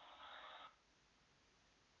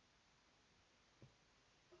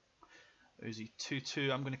 Uzi 2-2,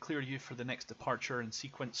 I'm going to clear you for the next departure in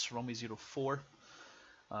sequence, runway 04.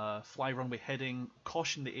 Fly runway heading,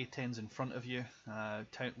 caution the A-10s in front of you,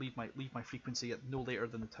 leave my frequency at no later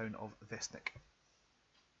than the town of Vesnik.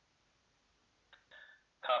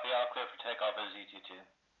 Copy, all clear for takeoff Uzi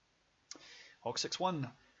 2-2. Hog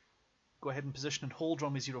 6-1, go ahead and position and hold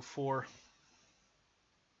runway 04.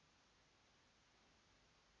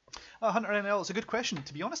 Hunter NL, it's a good question.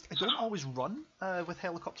 To be honest, I don't always run with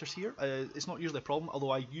helicopters here. It's not usually a problem,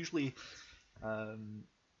 although I usually,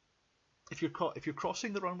 if you're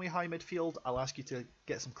crossing the runway high midfield, I'll ask you to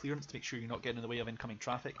get some clearance to make sure you're not getting in the way of incoming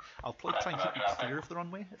traffic. I'll probably try and keep you clear of the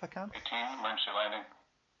runway if I can. 18, emergency landing.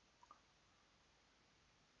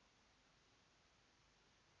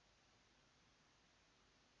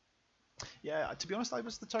 Yeah, to be honest, I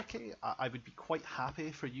was the turkey. I would be quite happy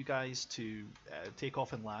for you guys to take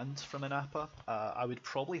off and land from Anapa. I would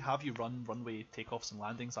probably have you run runway takeoffs and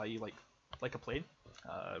landings, i.e. like a plane,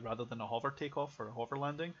 rather than a hover takeoff or a hover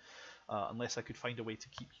landing, unless I could find a way to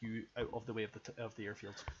keep you out of the way of the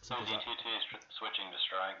airfield. Uzi 2-2 is switching to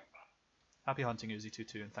strike. Happy hunting, Uzi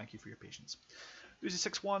 2-2, and thank you for your patience. Uzi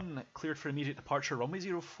 6-1, cleared for immediate departure, runway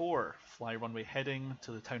 04, fly runway heading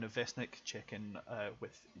to the town of Vesnik, check in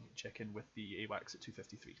with the AWACS at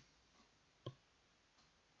 253. 6-1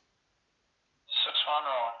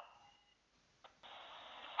 rolling.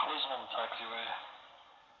 Closing on the taxiway.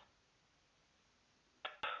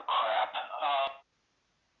 Crap.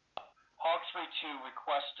 Hog 3-2,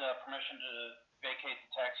 request permission to vacate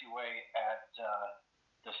the taxiway at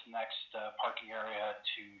this next parking area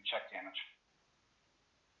to check damage.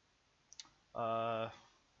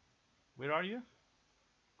 Where are you?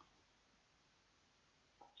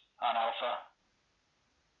 On Alpha.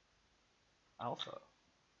 Alpha.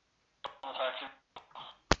 On taxi.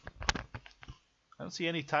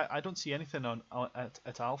 I don't see anything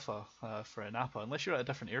at Alpha for Anapa, unless you're at a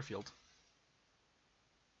different airfield.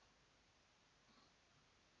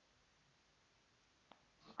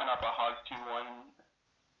 Anapa Hog 2-1,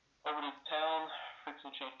 over to town,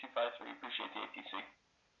 frequency change 253, appreciate the ATC.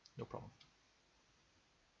 No problem.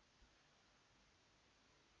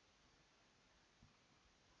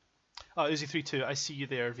 Uzi 3-2, I see you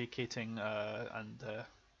there vacating,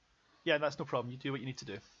 yeah, that's no problem. You do what you need to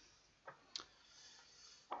do.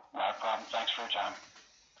 No problem. Thanks for your time.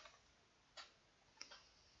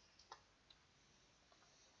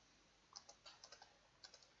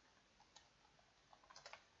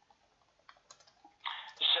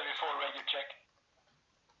 Chevy 4, radio check.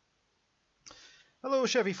 Hello,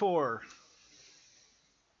 Chevy 4.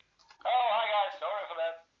 Oh, hi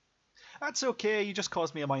That's okay, you just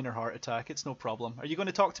caused me a minor heart attack, it's no problem. Are you going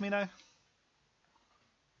to talk to me now? Yeah,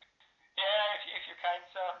 if you're kind,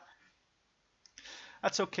 sir.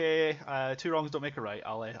 That's okay, 2 wrongs don't make a right,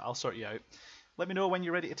 I'll sort you out. Let me know when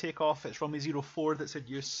you're ready to take off, it's runway 04 that's in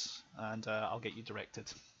use, and I'll get you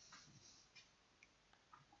directed.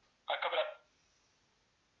 I copy that.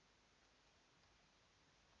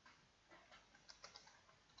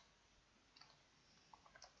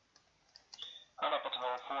 Anna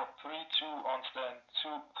Patel 432 on stand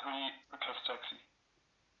 23, request taxi.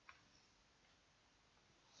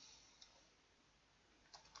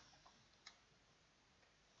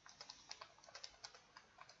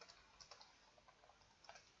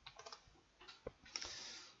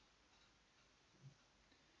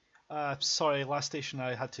 Sorry, last station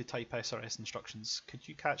I had to type SRS instructions. Could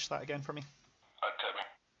you catch that again for me? Typing.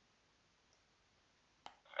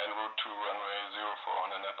 En route to runway 04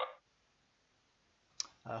 on Anapa.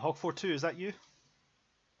 Hog 42, is that you?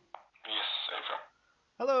 Yes, April.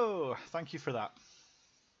 Hello, thank you for that.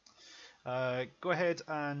 Go ahead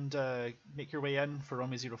and make your way in for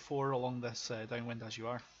runway 04 along this downwind as you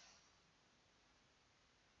are.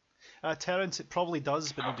 Terrence, it probably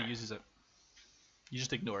does, but nobody uses it. You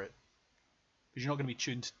just ignore it. Because you're not going to be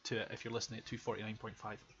tuned to it if you're listening at 249.5. By the way,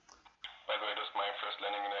 this is my first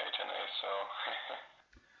landing in the A10A, so...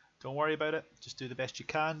 Don't worry about it, just do the best you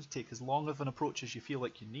can, take as long of an approach as you feel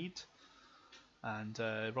like you need. And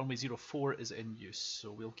runway 04 is in use,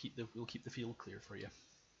 so we'll keep the field clear for you.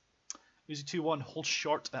 Uzi 21, hold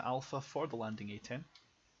short at Alpha for the landing A10. You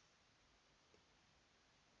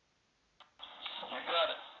got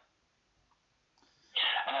it.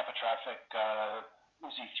 Anapa traffic,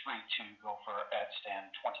 Uzi 32, go for at stand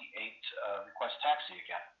 28, request taxi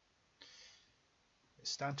again.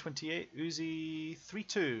 Stand 28, Uzi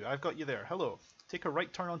 32, I've got you there. Hello. Take a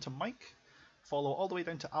right turn onto Mike. Follow all the way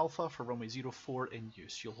down to Alpha for runway 04 in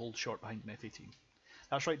use. You'll hold short behind an F-18.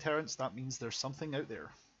 That's right, Terrence. That means there's something out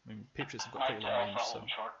there. I mean, Patriots have got pretty long range, so... Hold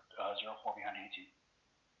short, 04 behind 18.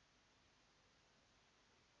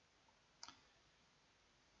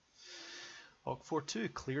 Hog 42,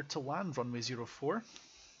 cleared to land runway 04.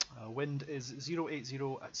 Wind is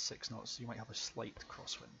 080 at 6 knots, so you might have a slight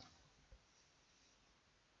crosswind.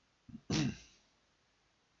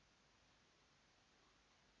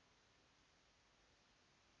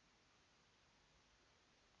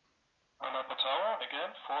 Anapa Tower,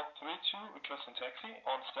 again, 432, requesting taxi,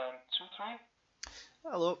 on stand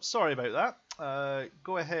 23. Hello, sorry about that.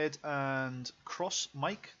 Go ahead and cross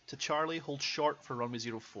Mike to Charlie, hold short for runway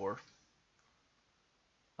 04.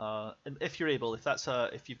 And if you're able, if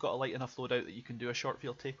you've got a light enough loadout that you can do a short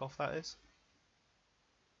field takeoff, that is.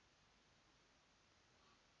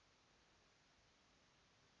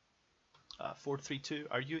 Uh, 432,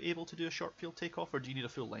 are you able to do a short field takeoff, or do you need a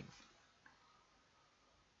full length?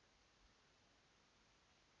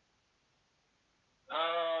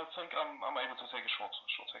 I think I'm able to take a short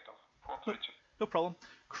takeoff. 432. No problem.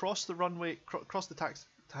 Cross the runway, cross the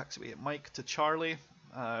taxiway at Mike to Charlie.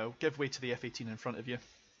 Give way to the F-18 in front of you.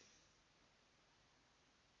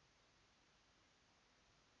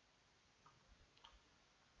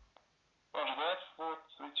 Roger that,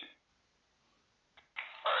 432.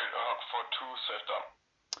 Alright, 42, safe down.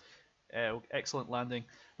 Excellent landing.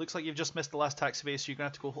 Looks like you've just missed the last taxiway, so you're going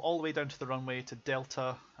to have to go all the way down to the runway to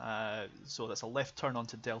Delta. So that's a left turn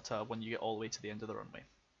onto Delta when you get all the way to the end of the runway.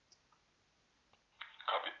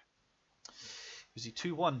 Copy. Uzi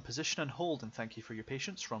 21, position and hold, and thank you for your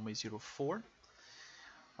patience. Runway 04.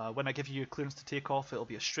 When I give you clearance to take off, it'll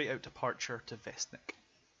be a straight out departure to Vestnik.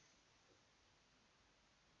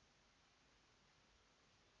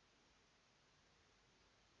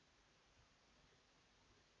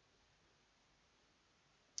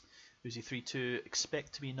 Uzi 32,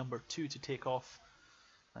 expect to be number 2 to take off.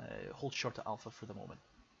 Hold short at Alpha for the moment.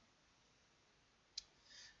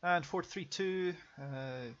 And 432,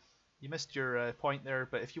 you missed your point there,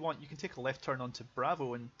 but if you want, you can take a left turn onto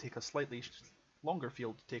Bravo and take a slightly longer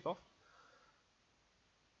field to take off.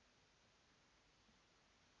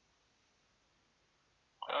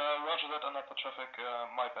 Roger that, Anapa traffic,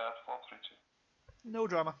 my bad, 432. No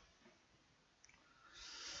drama.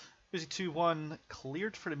 Uzi 21,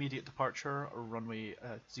 cleared for immediate departure, runway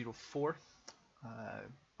 04,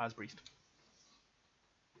 as briefed.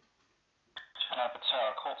 Anapa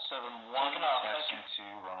Tower, Colt 71, passing to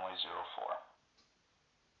runway 04.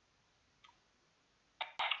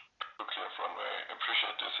 Clear runway,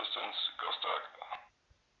 appreciate the assistance, go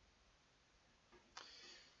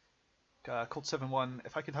start. Colt 71,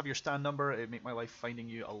 if I could have your stand number, it'd make my life finding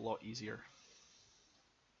you a lot easier.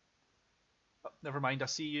 never mind, I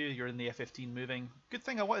see you, you're in the F-15 moving. Good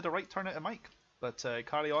thing I wanted a right turn out of Mike, but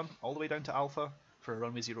carry on, all the way down to Alpha for a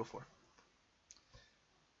runway 04.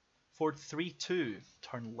 Ford 32,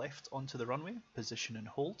 turn left onto the runway, position and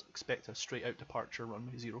hold, expect a straight out departure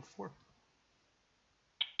runway 04.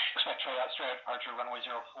 Expect straight out departure runway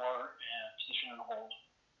 04 and position and hold.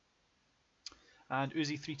 And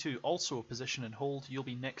Uzi 32, also position and hold, you'll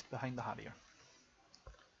be next behind the Harrier.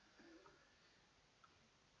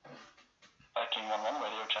 Viking 1-1,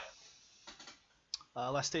 radio check.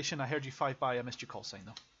 Last station, I heard you 5 by, I missed your call sign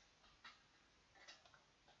though.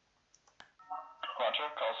 Roger,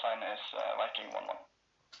 call sign is Viking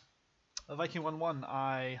 1-1. Viking 1-1,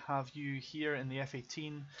 I have you here in the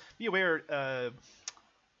F-18. Be aware,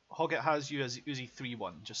 Hoggit has you as Uzi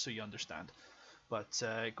 3-1, just so you understand. But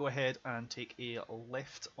go ahead and take a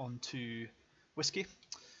left onto Whiskey,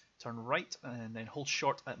 turn right, and then hold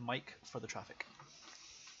short at Mike for the traffic.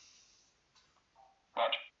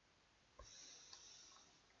 Roger.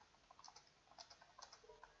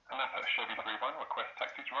 And that's a Chevy 3-1, request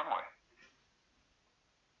taxi to runway.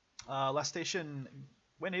 Last station,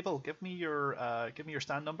 when able, give me your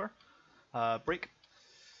stand number. Break.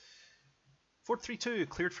 Ford 32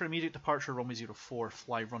 cleared for immediate departure runway 04,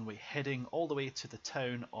 fly runway heading all the way to the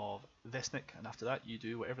town of Vesnik, and after that you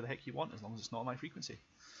do whatever the heck you want as long as it's not on my frequency.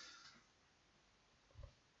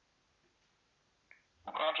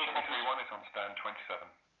 Chevy 3-1 is on stand 27.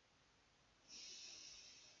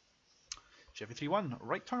 Chevy 3-1,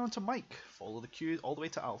 right turn onto Mike, follow the queue all the way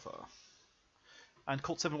to Alpha. And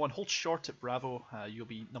Colt 7-1, hold short at Bravo, you'll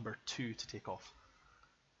be number 2 to take off.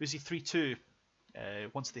 Uzi 3-2,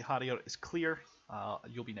 once the Harrier is clear,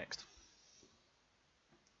 you'll be next.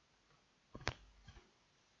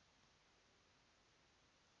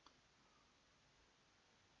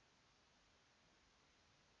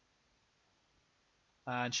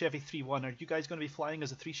 And Chevy 3-1, are you guys going to be flying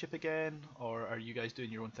as a 3-ship again, or are you guys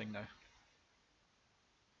doing your own thing now?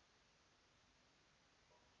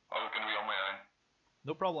 I was going to be on my own.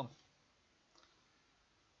 No problem.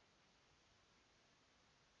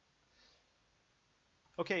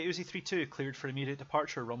 Okay, Uzi 3-2, cleared for immediate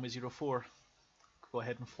departure, runway 04. Go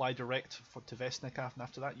ahead and fly direct to Vesnik, and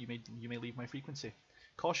after that you may leave my frequency.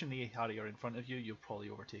 Caution the Harrier in front of you, you'll probably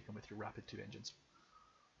overtake him with your rapid 2 engines.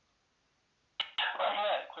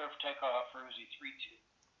 Right, clear for takeoff for Uzi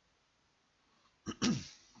 3-2.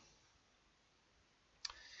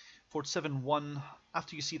 Ford 7-1,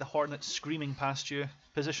 after you see the Hornet screaming past you,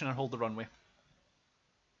 position and hold the runway.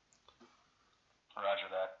 Roger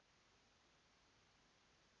that.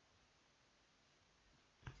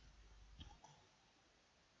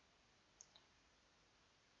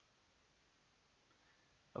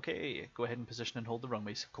 Okay, go ahead and position and hold the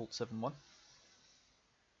runways, Colt 7-1.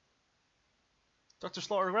 Dr.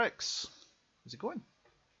 Slaughter Rex, how's it going?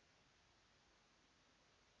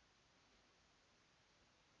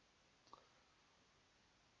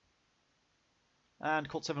 And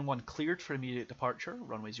Colt 7-1 cleared for immediate departure,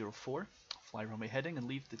 runway 04. Fly runway heading and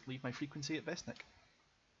leave my frequency at Vesnik.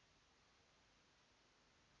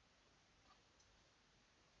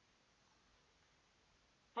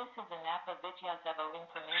 This is a Napa Vityazevo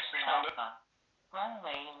information alpha.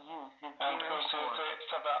 Runway in use is 04. 1080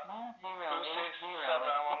 at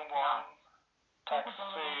 6 knots.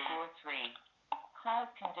 Visibility 43.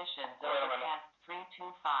 Cloud conditions overcast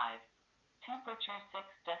 325. Temperature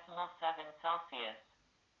 6.7 Celsius.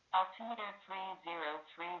 Altimeter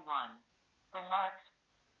 3031. Remarks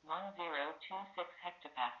 1026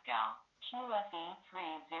 hectopascal. QFE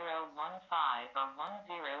 3015 or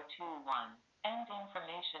 1021. End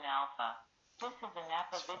information alpha. This is a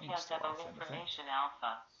Napa Vityazevo information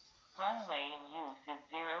alpha. Runway in use is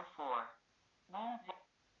 04.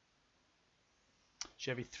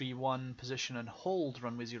 Chevy 3-1, position and hold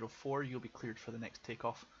runway 04, you'll be cleared for the next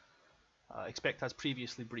takeoff. Expect as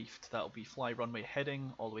previously briefed, that'll be fly runway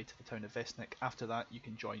heading all the way to the town of Vesnik. After that you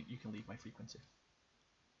can leave my frequency.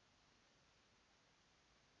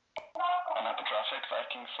 I'm at the traffic,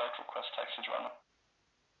 Viking flight request taxi to runway.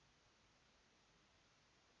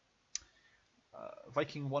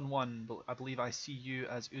 Viking 1-1, I believe I see you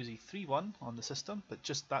as Uzi 3-1 on the system, but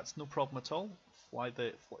just that's no problem at all. Fly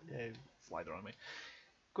the runway.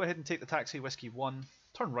 Go ahead and take the taxi, Whiskey 1,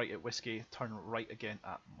 turn right at Whiskey, turn right again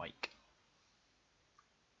at Mike.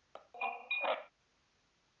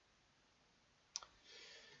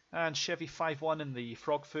 And Chevy 5-1 in the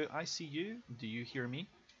Frogfoot, I see you. Do you hear me?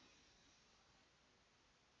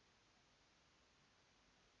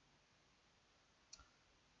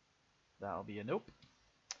 That'll be a nope.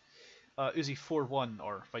 Uzi 4-1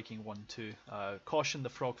 or Viking 1-2. Caution the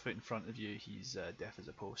frogfoot in front of you, he's deaf as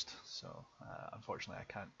a post, so unfortunately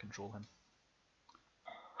I can't control him.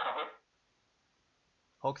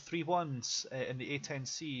 Hog 3-1s in the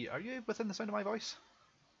A10C, are you within the sound of my voice?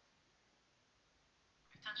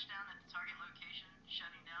 Touchdown at the target location,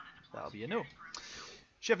 shutting down and deploying. That'll be a no.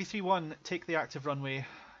 Chevy 3-1, take the active runway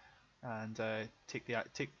and take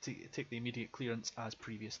the immediate clearance as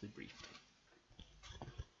previously briefed.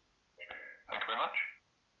 Thank you very much.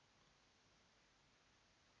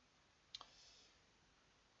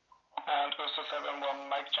 And Uso 7-1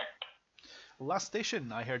 mic check. Last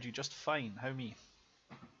station, I heard you just fine. How me?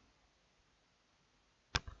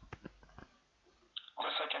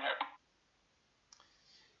 Yes, I can hear.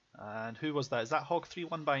 And who was that? Is that Hog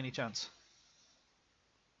 3-1 by any chance?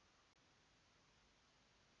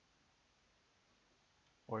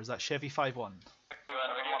 Or is that Chevy 5-1?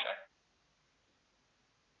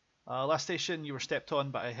 Last station, you were stepped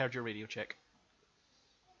on, but I heard your radio check.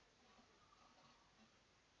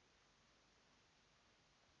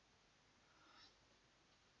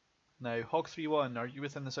 Now, Hog 3-1, are you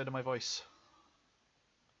within the sound of my voice?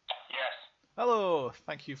 Yes. Hello!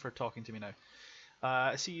 Thank you for talking to me now.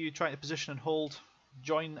 I see you trying to position and hold.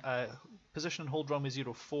 Position and hold runway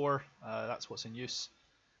 04, that's what's in use.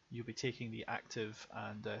 You'll be taking the active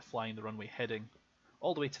and flying the runway heading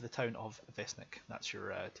all the way to the town of Vesnik. That's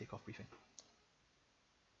your takeoff briefing.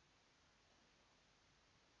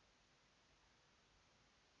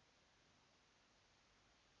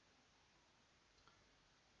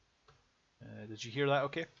 Did you hear that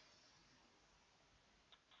okay? Yep,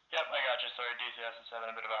 I got you. Sorry, DCS is having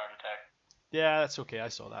a bit of a heart attack. Yeah, that's okay. I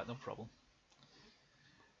saw that. No problem.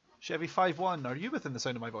 Chevy 5-1, are you within the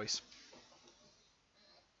sound of my voice?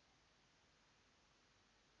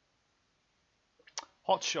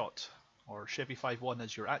 Hotshot, or Chevy 5-1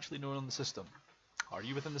 as you're actually known on the system. Are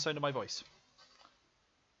you within the sound of my voice?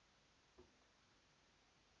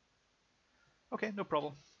 Okay, no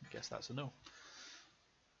problem. I guess that's a no.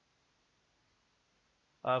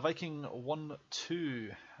 Viking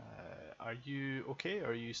 1-2, are you okay, or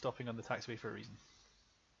are you stopping on the taxiway for a reason?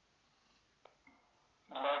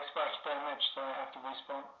 No express damage, so I have to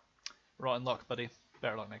respawn. Rotten luck, buddy.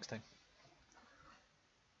 Better luck next time.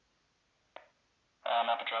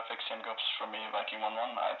 Napa traffic, same goes for me, Viking 1-1.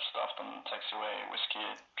 I've stopped on taxiway, whiskey,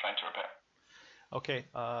 trying to repair. Okay,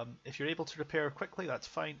 if you're able to repair quickly, that's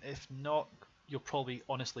fine. If not, you'll probably,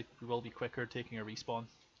 honestly, will be quicker taking a respawn,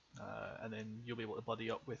 and then you'll be able to buddy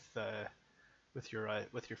up with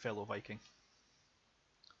your fellow Viking.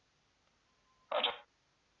 Roger.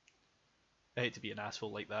 I hate to be an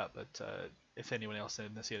asshole like that, but if anyone else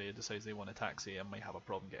in this area decides they want a taxi, I might have a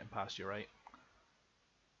problem getting past you, right?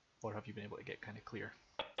 Or have you been able to get kind of clear?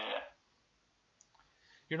 Yeah.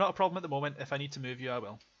 You're not a problem at the moment. If I need to move you, I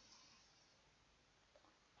will.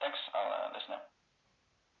 Thanks, I'll listen up.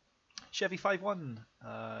 Chevy 5-1,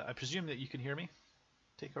 I presume that you can hear me.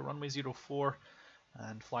 Take a runway 04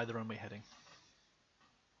 and fly the runway heading.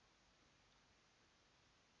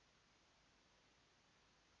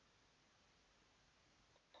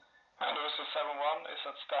 And Uso 7-1 is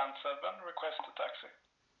at stand 7, request a taxi.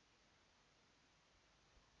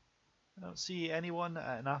 I don't see anyone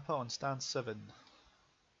at Napa on stand 7.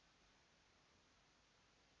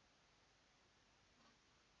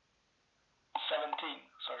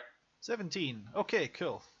 17. Okay,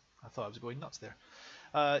 cool. I thought I was going nuts there.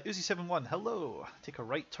 Uzi 7-1, hello. Take a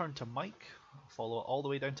right turn to Mike. Follow all the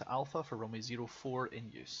way down to Alpha for runway 04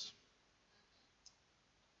 in use.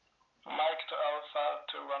 Mike to Alpha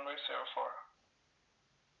to runway 04.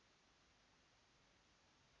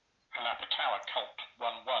 Napa Tower, Colt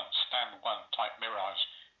 1-1, stand 1, type Mirage,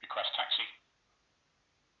 request taxi.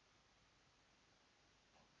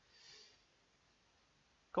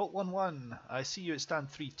 Colt 1-1, I see you at stand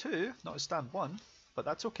 3-2, not at stand 1, but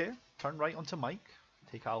that's okay. Turn right onto Mike,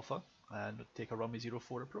 take Alpha, and take a runway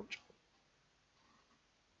 04 approach.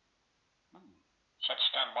 Set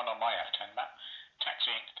stand 1 on my F10 map.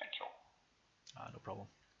 Taxiing, thank you. No problem.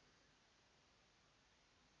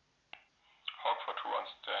 Hawk 421,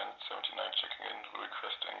 stand 79, checking in,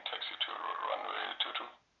 requesting taxi to runway 22.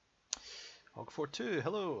 Hog 4-2,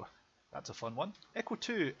 hello. That's a fun one. Echo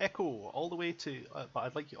 2, Echo, all the way to, but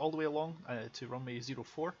I'd like you all the way along to runway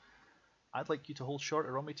 04. I'd like you to hold short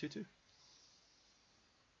at runway 22.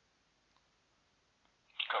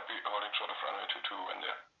 Copy, holding short of runway 22 when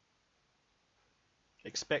there.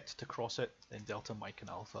 Expect to cross it in Delta, Mike, and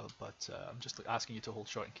Alpha, but I'm just asking you to hold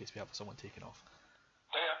short in case we have someone taking off.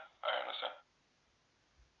 Yeah, I understand.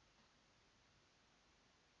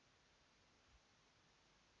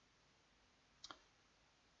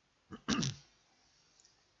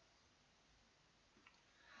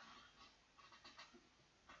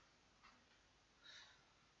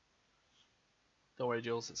 Don't worry,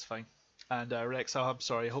 Jules, it's fine. And Rex, I'm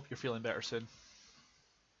sorry, I hope you're feeling better soon.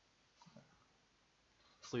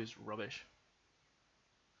 Flu's rubbish.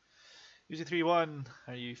 Uzi 3-1,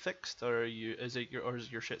 are you fixed, or is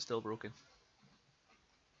your shit still broken?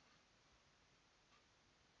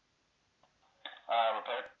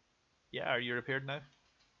 Repaired. Yeah, are you repaired now?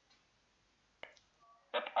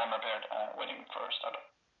 Yep, I'm repaired. Waiting for startup.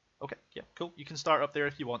 Okay, yeah, cool. You can start up there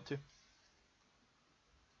if you want to.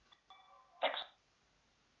 Thanks.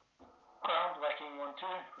 Ground, Viking 1-2,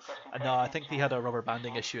 requesting No, I think he had a rubber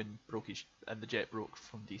banding issue and the jet broke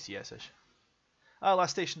from DCS-ish.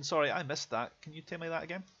 Last station, sorry, I missed that. Can you tell me that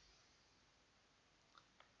again?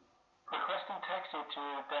 Requesting taxi to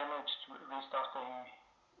damaged restarting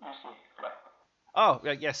UC flight. Oh,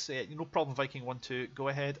 yes, no problem, Viking 1-2. Go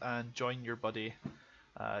ahead and join your buddy.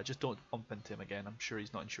 Just don't bump into him again. I'm sure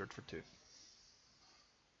he's not insured for 2.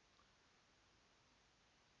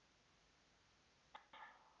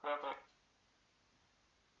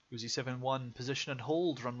 Uzi 7-1, position and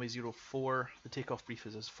hold, runway 04. The takeoff brief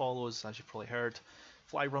is as follows, as you probably heard.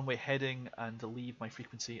 Fly runway heading and leave my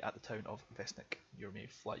frequency at the town of Vesnik. You may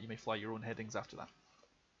fly your own headings after that.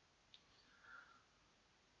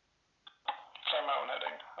 Fly my own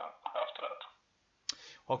heading after that.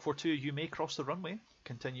 Hog 4-2, you may cross the runway,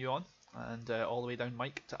 continue on, and all the way down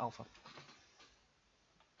Mike to Alpha.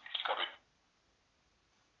 Copy.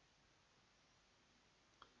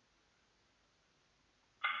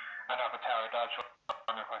 Alpha Tower, Dodge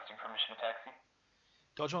 1 requesting permission to taxi.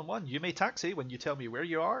 Dodge 1-1, you may taxi when you tell me where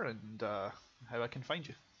you are and how I can find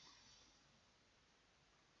you.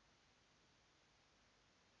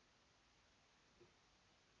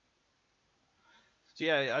 So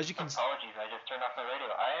yeah, as you can... Apologies, I just turned off my radio.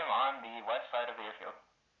 I am on the west side of the airfield.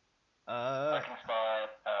 Parking spot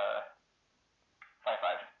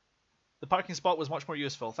 5-5. The parking spot was much more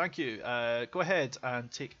useful, thank you. Go ahead and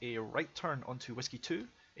take a right turn onto Whiskey 2,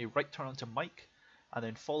 a right turn onto Mike, and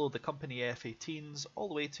then follow the company F-18s all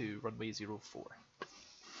the way to runway 04.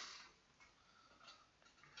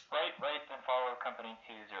 Right, then follow company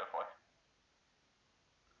 204.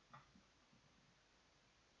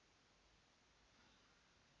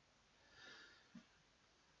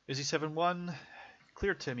 Uzi 7-1,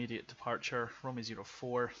 cleared to immediate departure, runway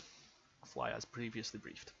 04, fly as previously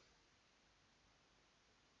briefed.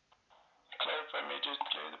 Clear for immediate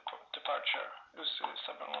departure, Uzi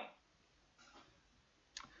 7-1.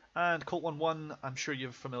 And Colt 1-1, I'm sure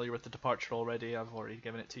you're familiar with the departure already, I've already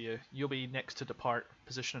given it to you. You'll be next to depart,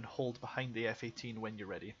 position and hold behind the F-18 when you're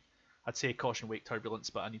ready. I'd say caution wake turbulence,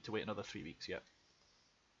 but I need to wait another 3 weeks yet.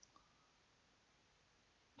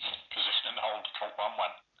 Position and hold, Colt 1-1.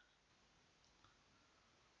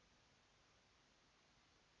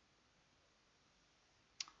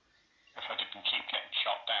 If I didn't keep getting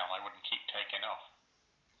shot down, I wouldn't keep taking off.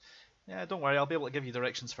 Yeah, don't worry, I'll be able to give you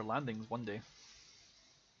directions for landings one day.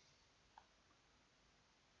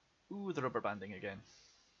 Ooh, the rubber banding again.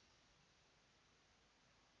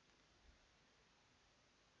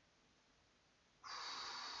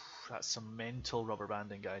 That's some mental rubber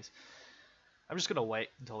banding, guys. I'm just gonna wait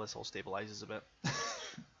until this all stabilizes a bit.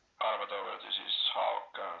 Arvador, this is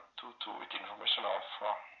Hawk 2-2 with information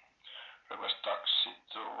Alpha. Request taxi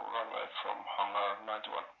to runway from hangar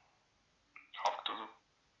 91. Hawk 2-2.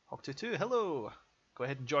 Hawk 2-2, hello! Go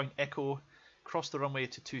ahead and join Echo. Cross the runway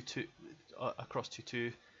to 2-2, across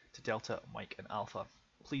 2-2 to Delta, Mike and Alpha.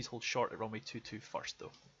 Please hold short at runway 22 first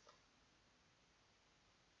though.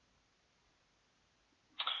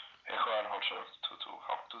 Echo and hold short 22,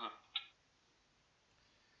 Hawk 2-2.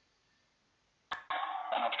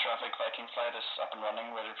 And up traffic, Viking flight is up and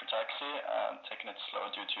running, ready for taxi, and taking it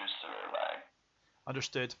slow due to severe lag.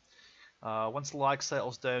 Understood. Once the lag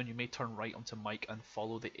settles down, you may turn right onto Mike and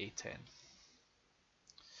follow the A10.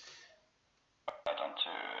 Right onto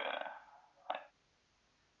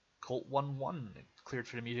Colt 1-1, cleared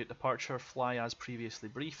for immediate departure, fly as previously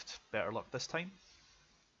briefed. Better luck this time.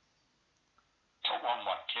 Colt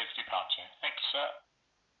 1-1, clear for departure. Thank you, sir.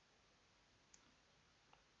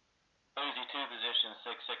 Uzi 2 position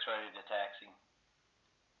 6-6 ready to taxi.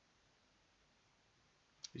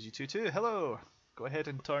 Uzi 2-2, hello! Go ahead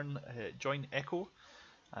and join Echo,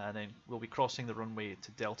 and then we'll be crossing the runway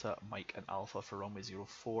to Delta, Mike and Alpha for runway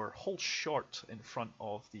 04. Hold short in front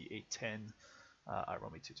of the A10 at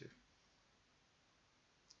runway 22.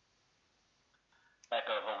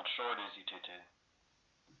 Echo hold short Uzi 2-2.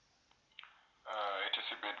 ATC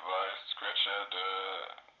be advised, scratch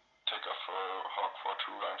take off for Hawk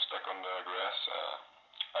 4-2, I'm stuck on the grass.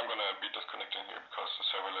 I'm gonna be disconnecting here because the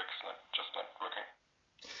server lag is just not working.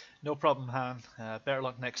 No problem, Han. Better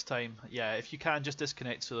luck next time. Yeah, if you can, just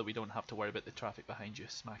disconnect so that we don't have to worry about the traffic behind you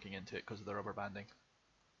smacking into it because of the rubber banding.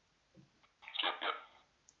 Yep.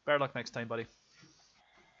 Better luck next time, buddy.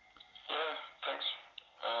 Yeah, thanks.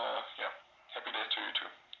 Yeah, happy day to you too.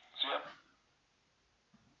 See ya.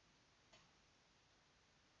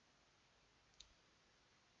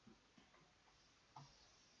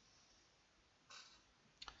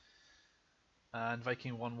 And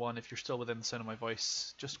Viking 1-1, if you're still within the sound of my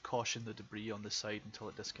voice, just caution the debris on the side until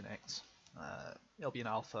it disconnects. It'll be an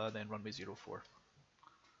alpha, then runway 04.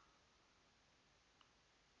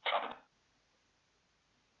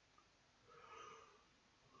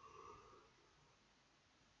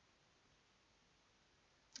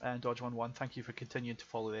 And Dodge 1-1, thank you for continuing to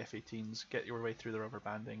follow the F-18s. Get your way through the rubber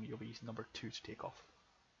banding. You'll be number 2 to take off.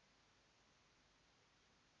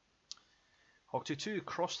 Hawk 2-2,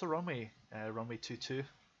 cross the runway. Runway 2-2.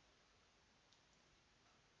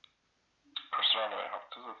 Cross the runway, Hawk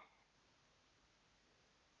 2-2.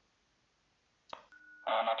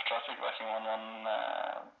 Not traffic, Viking 1-1,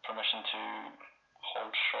 permission to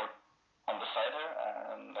hold short on the side here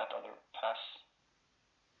and let other pass.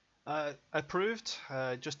 Approved.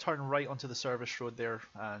 Just turn right onto the service road there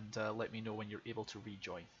and let me know when you're able to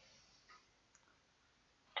rejoin.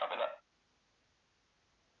 Copy that.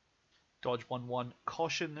 Dodge 1-1,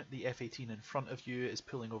 caution, the F-18 in front of you is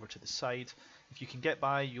pulling over to the side. If you can get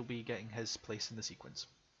by, you'll be getting his place in the sequence.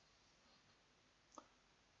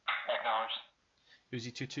 Acknowledged.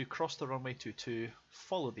 Uzi 2-2, cross the runway 2-2,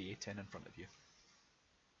 follow the A-10 in front of you.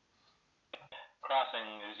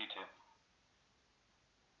 Crossing Uzi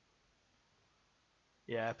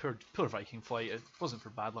 2. Yeah, poor Viking flight. It wasn't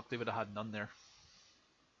for bad luck, they would have had none there.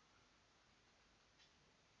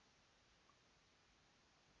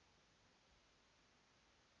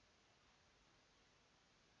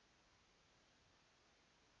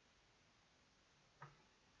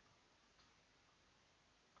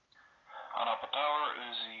 On Upper Tower,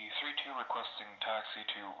 Uzi 3-2 requesting taxi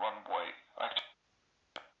to runway.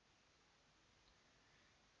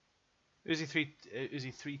 Uzi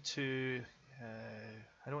 3-2,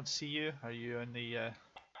 I don't see you. Are you in the...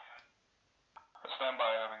 Stand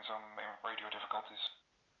by, having some radio difficulties.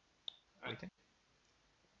 Waiting.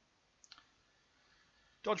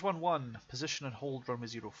 Dodge 1-1, position and hold runway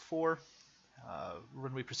 04.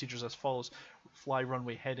 Runway procedures as follows. Fly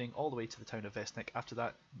runway heading all the way to the town of Vestnik. After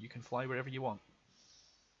that, you can fly wherever you want.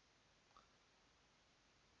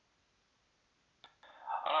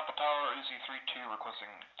 On Upper Tower, Uzi 3-2 requesting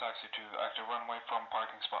taxi to active runway from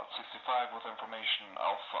parking spot 65 with information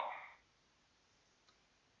Alpha.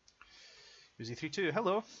 Uzi 3-2,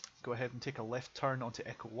 hello. Go ahead and take a left turn onto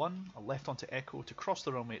Echo 1, a left onto Echo to cross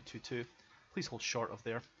the runway at 22. Please hold short of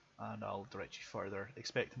there, and I'll direct you further.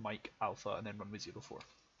 Expect Mike Alpha and then runway 04.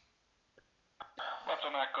 Left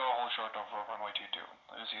on Echo, hold short of runway 22.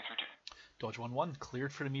 Uzi 3-2. Dodge 1-1,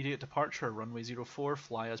 cleared for immediate departure. Runway 04,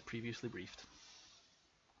 fly as previously briefed.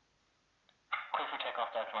 Clear for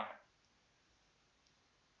takeoff, Dodge 1.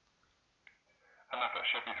 Another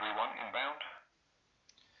Chevy 3-1 inbound.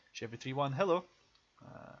 Chevy 3-1, hello.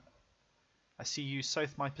 I see you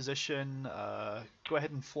south my position. Go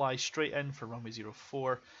ahead and fly straight in for runway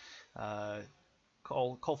 04.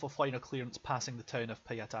 Call for final clearance passing the town of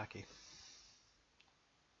Payataki.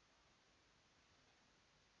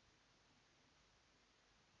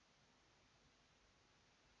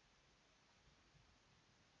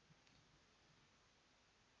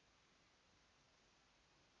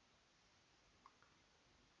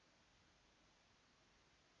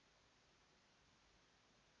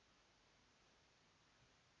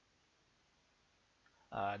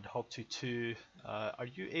 And Hog 2-2, are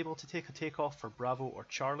you able to take a takeoff for Bravo or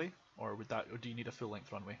Charlie, or do you need a full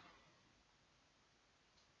length runway?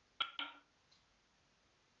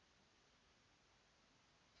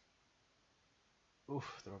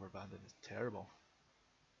 Oof, the rubber banding is terrible.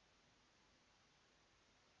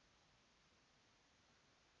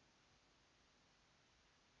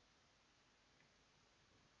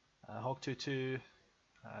 Hog 2-2,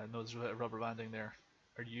 no, there's a bit of rubber banding there.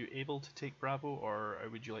 Are you able to take Bravo, or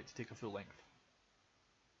would you like to take a full length?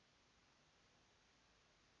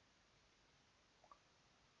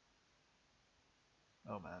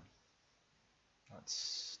 Oh man,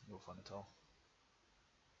 that's no fun at all.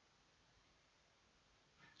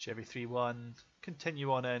 Chevy 3-1,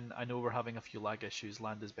 continue on in. I know we're having a few lag issues.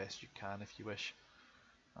 Land as best you can if you wish.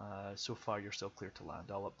 So far you're still clear to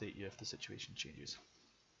land. I'll update you if the situation changes.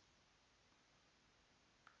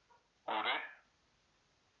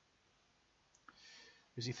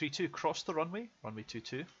 Uzi 3-2, cross the runway, runway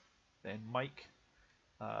 22. Then Mike,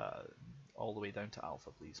 all the way down to Alpha,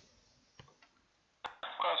 please.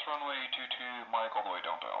 Cross runway 22, Mike, all the way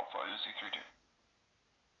down to Alpha, Z32.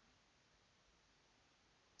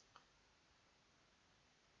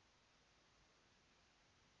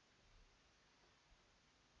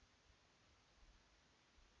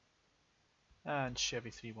 And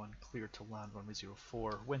Chevy 31 clear to land runway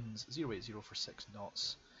 04, winds 080 for 6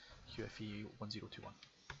 knots, QFE 1021.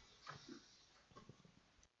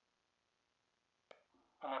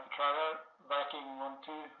 And at the Traveller, Viking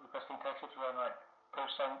 12, requesting taxi to runway.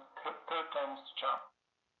 Third times to chop.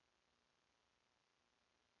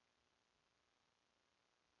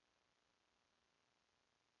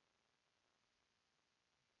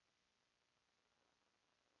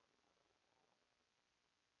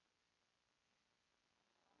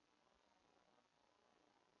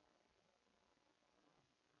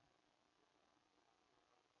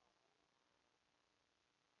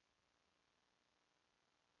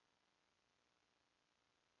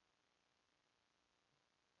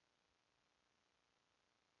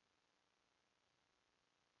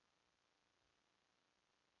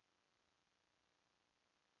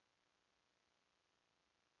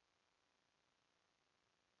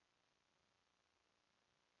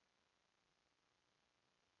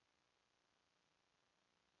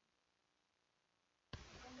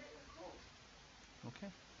 Okay.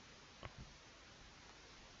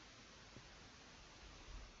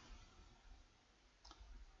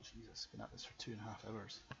 Jesus, been at this for 2.5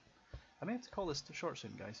 hours. I may have to call this short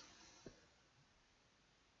soon, guys.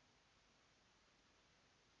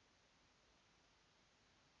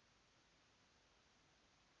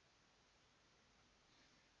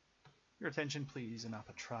 Your attention please in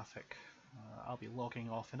Napa traffic. I'll be logging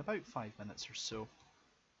off in about 5 minutes or so.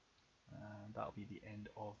 And that'll be the end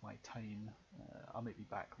of my time. I might be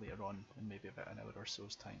back later on in maybe about an hour or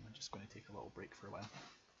so's time. I'm just going to take a little break for a while.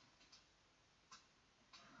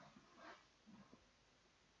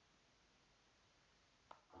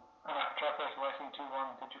 Traffic is Viking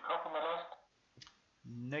 21. Did you copy my list?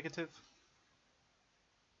 Negative.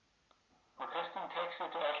 Requesting taxi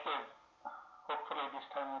to active. Hopefully this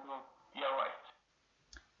time it will be alright.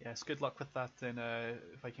 Yes, good luck with that then,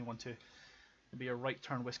 Viking 12. It'll be a right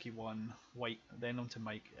turn Whiskey 1, white, then onto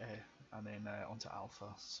Mike, and then onto Alpha.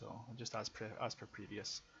 So just as per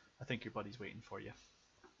previous, I think your buddy's waiting for you.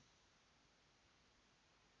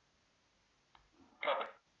 Copy.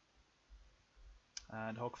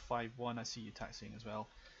 And Hog 5-1, I see you taxiing as well.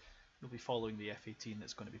 You'll be following the F-18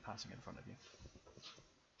 that's going to be passing in front of you.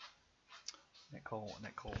 Net call,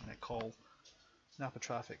 net call, net call. Napa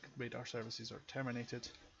traffic, radar services are terminated.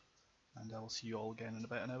 And I will see you all again in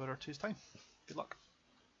about an hour or two's time. Good luck.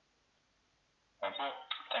 Thank you.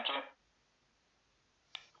 Thank you.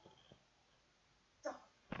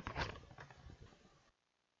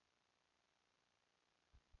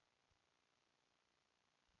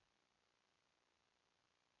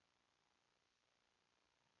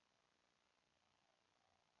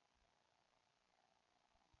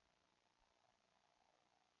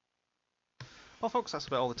 Well folks, that's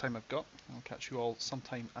about all the time I've got. I'll catch you all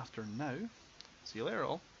sometime after now. See you later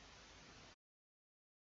all.